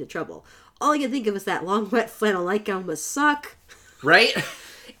her to get into trouble. All I can think of is that long wet flannel nightgown must suck. Right?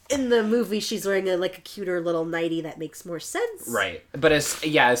 In the movie, she's wearing a cuter little nightie that makes more sense. Right. But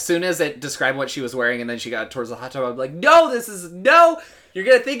as soon as it described what she was wearing and then she got towards the hot tub, I'm like, no! You're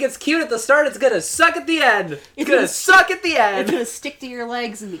gonna think it's cute at the start, it's gonna suck at the end! It's gonna suck at the end! It's gonna stick to your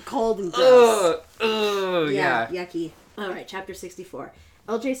legs and be cold and gross. Yeah. Yucky. Alright, chapter 64.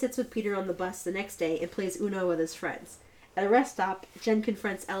 LJ sits with Peter on the bus the next day and plays Uno with his friends. At a rest stop, Jen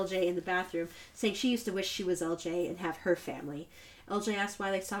confronts LJ in the bathroom, saying she used to wish she was LJ and have her family. LJ asks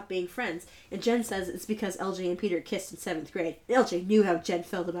why they stopped being friends, and Jen says it's because LJ and Peter kissed in 7th grade. LJ knew how Jen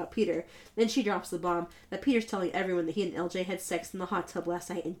felt about Peter. Then she drops the bomb that Peter's telling everyone that he and LJ had sex in the hot tub last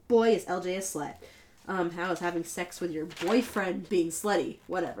night, and boy is LJ a slut. How is having sex with your boyfriend being slutty?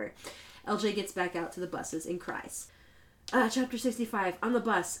 Whatever. LJ gets back out to the buses and cries. Chapter 65. On the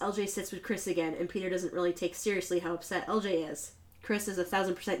bus, LJ sits with Chris again, and Peter doesn't really take seriously how upset LJ is. Chris is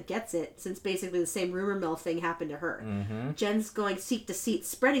 1,000% gets it, since basically the same rumor mill thing happened to her. Mm-hmm. Jen's going seat to seat,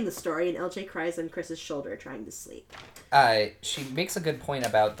 spreading the story, and LJ cries on Chris's shoulder, trying to sleep. She makes a good point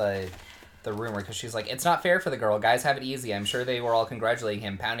about the rumor, because she's like, it's not fair for the girl. Guys have it easy. I'm sure they were all congratulating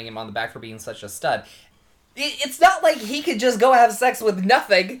him, pounding him on the back for being such a stud. It's not like he could just go have sex with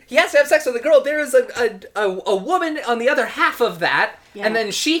nothing. He has to have sex with a girl. There is a woman on the other half of that, and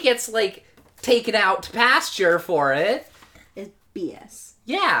then she gets, taken out to pasture for it. It's BS.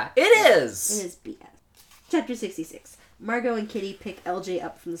 Yeah, it is. It is BS. Chapter 66. Margot and Kitty pick LJ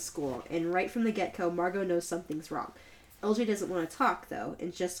up from the school, and right from the get-go, Margot knows something's wrong. LJ doesn't want to talk, though,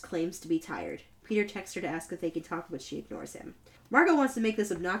 and just claims to be tired. Peter texts her to ask if they can talk, but she ignores him. Margot wants to make this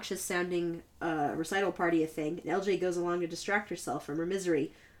obnoxious-sounding recital party a thing, and LJ goes along to distract herself from her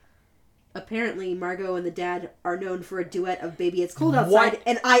misery. Apparently, Margot and the dad are known for a duet of Baby It's Cold Outside,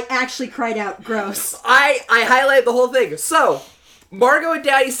 and I actually cried out, gross. I highlight the whole thing. So, Margot and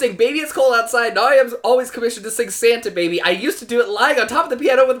Daddy sing Baby It's Cold Outside. Now I am always commissioned to sing Santa Baby. I used to do it lying on top of the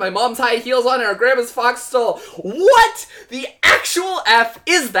piano with my mom's high heels on and our grandma's fox stole. What the actual F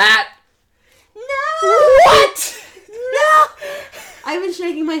is that? No! What? No! I've been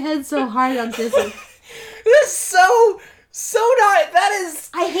shaking my head so hard on Disney. This is so not, that is...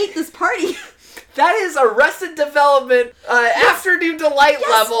 I hate this party. That is Arrested Development, Afternoon Delight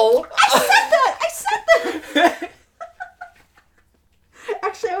level. I said that!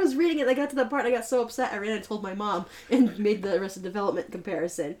 Actually, I was reading it, I got to that part, and I got so upset, I ran and told my mom, and made the Arrested Development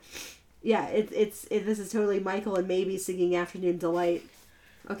comparison. Yeah, this is totally Michael and Maybe singing Afternoon Delight.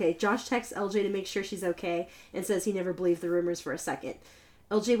 Okay, Josh texts LJ to make sure she's okay, and says he never believed the rumors for a second.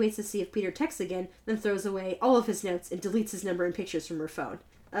 LJ waits to see if Peter texts again, then throws away all of his notes and deletes his number and pictures from her phone.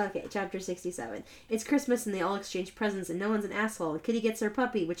 Okay, chapter 67. It's Christmas and they all exchange presents and no one's an asshole, and Kitty gets her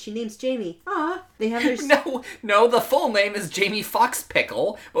puppy, which she names Jamie. Ah, they have their... No, the full name is Jamie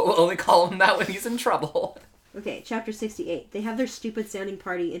Foxpickle, but we'll only call him that when he's in trouble. Okay, chapter 68. They have their stupid-sounding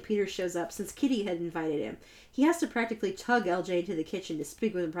party, and Peter shows up since Kitty had invited him. He has to practically tug LJ into the kitchen to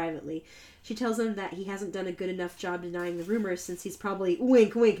speak with him privately. She tells him that he hasn't done a good enough job denying the rumors since he's probably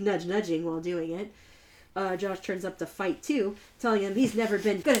wink-wink nudge-nudging while doing it. Josh turns up to fight, too, telling him he's never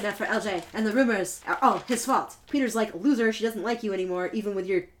been good enough for LJ, and the rumors are all his fault. Peter's like, loser, she doesn't like you anymore, even with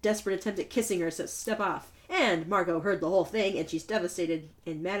your desperate attempt at kissing her, so step off. And Margot heard the whole thing, and she's devastated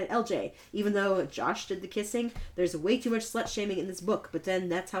and mad at LJ. Even though Josh did the kissing, there's way too much slut-shaming in this book, but then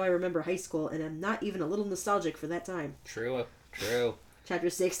that's how I remember high school, and I'm not even a little nostalgic for that time. True. Chapter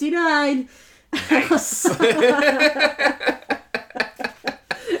 69! Nice.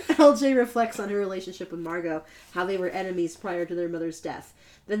 LJ reflects on her relationship with Margot, how they were enemies prior to their mother's death.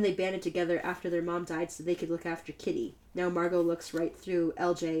 Then they banded together after their mom died so they could look after Kitty. Now Margot looks right through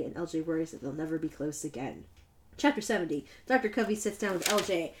LJ, and LJ worries that they'll never be close again. Chapter 70. Dr. Covey sits down with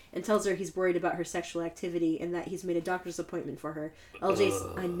LJ and tells her he's worried about her sexual activity and that he's made a doctor's appointment for her.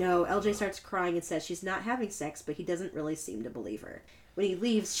 LJ starts crying and says she's not having sex, but he doesn't really seem to believe her. When he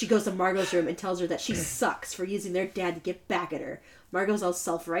leaves, she goes to Margot's room and tells her that she sucks for using their dad to get back at her. Margot's all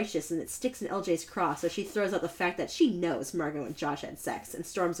self-righteous and it sticks in LJ's craw, so she throws out the fact that she knows Margot and Josh had sex and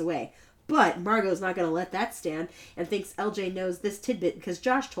storms away. But Margot's not going to let that stand and thinks LJ knows this tidbit because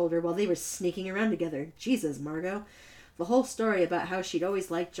Josh told her while they were sneaking around together. Jesus, Margot. The whole story about how she'd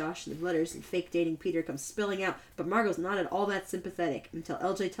always liked Josh in the letters and fake dating Peter comes spilling out, but Margot's not at all that sympathetic until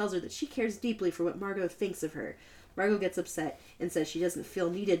LJ tells her that she cares deeply for what Margot thinks of her. Margot gets upset and says she doesn't feel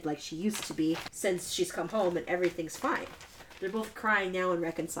needed like she used to be since she's come home and everything's fine. They're both crying now and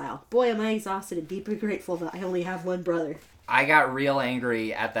reconcile. Boy, am I exhausted and deeply grateful that I only have one brother. I got real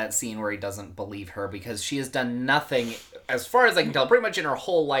angry at that scene where he doesn't believe her because she has done nothing, as far as I can tell, pretty much in her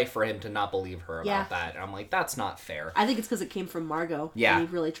whole life for him to not believe her about that. And I'm like, that's not fair. I think it's because it came from Margot. Yeah. And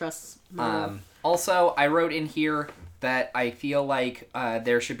he really trusts Margot. Also, I wrote in here that I feel like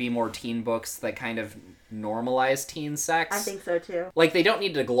there should be more teen books that kind of normalize teen sex. I think so too. Like, they don't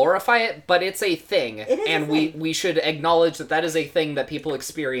need to glorify it, but it's a thing. It is and a thing. we should acknowledge that that is a thing that people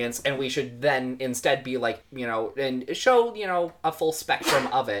experience, and we should then instead be like, and show, a full spectrum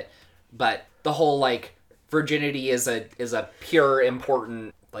of it. But the whole, like, virginity is a pure,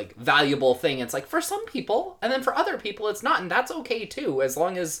 important, like, valuable thing. It's like, for some people, and then for other people, it's not, and that's okay too, as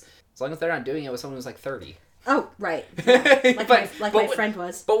long as they're not doing it with someone who's like 30. Oh, right. Yeah. Like my friend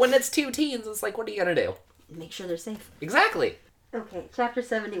was. But when it's two teens, it's like, what are you gonna do? Make sure they're safe. Exactly. Okay, chapter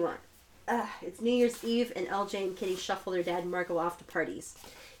 71. It's New Year's Eve, and LJ and Kitty shuffle their dad and Margot off to parties.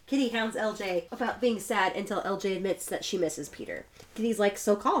 Kitty hounds LJ about being sad until LJ admits that she misses Peter. Kitty's like,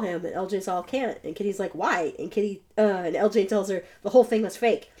 so call him, and LJ's all, can't. And Kitty's like, why? And and LJ tells her the whole thing was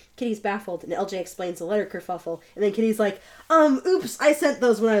fake. Kitty's baffled, and LJ explains the letter kerfuffle, and then Kitty's like, oops, I sent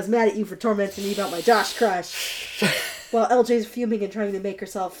those when I was mad at you for tormenting me about my Josh crush. While LJ's fuming and trying to make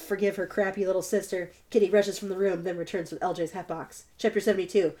herself forgive her crappy little sister, Kitty rushes from the room, then returns with LJ's hatbox. Chapter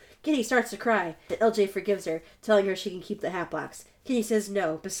 72. Kitty starts to cry, and LJ forgives her, telling her she can keep the hatbox. Kitty says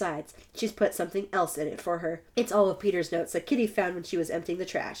no, besides, she's put something else in it for her. It's all of Peter's notes that Kitty found when she was emptying the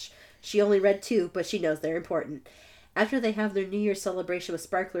trash. She only read 2, but she knows they're important. After they have their New Year's celebration with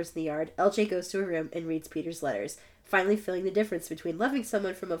sparklers in the yard, LJ goes to her room and reads Peter's letters, finally feeling the difference between loving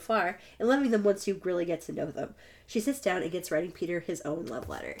someone from afar and loving them once you really get to know them. She sits down and gets writing Peter his own love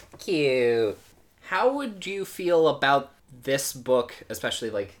letter. Cute. How would you feel about this book, especially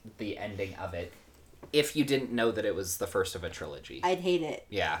like the ending of it, if you didn't know that it was the first of a trilogy? I'd hate it.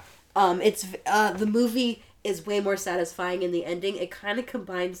 Yeah. It's the movie is way more satisfying in the ending. It kind of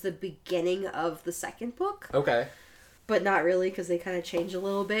combines the beginning of the second book, Okay. but not really because they kind of change a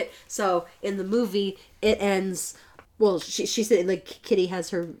little bit. So in the movie, it ends. Well, she said like Kitty has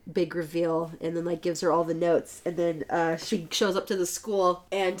her big reveal and then like gives her all the notes, and then she shows up to the school,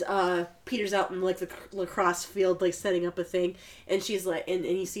 and Peter's out in like the lacrosse field like setting up a thing, and she's like, and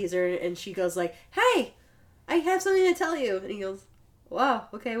he sees her, and she goes like, "Hey, I have something to tell you," and he goes, "Wow,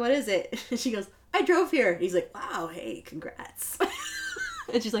 okay, what is it?" And she goes, "I drove here." And he's like, "Wow, hey, congrats."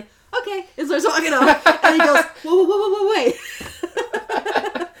 And she's like, "Okay," and starts walking off, and he goes, "Whoa, wait."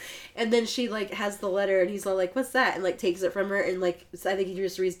 And then she like has the letter, and he's all like, "What's that?" and like takes it from her, and like I think he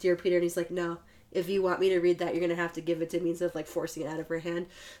just reads Dear Peter, and he's like, "No, if you want me to read that, you're gonna have to give it to me," instead of like forcing it out of her hand.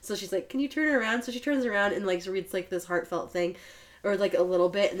 So she's like, "Can you turn it around?" So she turns around and like reads like this heartfelt thing, or like a little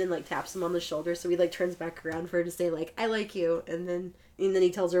bit, and then like taps him on the shoulder. So he like turns back around for her to say like, "I like you," and then he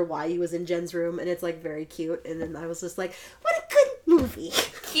tells her why he was in Jen's room, and it's like very cute. And then I was just like, "What a good movie!"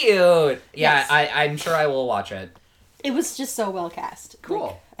 Cute. Yeah, Yes. I'm sure I will watch it. It was just so well cast. Cool.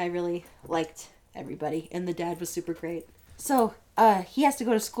 Like, I really liked everybody, and the dad was super great. So, he has to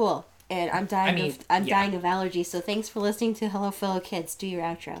go to school, and I'm dying. Dying of allergies. So thanks for listening to Hello Fellow Kids. Do your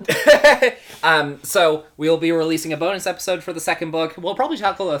outro. So we'll be releasing a bonus episode for the second book. We'll probably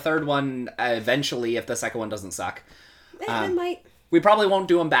tackle the third one eventually if the second one doesn't suck. I might. We probably won't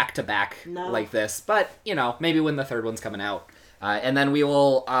do them back to back No. like this, but you know, maybe when the third one's coming out. And then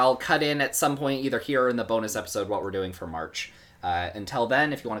I'll cut in at some point either here or in the bonus episode what we're doing for March. Until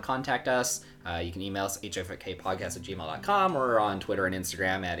then, if you want to contact us, you can email us hfkpodcast@gmail.com or on Twitter and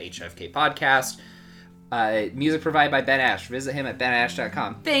Instagram at hfkpodcast. Music provided by Ben Ash. Visit him at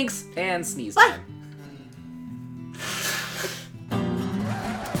benash.com. Thanks, and sneeze time.